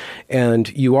Mary, and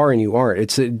you are and you aren't.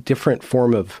 It's a different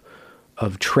form of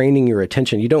training your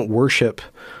attention. You don't worship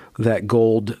that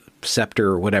gold scepter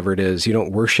or whatever it is. You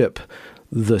don't worship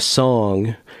the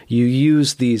song. You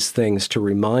use these things to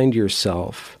remind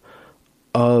yourself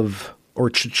of, or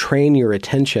to train your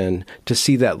attention to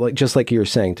see that, like, just like you were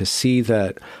saying, to see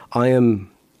that I am,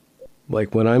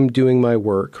 like, when I'm doing my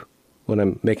work, when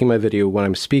I'm making my video, when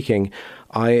I'm speaking,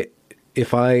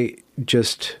 if I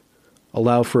just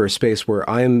allow for a space where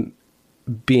I'm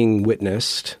being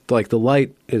witnessed, like the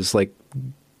light is like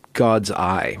God's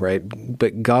eye, right?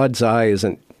 But God's eye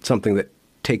isn't something that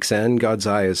takes in. God's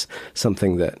eye is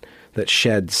something that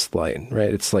sheds light,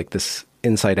 right? It's like this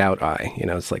inside out eye,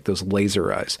 it's like those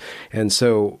laser eyes. And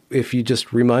so if you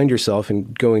just remind yourself,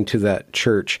 and going to that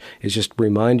church is just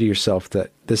remind yourself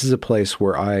that this is a place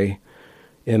where I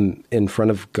am in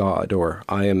front of God, or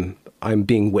I'm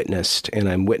being witnessed and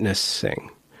I'm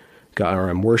witnessing God, or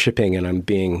I'm worshiping and I'm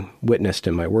being witnessed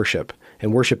in my worship.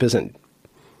 And worship isn't,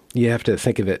 you have to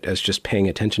think of it as just paying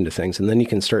attention to things. And then you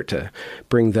can start to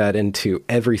bring that into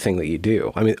everything that you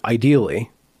do. I mean,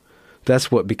 ideally,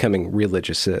 that's what becoming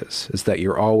religious is that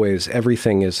you're always,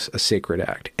 everything is a sacred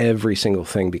act. Every single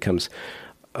thing becomes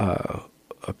a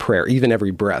prayer, even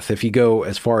every breath. If you go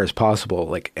as far as possible,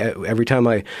 like every time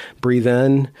I breathe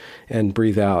in and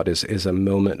breathe out is a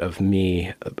moment of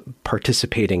me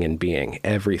participating in being,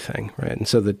 everything, right? And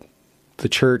so the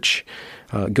church,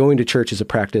 going to church is a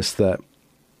practice that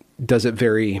does it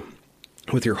very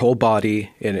with your whole body,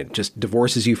 and it just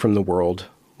divorces you from the world,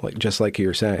 just like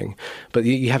you're saying. But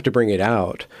you have to bring it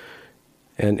out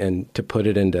and to put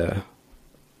it into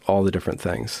all the different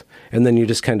things. And then you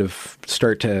just kind of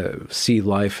start to see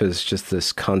life as just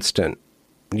this constant,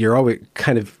 you're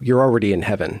already in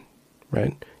heaven,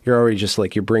 right? You're already just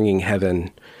like, you're bringing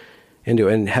heaven into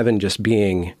it, and heaven just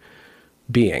being,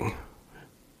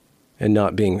 and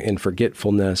not being in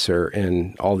forgetfulness or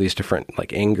in all these different,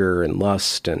 like, anger and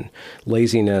lust and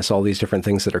laziness, all these different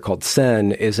things that are called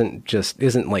sin,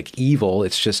 isn't like evil.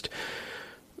 It's just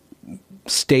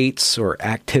states or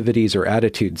activities or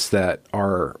attitudes that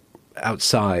are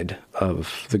outside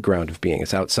of the ground of being.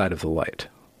 It's outside of the light,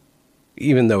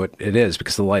 even though it is,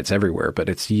 because the light's everywhere, but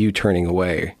it's you turning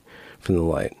away from the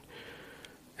light.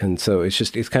 And so it's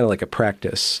kind of like a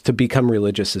practice. To become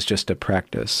religious is just a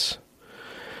practice.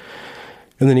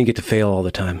 And then you get to fail all the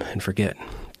time and forget.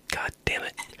 God damn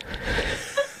it.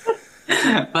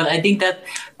 But I think that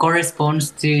corresponds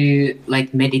to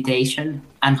like meditation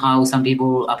and how some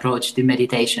people approach the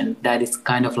meditation. That is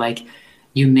kind of like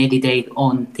you meditate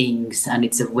on things, and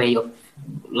it's a way of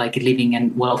like living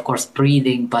and, well, of course,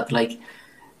 breathing, but like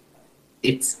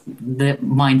it's the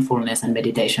mindfulness and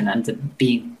meditation and the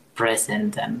being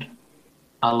present and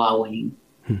allowing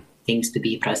things to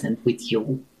be present with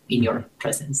you in your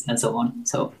presence and so on.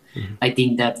 So I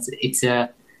think that it's a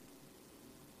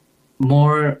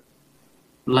more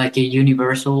like a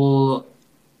universal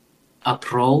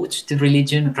approach to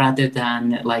religion rather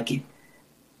than like,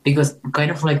 because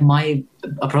kind of like my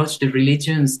approach to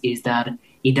religions is that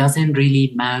it doesn't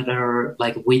really matter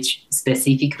like which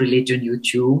specific religion you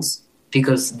choose,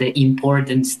 because the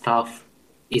important stuff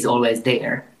is always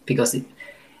there, because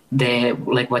the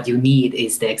like what you need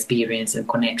is the experience and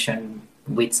connection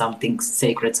with something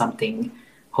sacred, something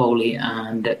holy,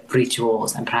 and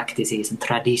rituals and practices and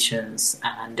traditions,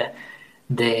 and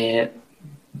the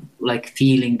like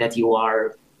feeling that you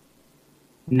are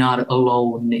not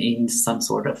alone in some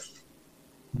sort of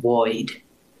void,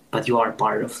 but you are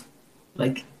part of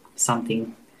like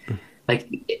something like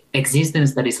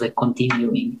existence that is like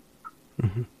continuing.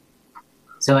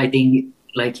 So I think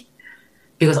like,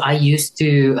 because I used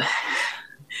to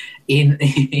in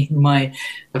my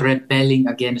rebelling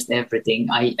against everything,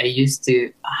 I used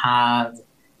to have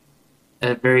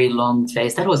a very long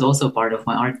phase that was also part of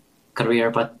my art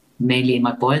career, but mainly in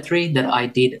my poetry, that I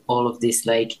did all of this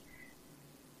like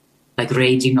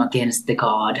raging against the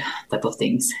God type of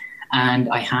things. And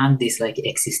I had this like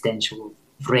existential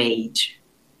rage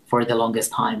for the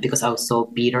longest time because I was so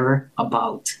bitter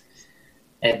about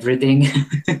everything.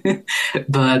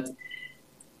 But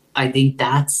I think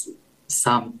that's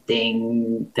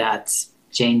something that's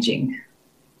changing.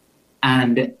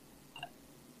 And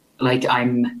like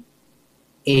I'm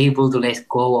able to let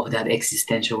go of that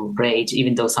existential rage,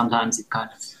 even though sometimes it kind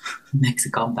of makes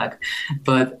a comeback.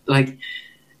 But like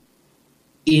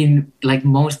in like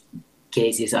most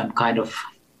cases, I'm kind of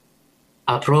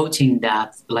approaching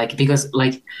that like, because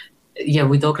like, yeah,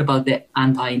 we talked about the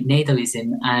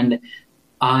anti-natalism, and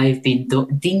I've been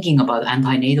thinking about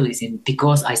anti-natalism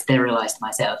because I sterilized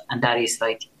myself, and that is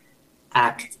like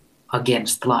act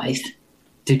against life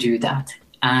to do that.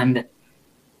 And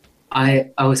I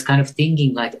was kind of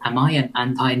thinking like, am I an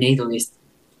anti-natalist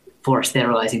for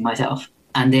sterilizing myself?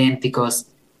 And then because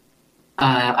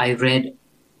I read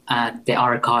at the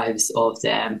archives of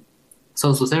the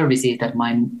social services that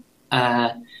my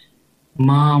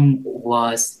mom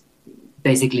was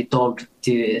basically told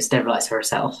to sterilize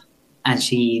herself, and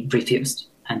she refused.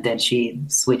 And then she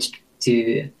switched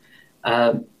to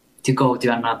go to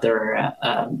another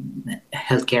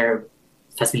healthcare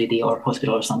facility or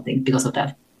hospital or something because of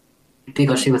that,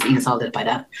 because she was insulted by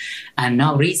that. And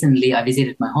now recently I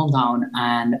visited my hometown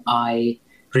and I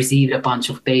received a bunch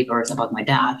of papers about my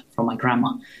dad from my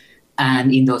grandma.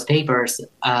 And in those papers,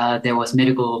 there was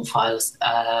medical files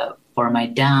for my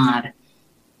dad,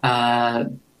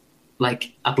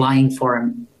 like applying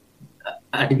for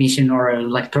admission or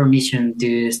like permission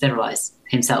to sterilize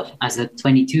himself as a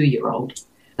 22-year-old.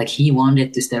 Like he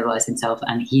wanted to sterilize himself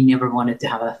and he never wanted to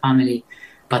have a family.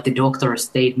 But the doctor's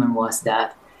statement was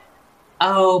that,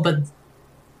 oh, but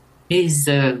he's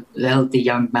a healthy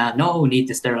young man. No need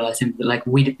to sterilize him. Like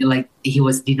he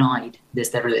was denied the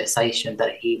sterilization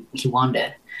that he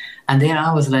wanted. And then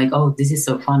I was like, oh, this is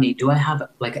so funny. Do I have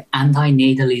like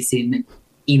anti-natalism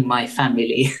in my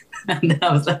family? And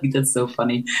I was like, that's so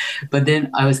funny. But then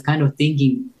I was kind of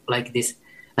thinking like this,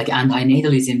 like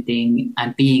anti-natalism thing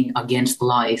and being against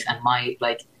life and my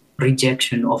like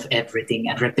rejection of everything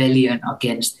and rebellion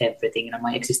against everything and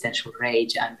my existential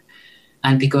rage.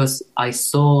 And because I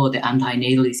saw the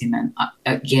anti-natalism and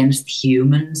against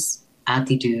humans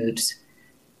attitudes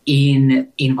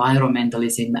in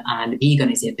environmentalism and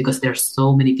veganism, because there's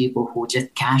so many people who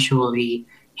just casually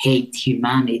hate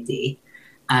humanity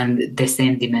and the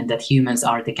sentiment that humans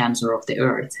are the cancer of the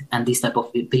earth and this type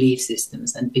of belief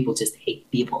systems, and people just hate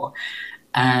people.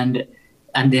 And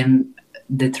then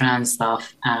the trans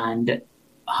stuff and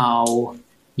how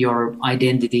your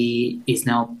identity is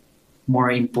now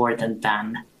more important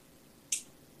than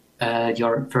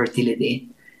your fertility.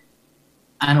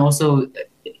 And also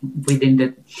within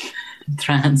the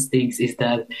trans things is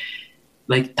that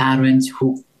like parents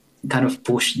who kind of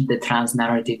push the trans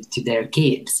narrative to their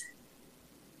kids,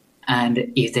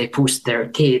 and if they push their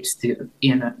kids to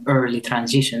in an early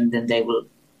transition, then they will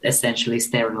essentially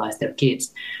sterilize their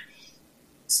kids.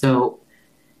 So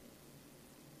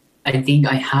I think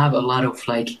I have a lot of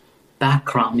like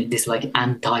background in this like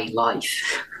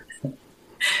anti-life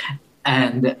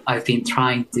and I've been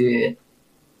trying to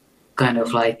kind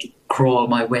of like crawl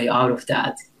my way out of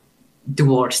that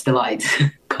towards the light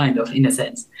kind of in a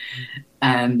sense.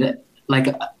 And like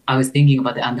I was thinking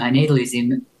about the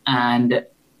anti-natalism, and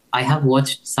I have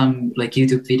watched some like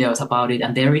YouTube videos about it,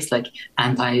 and there is like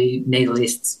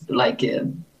anti-natalists like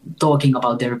talking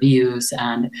about their views,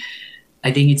 and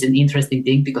I think it's an interesting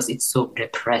thing because it's so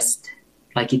repressed.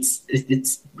 Like it's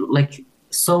like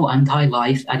so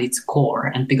anti-life at its core,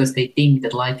 and because they think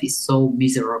that life is so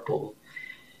miserable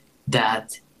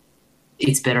that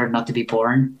it's better not to be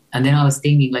born. And then I was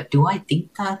thinking, like, do I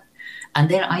think that? And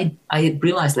then I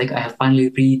realized, like, I have finally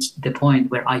reached the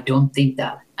point where I don't think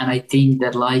that. And I think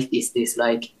that life is this,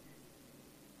 like,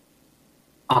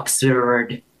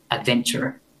 absurd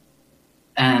adventure.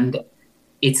 And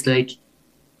it's like,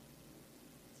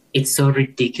 it's so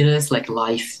ridiculous, like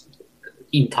life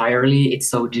entirely. It's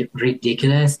so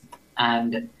ridiculous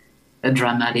and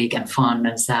dramatic and fun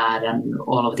and sad and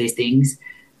all of these things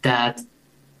that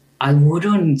I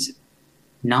wouldn't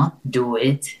not do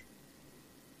it.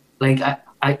 Like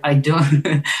I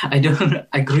don't I don't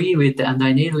agree with the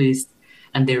anti-natalist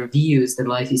and their views that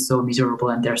life is so miserable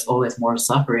and there's always more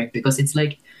suffering, because it's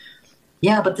like,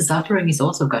 yeah, but the suffering is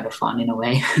also kind of fun in a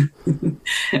way.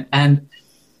 and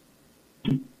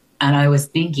I was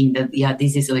thinking that, yeah,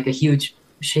 this is like a huge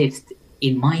shift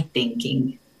in my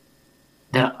thinking,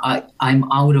 that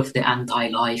I'm out of the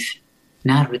anti-life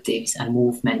narratives and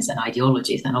movements and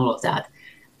ideologies and all of that.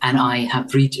 And I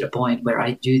have reached a point where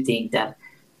I do think that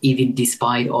even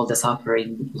despite all the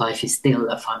suffering, life is still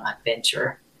a fun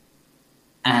adventure.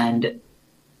 And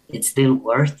it's still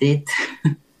worth it.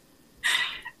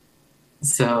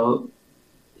 So,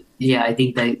 yeah, I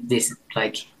think that this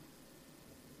like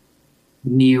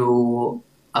new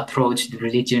approach to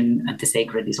religion and the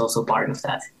sacred is also part of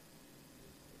that.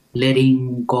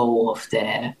 Letting go of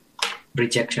the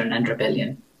rejection and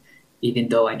rebellion, even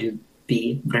though I do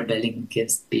be rebelling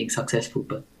against being successful,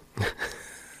 but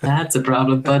that's a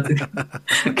problem. But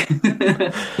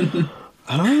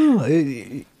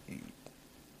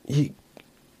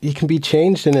you can be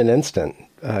changed in an instant.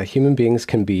 Human beings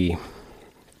can be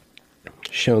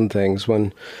shown things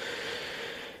when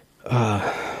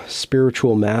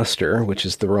spiritual master, which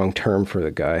is the wrong term for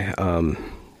the guy,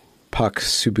 Pak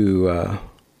Sumu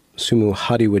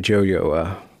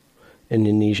Hadiwajoyo,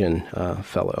 Indonesian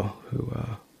fellow who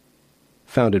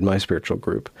founded my spiritual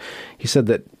group. He said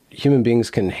that human beings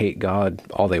can hate God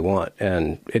all they want,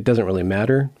 and it doesn't really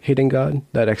matter hating God,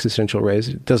 that existential raise.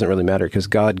 It doesn't really matter because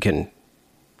God can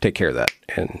take care of that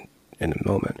in a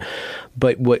moment.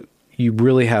 But what you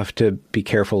really have to be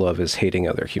careful of is hating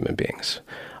other human beings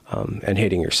and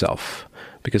hating yourself.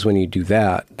 Because when you do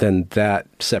that, then that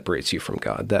separates you from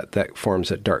God. That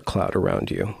forms a dark cloud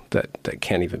around you that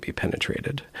can't even be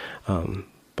penetrated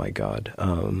by God.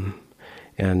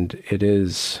 And it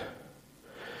is,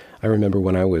 I remember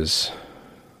when I was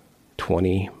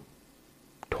 20,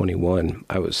 21,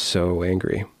 I was so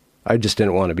angry. I just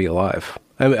didn't want to be alive.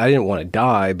 I mean, I didn't want to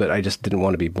die, but I just didn't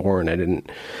want to be born. I didn't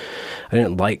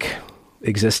like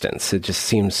existence. It just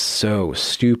seems so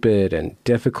stupid and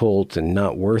difficult and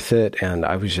not worth it. And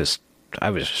I was just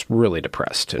really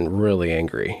depressed and really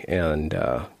angry, and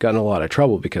got in a lot of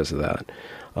trouble because of that.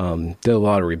 Did a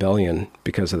lot of rebellion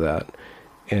because of that.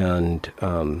 And,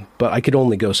 but I could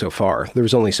only go so far. There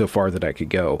was only so far that I could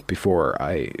go before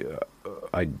I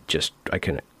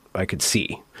could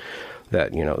see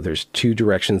that, you know, there's two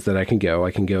directions that I can go.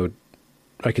 I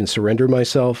can surrender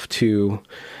myself to,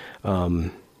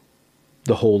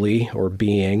 the holy or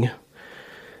being,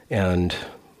 and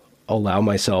allow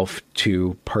myself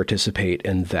to participate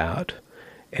in that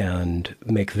and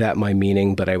make that my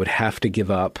meaning, but I would have to give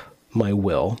up my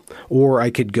will. Or I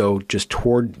could go just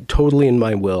totally in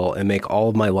my will and make all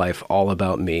of my life all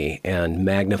about me and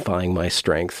magnifying my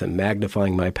strength and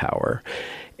magnifying my power,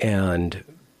 and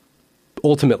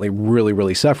ultimately really,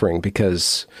 really suffering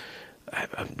because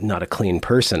I'm not a clean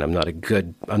person. I'm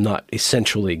not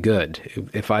essentially good.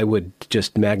 If I would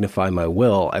just magnify my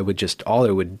will, all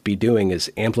I would be doing is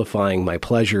amplifying my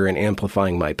pleasure and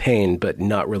amplifying my pain, but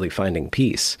not really finding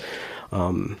peace.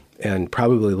 And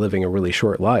probably living a really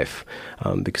short life,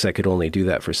 because I could only do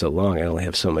that for so long. I only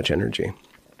have so much energy.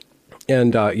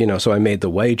 And, so I made the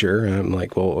wager, and I'm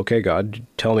like, well, okay, God,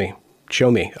 tell me, show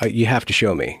me. You have to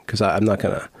show me, because I'm not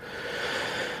going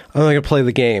to play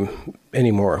the game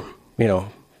anymore.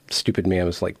 Stupid me. I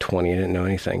was like 20. I didn't know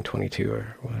anything, 22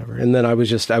 or whatever. And then I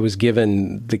was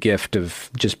given the gift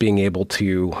of just being able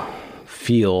to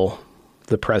feel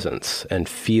the presence and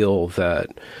feel that.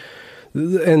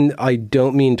 And I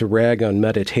don't mean to rag on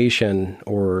meditation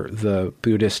or the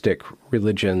Buddhistic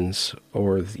religions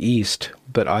or the East,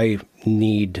 but I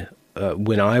need,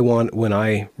 when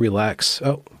I relax.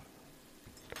 Oh,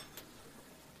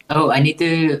 I need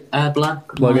to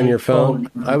plug in your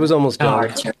phone. I was almost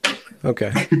done.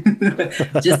 Okay.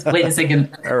 Just wait a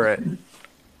second. All right.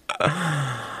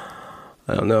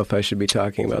 I don't know if I should be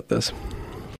talking about this.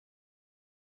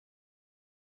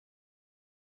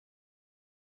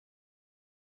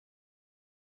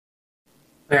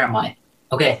 Where am I?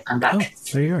 Okay, I'm back. Oh,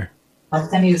 there you are. What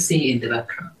can you see in the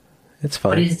background? It's fine.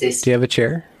 What is this? Do you have a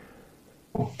chair?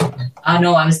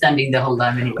 No, I'm standing the whole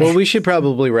time anyway. Well, we should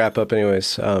probably wrap up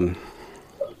anyways.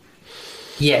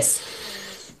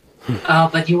 Yes.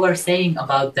 But you were saying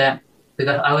about that,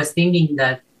 because I was thinking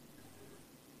that,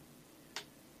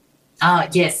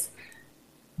 yes,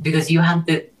 because you had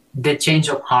the change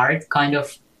of heart kind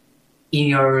of in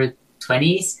your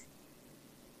 20s.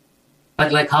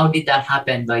 But like, how did that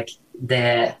happen? Like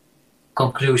the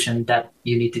conclusion that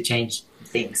you need to change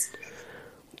things.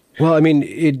 Well, I mean,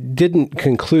 it didn't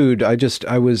conclude. I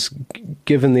was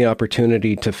given the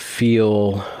opportunity to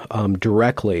feel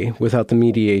directly without the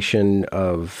mediation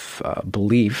of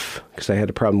belief, because I had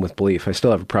a problem with belief. I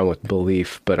still have a problem with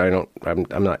belief, but I'm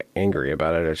not angry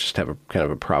about it. I just have a kind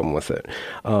of a problem with it.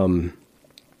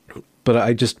 But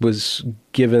I just was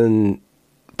given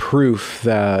proof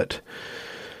that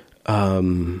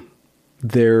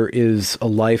there is a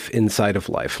life inside of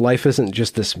life. Life isn't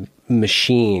just this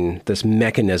machine, this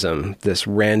mechanism, this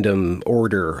random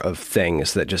order of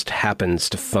things that just happens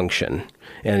to function.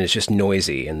 And it's just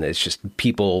noisy, and it's just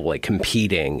people like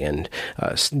competing and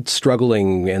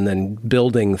struggling and then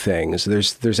building things.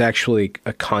 There's actually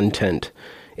a content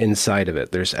inside of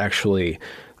it. There's actually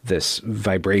this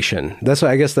vibration.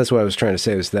 I guess that's what I was trying to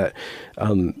say, is that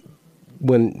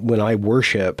when I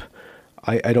worship,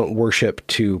 I don't worship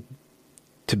to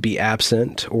be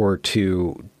absent or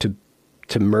to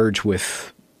merge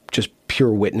with just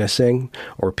pure witnessing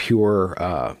or pure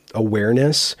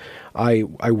awareness. I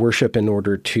worship in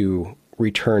order to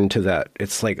return to that.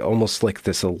 It's like almost like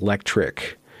this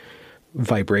electric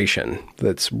vibration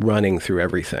that's running through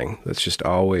everything. That's just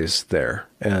always there.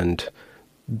 And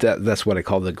that's what I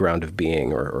call the ground of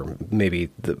being, or maybe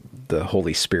the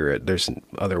Holy Spirit. There's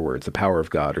other words, the power of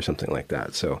God or something like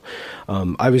that. So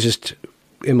I was just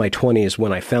in my 20s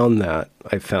when I found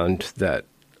that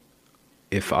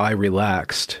if I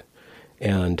relaxed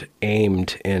and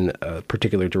aimed in a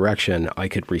particular direction, I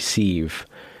could receive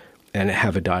and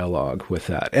have a dialogue with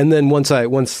that. And then once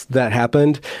that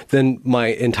happened, then my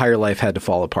entire life had to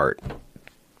fall apart,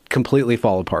 completely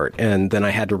fall apart. And then I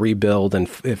had to rebuild, and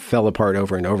it fell apart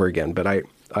over and over again. But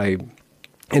I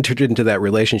entered into that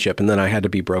relationship, and then I had to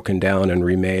be broken down and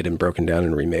remade, and broken down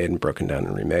and remade, and broken down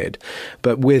and remade.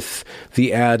 But with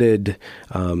the added,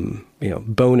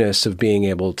 bonus of being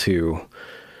able to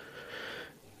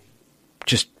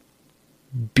just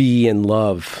be in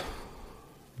love,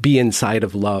 be inside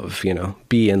of love,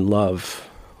 be in love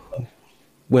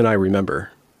when I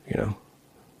remember, and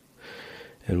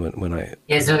when I...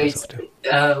 Yeah, so it's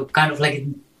kind of like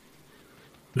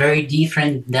very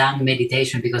different than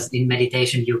meditation, because in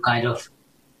meditation you kind of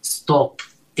stop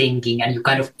thinking and you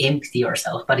kind of empty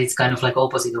yourself, but it's kind of like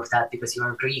opposite of that, because you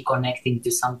are reconnecting to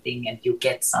something and you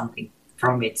get something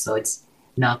from it. So it's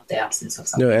not the absence of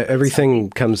something. No, everything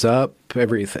comes up.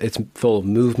 It's full of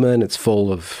movement. It's full.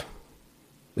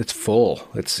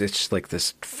 It's like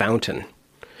this fountain.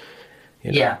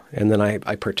 Yeah. And then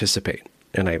I participate,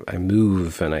 and I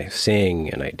move, and I sing,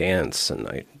 and I dance, and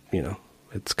I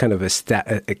it's kind of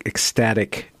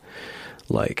ecstatic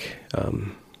like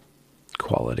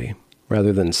quality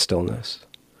rather than stillness.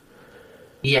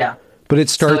 Yeah. But it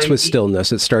starts with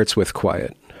stillness. It starts with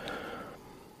quiet.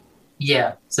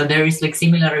 Yeah. So there is like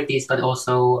similarities, but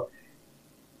also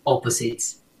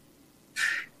opposites.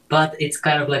 But it's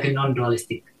kind of like a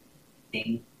non-dualistic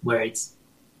thing where it's,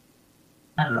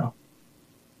 I don't know.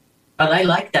 But I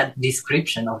like that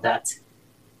description of that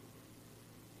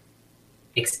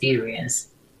experience.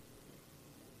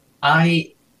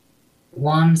 I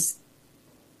once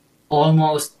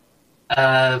almost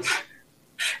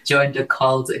joined a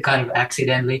cult kind of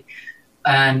accidentally,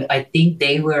 and I think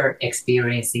they were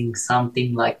experiencing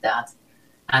something like that.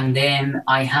 And then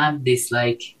I had this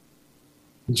like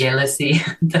jealousy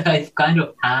that I've kind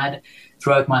of had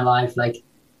throughout my life, like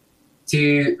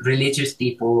to religious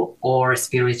people or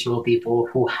spiritual people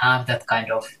who have that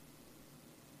kind of,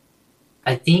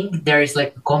 I think there is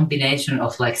like a combination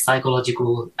of like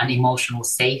psychological and emotional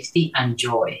safety and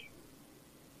joy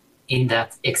in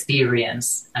that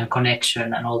experience and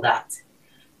connection and all that.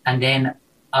 And then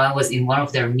I was in one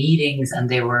of their meetings and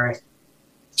they were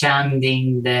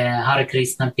chanting the Hare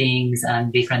Krishna things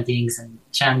and different things and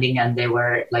chanting, and they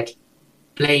were like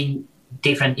playing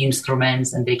different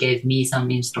instruments, and they gave me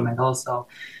some instrument also.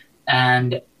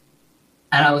 And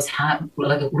I was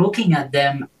like looking at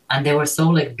them, And they were so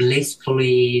like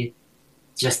blissfully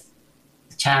just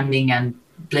chanting and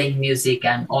playing music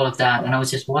and all of that. And I was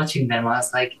just watching them. I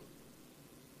was like,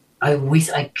 I wish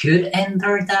I could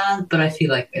enter that, but I feel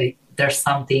like there's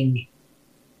something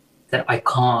that I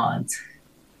can't.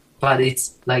 But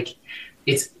it's like,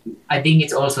 I think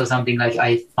it's also something like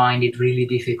I find it really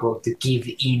difficult to give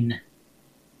in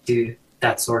to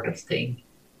that sort of thing.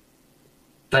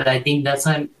 But I think that's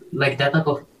like that type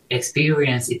of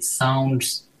experience, it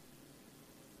sounds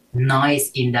nice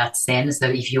in that sense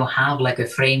that if you have like a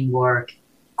framework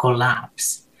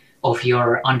collapse of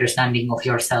your understanding of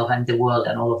yourself and the world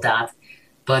and all of that,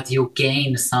 but you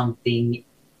gain something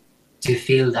to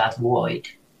fill that void.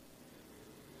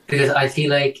 Because I feel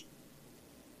like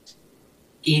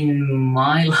in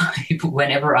my life,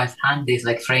 whenever I've had these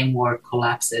like framework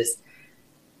collapses,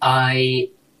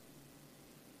 I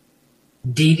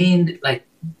didn't like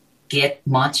get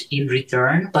much in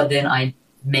return, but then I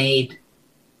made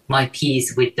my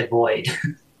peace with the void.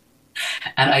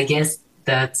 And I guess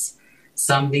that's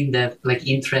something that like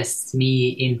interests me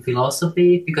in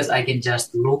philosophy, because I can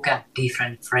just look at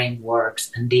different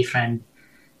frameworks and different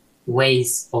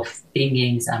ways of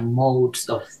thinkings and modes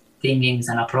of thinkings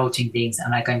and approaching things,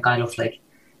 and I can kind of like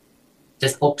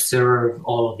just observe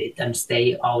all of it and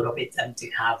stay out of it, and to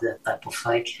have that type of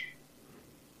like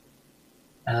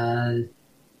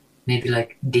maybe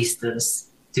like distance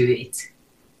to it.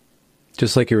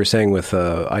 Just like you were saying with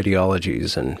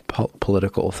ideologies and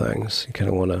political things, you kind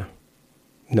of want to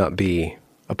not be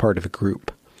a part of a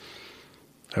group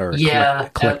or a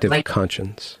collective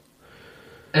conscience.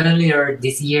 Earlier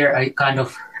this year, I kind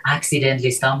of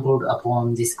accidentally stumbled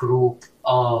upon this group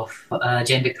of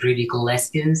gender critical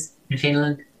lesbians in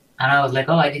Finland. And I was like,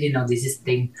 oh, I didn't know this is a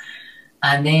thing.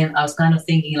 And then I was kind of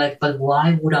thinking like, but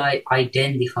why would I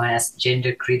identify as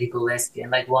gender critical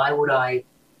lesbian? Like, why would I,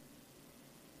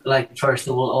 like, first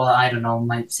of all, I don't know,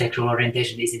 my sexual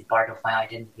orientation isn't part of my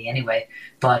identity anyway.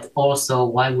 But also,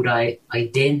 why would I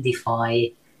identify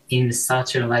in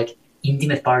such a like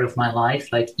intimate part of my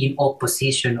life, like in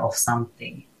opposition of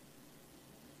something?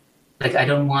 Like, I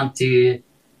don't want to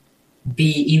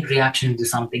be in reaction to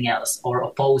something else or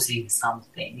opposing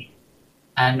something.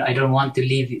 And I don't want to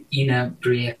live in a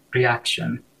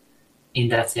reaction in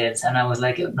that sense. And I was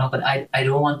like, no, but I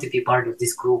don't want to be part of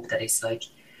this group that is like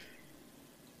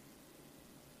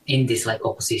in this like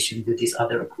opposition to this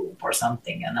other group or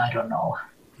something. And I don't know.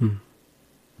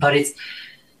 But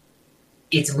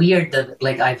it's weird that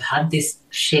like I've had this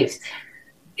shift.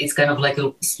 It's kind of like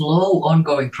a slow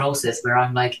ongoing process where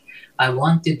I'm like, I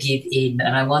want to give in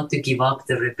and I want to give up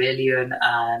the rebellion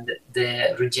and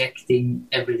the rejecting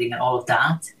everything and all of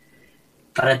that.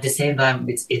 But at the same time,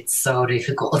 it's so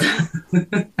difficult.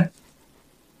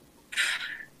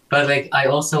 But like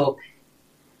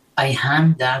I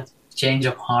had that change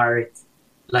of heart,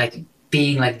 like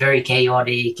being like very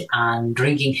chaotic and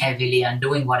drinking heavily and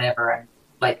doing whatever and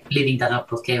like living that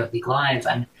up of chaotic life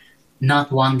and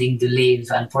not wanting to live,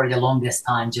 and for the longest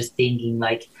time just thinking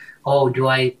like, oh, do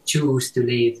I choose to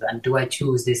live and do I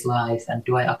choose this life and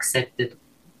do I accept it?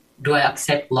 Do I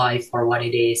accept life for what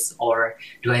it is or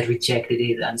do I reject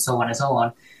it, and so on and so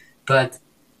on. But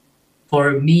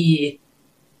for me,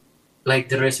 like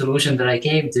the resolution that I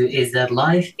came to is that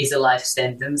life is a life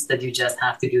sentence that you just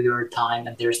have to do your time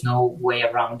and there's no way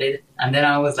around it. And then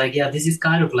I was like, yeah, this is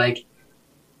kind of like,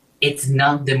 it's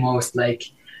not the most like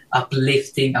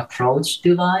uplifting approach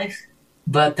to life,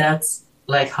 but that's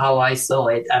like how I saw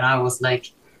it. And I was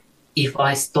like, if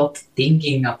I stop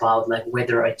thinking about like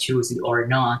whether I choose it or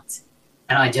not,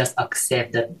 and I just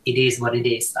accept that it is what it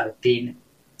is, I've been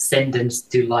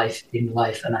sentenced to life in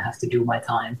life and I have to do my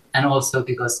time. And also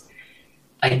because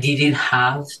I didn't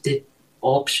have the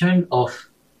option of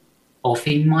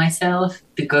offing myself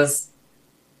because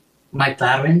my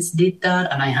parents did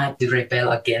that and I had to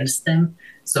rebel against them.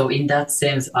 So in that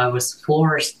sense, I was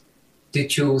forced to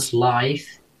choose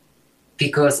life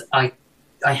because I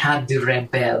had to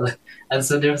rebel. And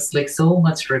so there's like so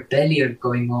much rebellion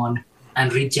going on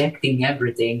and rejecting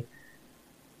everything,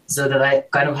 so that I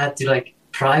kind of had to like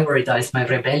prioritize my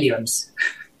rebellions.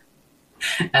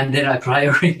 And then I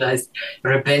prioritized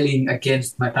rebelling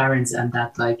against my parents and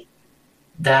that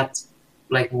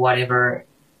whatever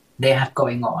they have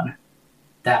going on,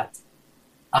 that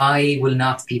I will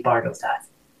not be part of that.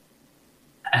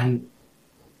 And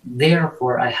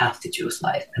therefore I have to choose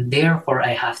life. And therefore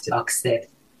I have to accept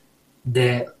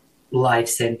the life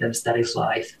sentence that is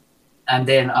life. And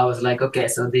then I was like, okay,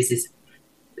 so this is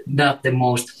not the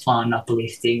most fun,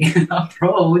 uplifting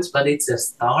approach, but it's a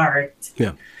start.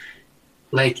 Yeah.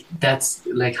 Like, that's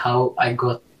like how I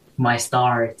got my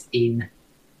start in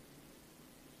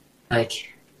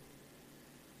like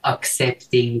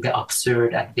accepting the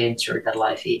absurd adventure that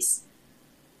life is.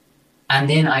 And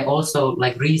then I also,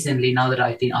 like recently, now that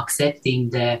I've been accepting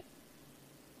the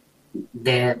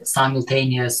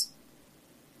simultaneous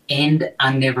end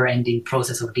and never ending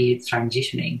process of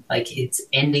detransitioning, like it's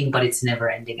ending, but it's never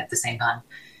ending at the same time.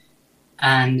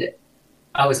 And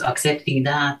I was accepting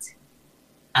that.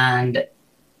 And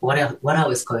what I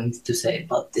was going to say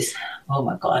about this, oh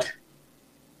my God.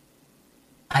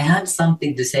 I had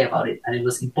something to say about it, and it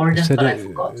was important, but I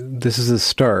forgot. This is a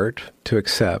start to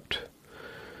accept.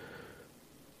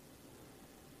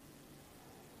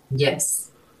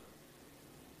 Yes.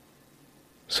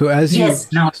 So as you...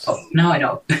 Yes, now I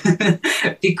know.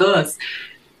 Because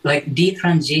like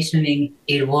detransitioning,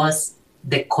 it was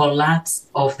the collapse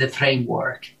of the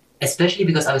framework, especially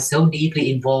because I was so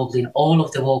deeply involved in all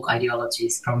of the woke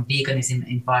ideologies, from veganism,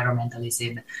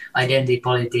 environmentalism, identity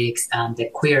politics, and the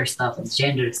queer stuff and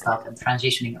gender stuff and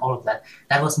transitioning, all of that.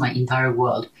 That was my entire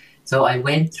world. So I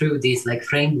went through these like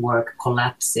framework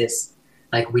collapses,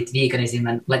 like with veganism,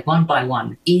 and like one by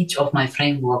one, each of my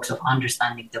frameworks of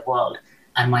understanding the world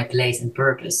and my place and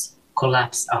purpose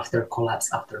collapse after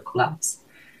collapse after collapse.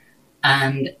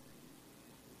 And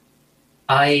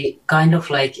I kind of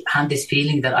like had this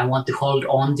feeling that I want to hold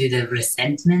on to the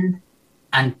resentment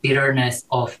and bitterness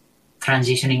of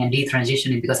transitioning and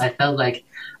detransitioning, because I felt like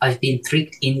I've been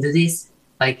tricked into this.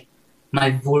 Like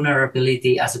my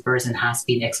vulnerability as a person has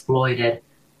been exploited,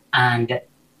 and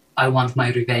I want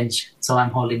my revenge. So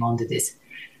I'm holding on to this.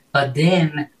 But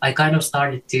then I kind of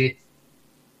started to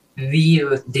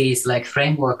view these like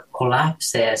framework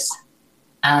collapses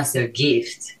as a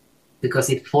gift, because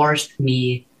it forced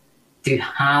me to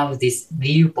have this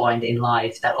viewpoint in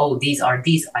life that, oh, these are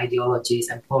these ideologies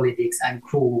and politics and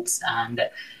groups and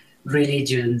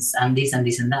religions and this and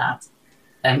this and that.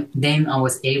 And then I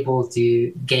was able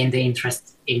to gain the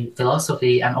interest in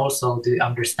philosophy, and also to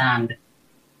understand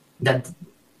that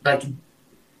like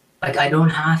I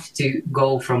don't have to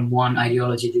go from one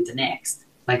ideology to the next.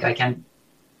 Like I can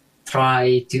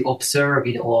try to observe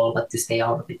it all, but to stay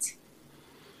out of it.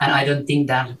 And I don't think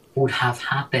that would have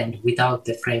happened without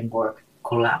the framework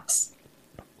collapse.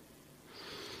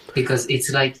 Because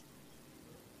it's like,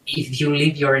 if you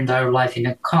live your entire life in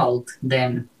a cult,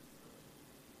 then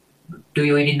do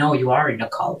you even know you are in a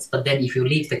cult? But then if you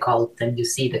leave the cult, then you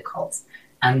see the cult.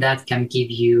 And that can give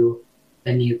you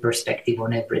a new perspective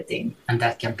on everything. And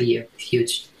that can be a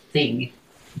huge thing,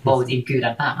 both in good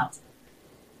and bad.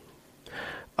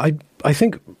 I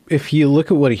think if you look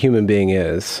at what a human being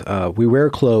is, we wear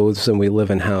clothes and we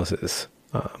live in houses.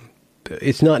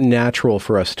 It's not natural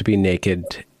for us to be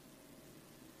naked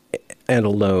and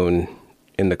alone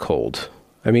in the cold.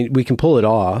 I mean, we can pull it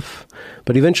off,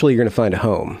 but eventually you're going to find a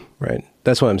home, right?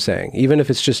 That's what I'm saying. Even if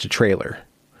it's just a trailer.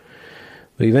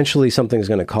 But eventually something's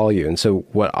going to call you. And so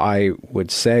what I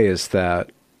would say is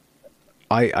that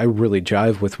I really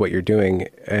jive with what you're doing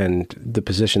and the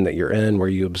position that you're in, where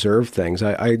you observe things.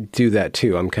 I do that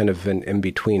too. I'm kind of an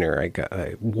in-betweener.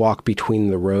 I walk between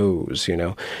the rows, in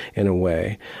a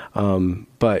way.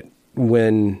 But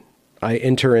when I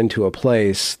enter into a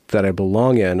place that I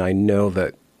belong in, I know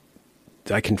that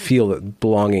I can feel that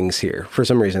belonging's here for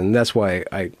some reason. And that's why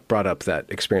I brought up that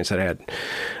experience that I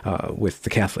had with the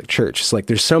Catholic Church. It's like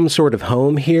there's some sort of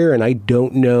home here, and I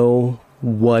don't know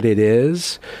what it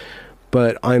is.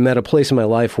 But I'm at a place in my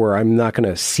life where I'm not going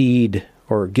to cede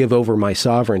or give over my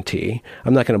sovereignty.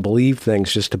 I'm not going to believe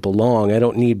things just to belong. I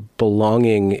don't need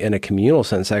belonging in a communal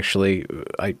sense. Actually,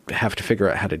 I have to figure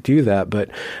out how to do that. But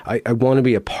I want to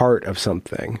be a part of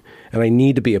something, and I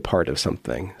need to be a part of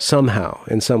something somehow,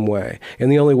 in some way. And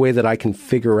the only way that I can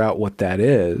figure out what that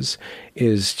is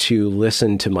to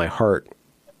listen to my heart,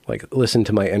 like listen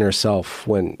to my inner self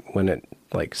when it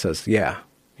like says, yeah.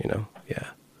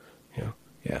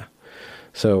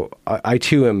 So I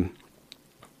too am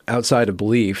outside of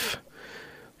belief,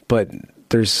 but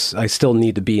I still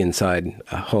need to be inside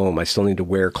a home. I still need to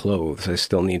wear clothes. I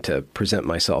still need to present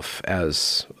myself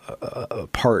as a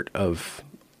part of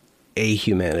a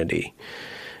humanity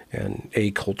and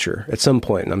a culture at some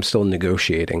point. And I'm still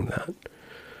negotiating that.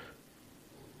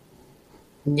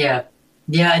 Yeah.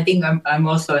 I think I'm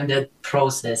also in that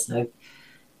process. Like,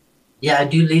 yeah, I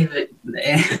do live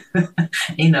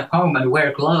in a home and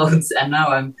wear clothes, and now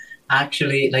I'm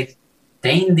actually like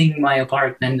painting my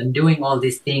apartment and doing all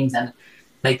these things, and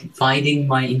like fighting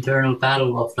my internal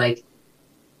battle of like,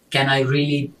 can I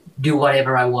really do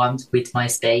whatever I want with my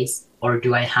space, or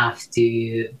do I have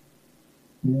to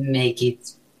make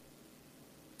it,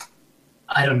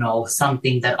 I don't know,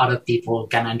 something that other people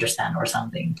can understand or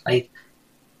something? Like,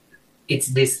 it's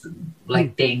this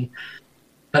like thing.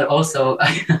 But also,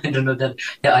 I don't know, that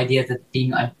the idea that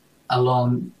being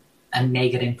alone and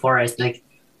naked in forest, like,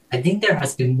 I think there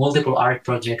has been multiple art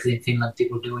projects in Finland,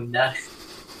 people doing that.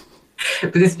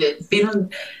 Because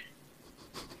Finland,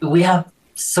 we have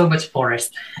so much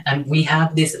forest, and we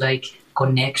have this like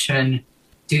connection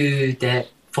to the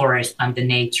forest and the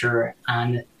nature.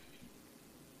 And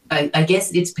I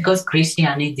guess it's because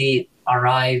Christianity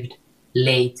arrived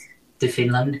late to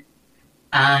Finland,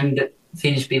 and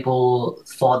Finnish people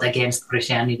fought against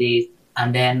Christianity.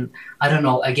 And then, I don't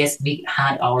know, I guess we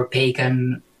had our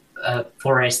pagan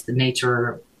forest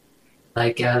nature,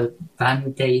 like a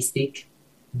pantheistic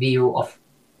view of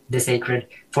the sacred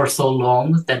for so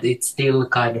long that it still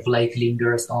kind of like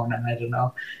lingers on. And I don't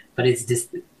know, but it's this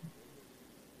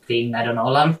thing, I don't know,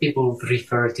 a lot of people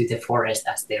refer to the forest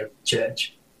as their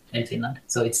church in Finland.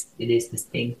 So it is this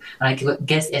thing. And I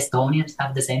guess Estonians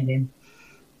have the same thing.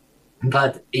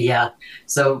 But yeah,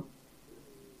 so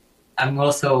I'm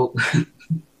also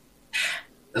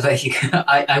like,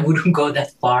 I wouldn't go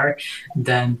that far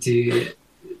than to,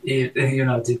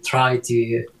 to try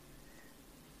to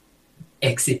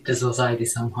exit the society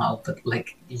somehow. But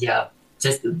like, yeah,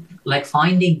 just like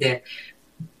finding the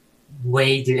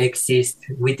way to exist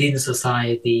within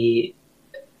society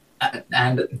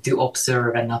and to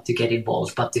observe and not to get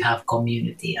involved, but to have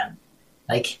community. And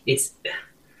like, it's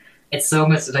so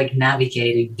much like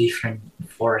navigating different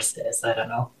forces. I don't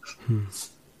know.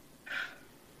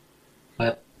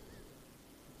 But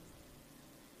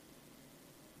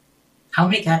how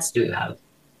many cats do you have?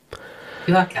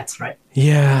 You have cats, right?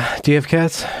 Yeah. Do you have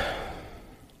cats?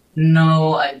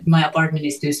 No, my apartment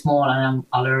is too small and I'm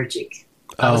allergic.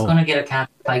 I was going to get a cat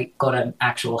if I got an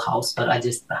actual house, but I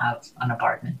just have an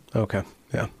apartment. Okay.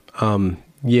 Yeah.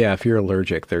 Yeah, if you're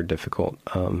allergic, they're difficult.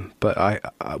 But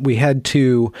we had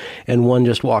two, and one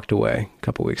just walked away a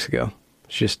couple weeks ago.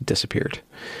 She just disappeared.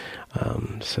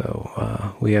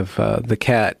 So we have the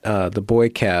cat, the boy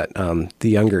cat, the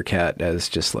younger cat is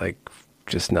just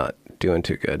not doing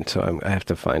too good. So I have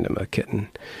to find him a kitten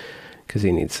because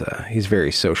he's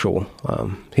very social.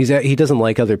 He doesn't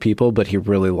like other people, but he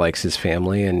really likes his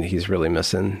family, and he's really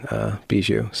missing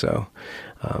Bijou. So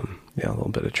yeah, a little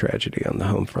bit of tragedy on the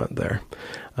home front there.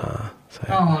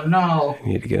 Oh no! I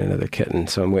need to get another kitten,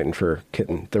 so I'm waiting for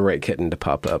the right kitten to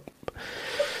pop up.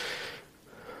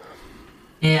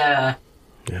 Yeah.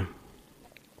 Yeah.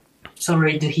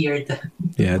 Sorry to hear that.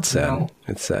 Yeah, it's sad. No.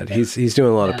 It's sad. He's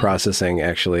doing a lot of processing,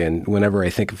 actually, and whenever I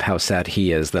think of how sad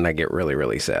he is, then I get really,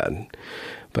 really sad.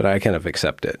 But I kind of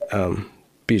accept it.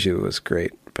 Bijou was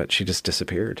great, but she just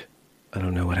disappeared. I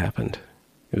don't know what happened.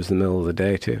 It was the middle of the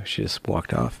day, too. She just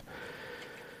walked off.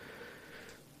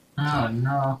 Oh,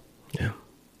 no. Yeah.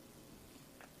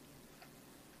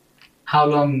 How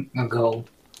long ago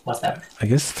was that? I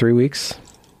guess 3 weeks.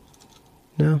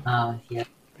 No. Yeah.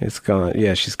 It's gone.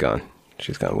 Yeah, she's gone.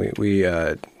 She's gone. We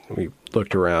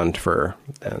looked around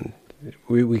and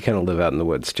we kind of live out in the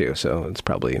woods too, so it's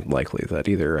probably likely that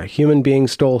either a human being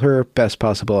stole her, best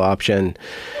possible option.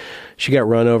 She got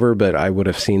run over, but I would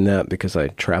have seen that because I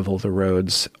travel the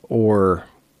roads, or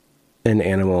an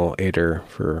animal ate her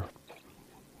for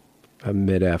a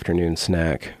mid-afternoon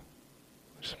snack,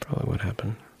 which is probably what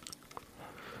happened.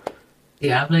 Do you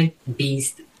have like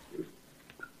beast,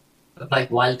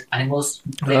 like wild animals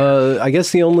there? I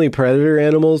guess the only predator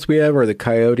animals we have are the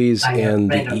coyotes and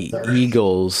the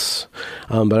eagles.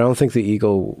 But I don't think the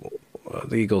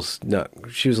eagle's not,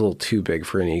 she was a little too big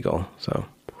for an eagle. So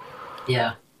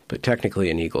yeah. But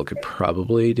technically an eagle could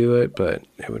probably do it, but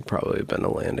it would probably have been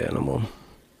a land animal.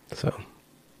 So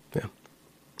yeah.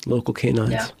 Local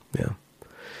canines. Yeah.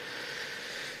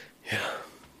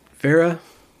 Vera,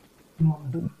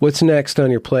 what's next on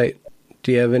your plate?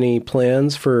 Do you have any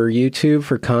plans for YouTube,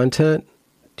 for content?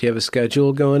 Do you have a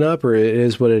schedule going up, or it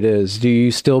is what it is? Do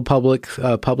you still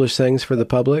publish things for the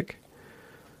public?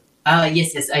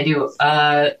 Yes, I do.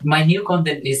 My new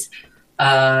content is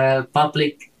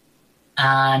public,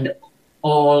 and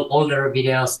all older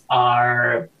videos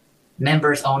are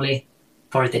members only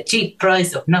for the cheap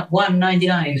price of not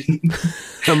 $1.99.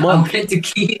 A month. I wanted to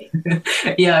keep,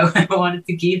 I wanted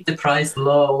to keep the price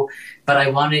low, but I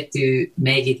wanted to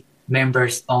make it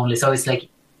members only. So it's like,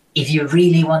 if you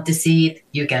really want to see it,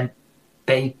 you can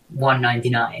pay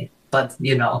 $1.99. But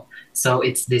so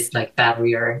it's this like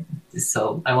barrier.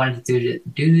 So I wanted to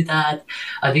do that.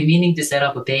 I've been meaning to set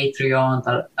up a Patreon,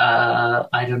 but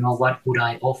I don't know what would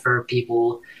I offer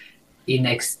people in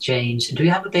exchange. Do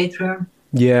you have a Patreon?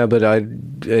 Yeah, but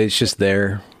it's just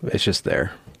there. It's just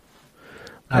there.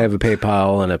 I have a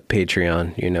PayPal and a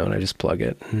Patreon, and I just plug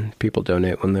it. And people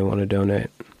donate when they want to donate.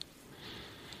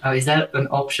 Oh, is that an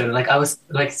option? Like I was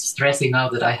like stressing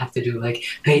out that I have to do like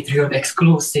Patreon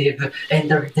exclusive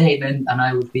entertainment, and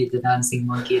I would be the dancing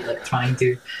monkey, like trying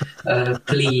to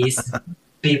please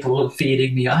people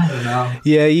feeding me. I don't know.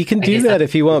 Yeah, you can I do guess that that's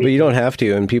if you want, but you pretty don't have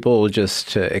to. And people will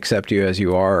just accept you as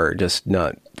you are, or just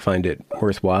not find it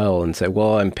worthwhile and say,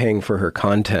 well, I'm paying for her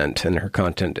content and her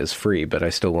content is free, but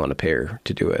I still want to pay her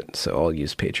to do it. So I'll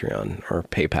use Patreon or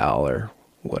PayPal or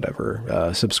whatever.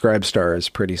 Subscribestar is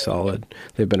pretty solid.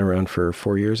 They've been around for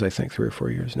 4 years, I think, 3 or 4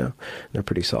 years now. They're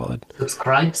pretty solid.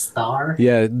 Subscribestar.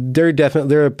 Yeah, they're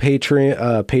a Patreon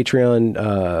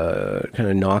kind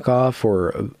of knockoff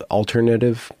or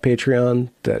alternative Patreon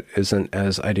that isn't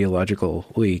as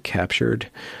ideologically captured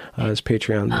as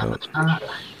Patreon.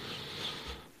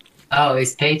 Oh,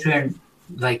 is Patreon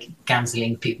like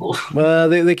canceling people? Well,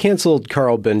 they canceled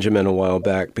Carl Benjamin a while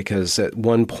back because at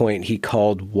one point he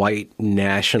called white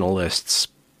nationalists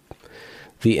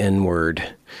the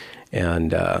N-word,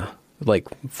 and like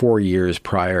 4 years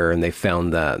prior, and they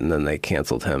found that, and then they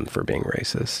canceled him for being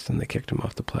racist, and they kicked him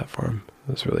off the platform.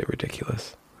 It was really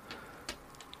ridiculous.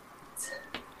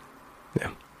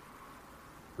 Yeah.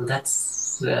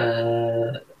 That's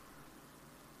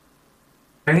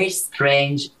very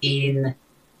strange in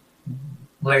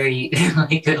very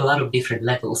like a lot of different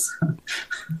levels.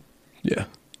 Yeah.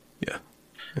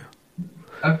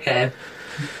 Okay.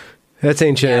 That's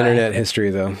ancient Yeah. internet history,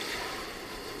 though.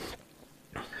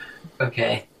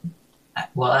 Okay.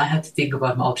 Well, I have to think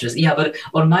about my options. Yeah, but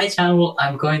on my channel,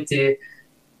 I'm going to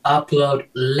upload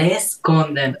less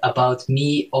content about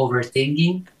me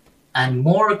overthinking and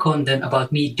more content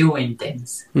about me doing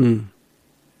things.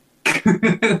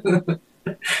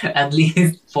 At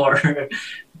least for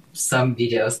some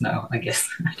videos now, I guess.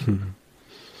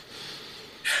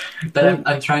 But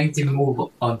I'm trying to move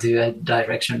onto a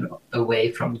direction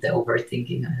away from the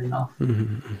overthinking. I don't know.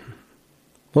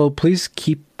 Well, please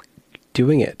keep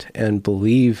doing it and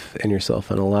believe in yourself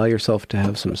and allow yourself to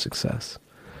have some success.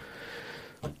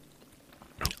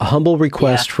 A humble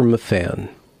request from a fan.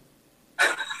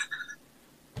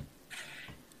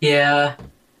 Yeah.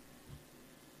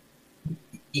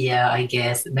 Yeah, I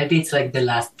guess. Maybe it's like the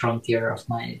last frontier of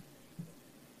my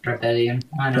rebellion.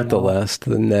 I don't Not the know. last,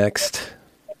 the next.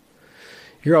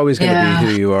 You're always going to Yeah. be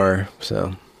who you are,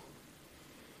 so.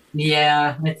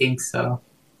 Yeah, I think so.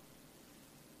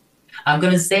 I'm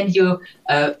gonna send you.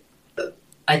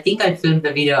 I think I filmed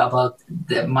a video about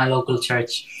my local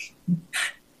church.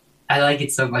 I like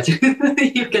it so much.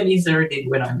 You can insert it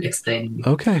when I'm explaining.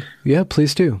 Okay. Yeah,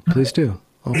 please do. Please do.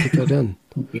 I'll put that in.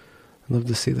 I'd love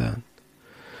to see that.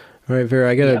 All right,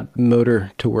 Vera, I got a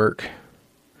motor to work.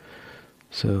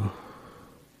 So.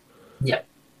 Yep.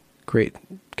 Great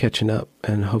catching up,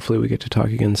 and hopefully we get to talk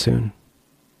again soon.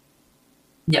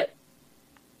 Yep.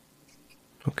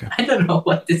 Okay. I don't know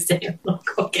what to say.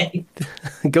 Okay.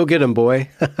 Go get him, boy.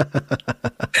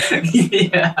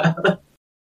 Yeah.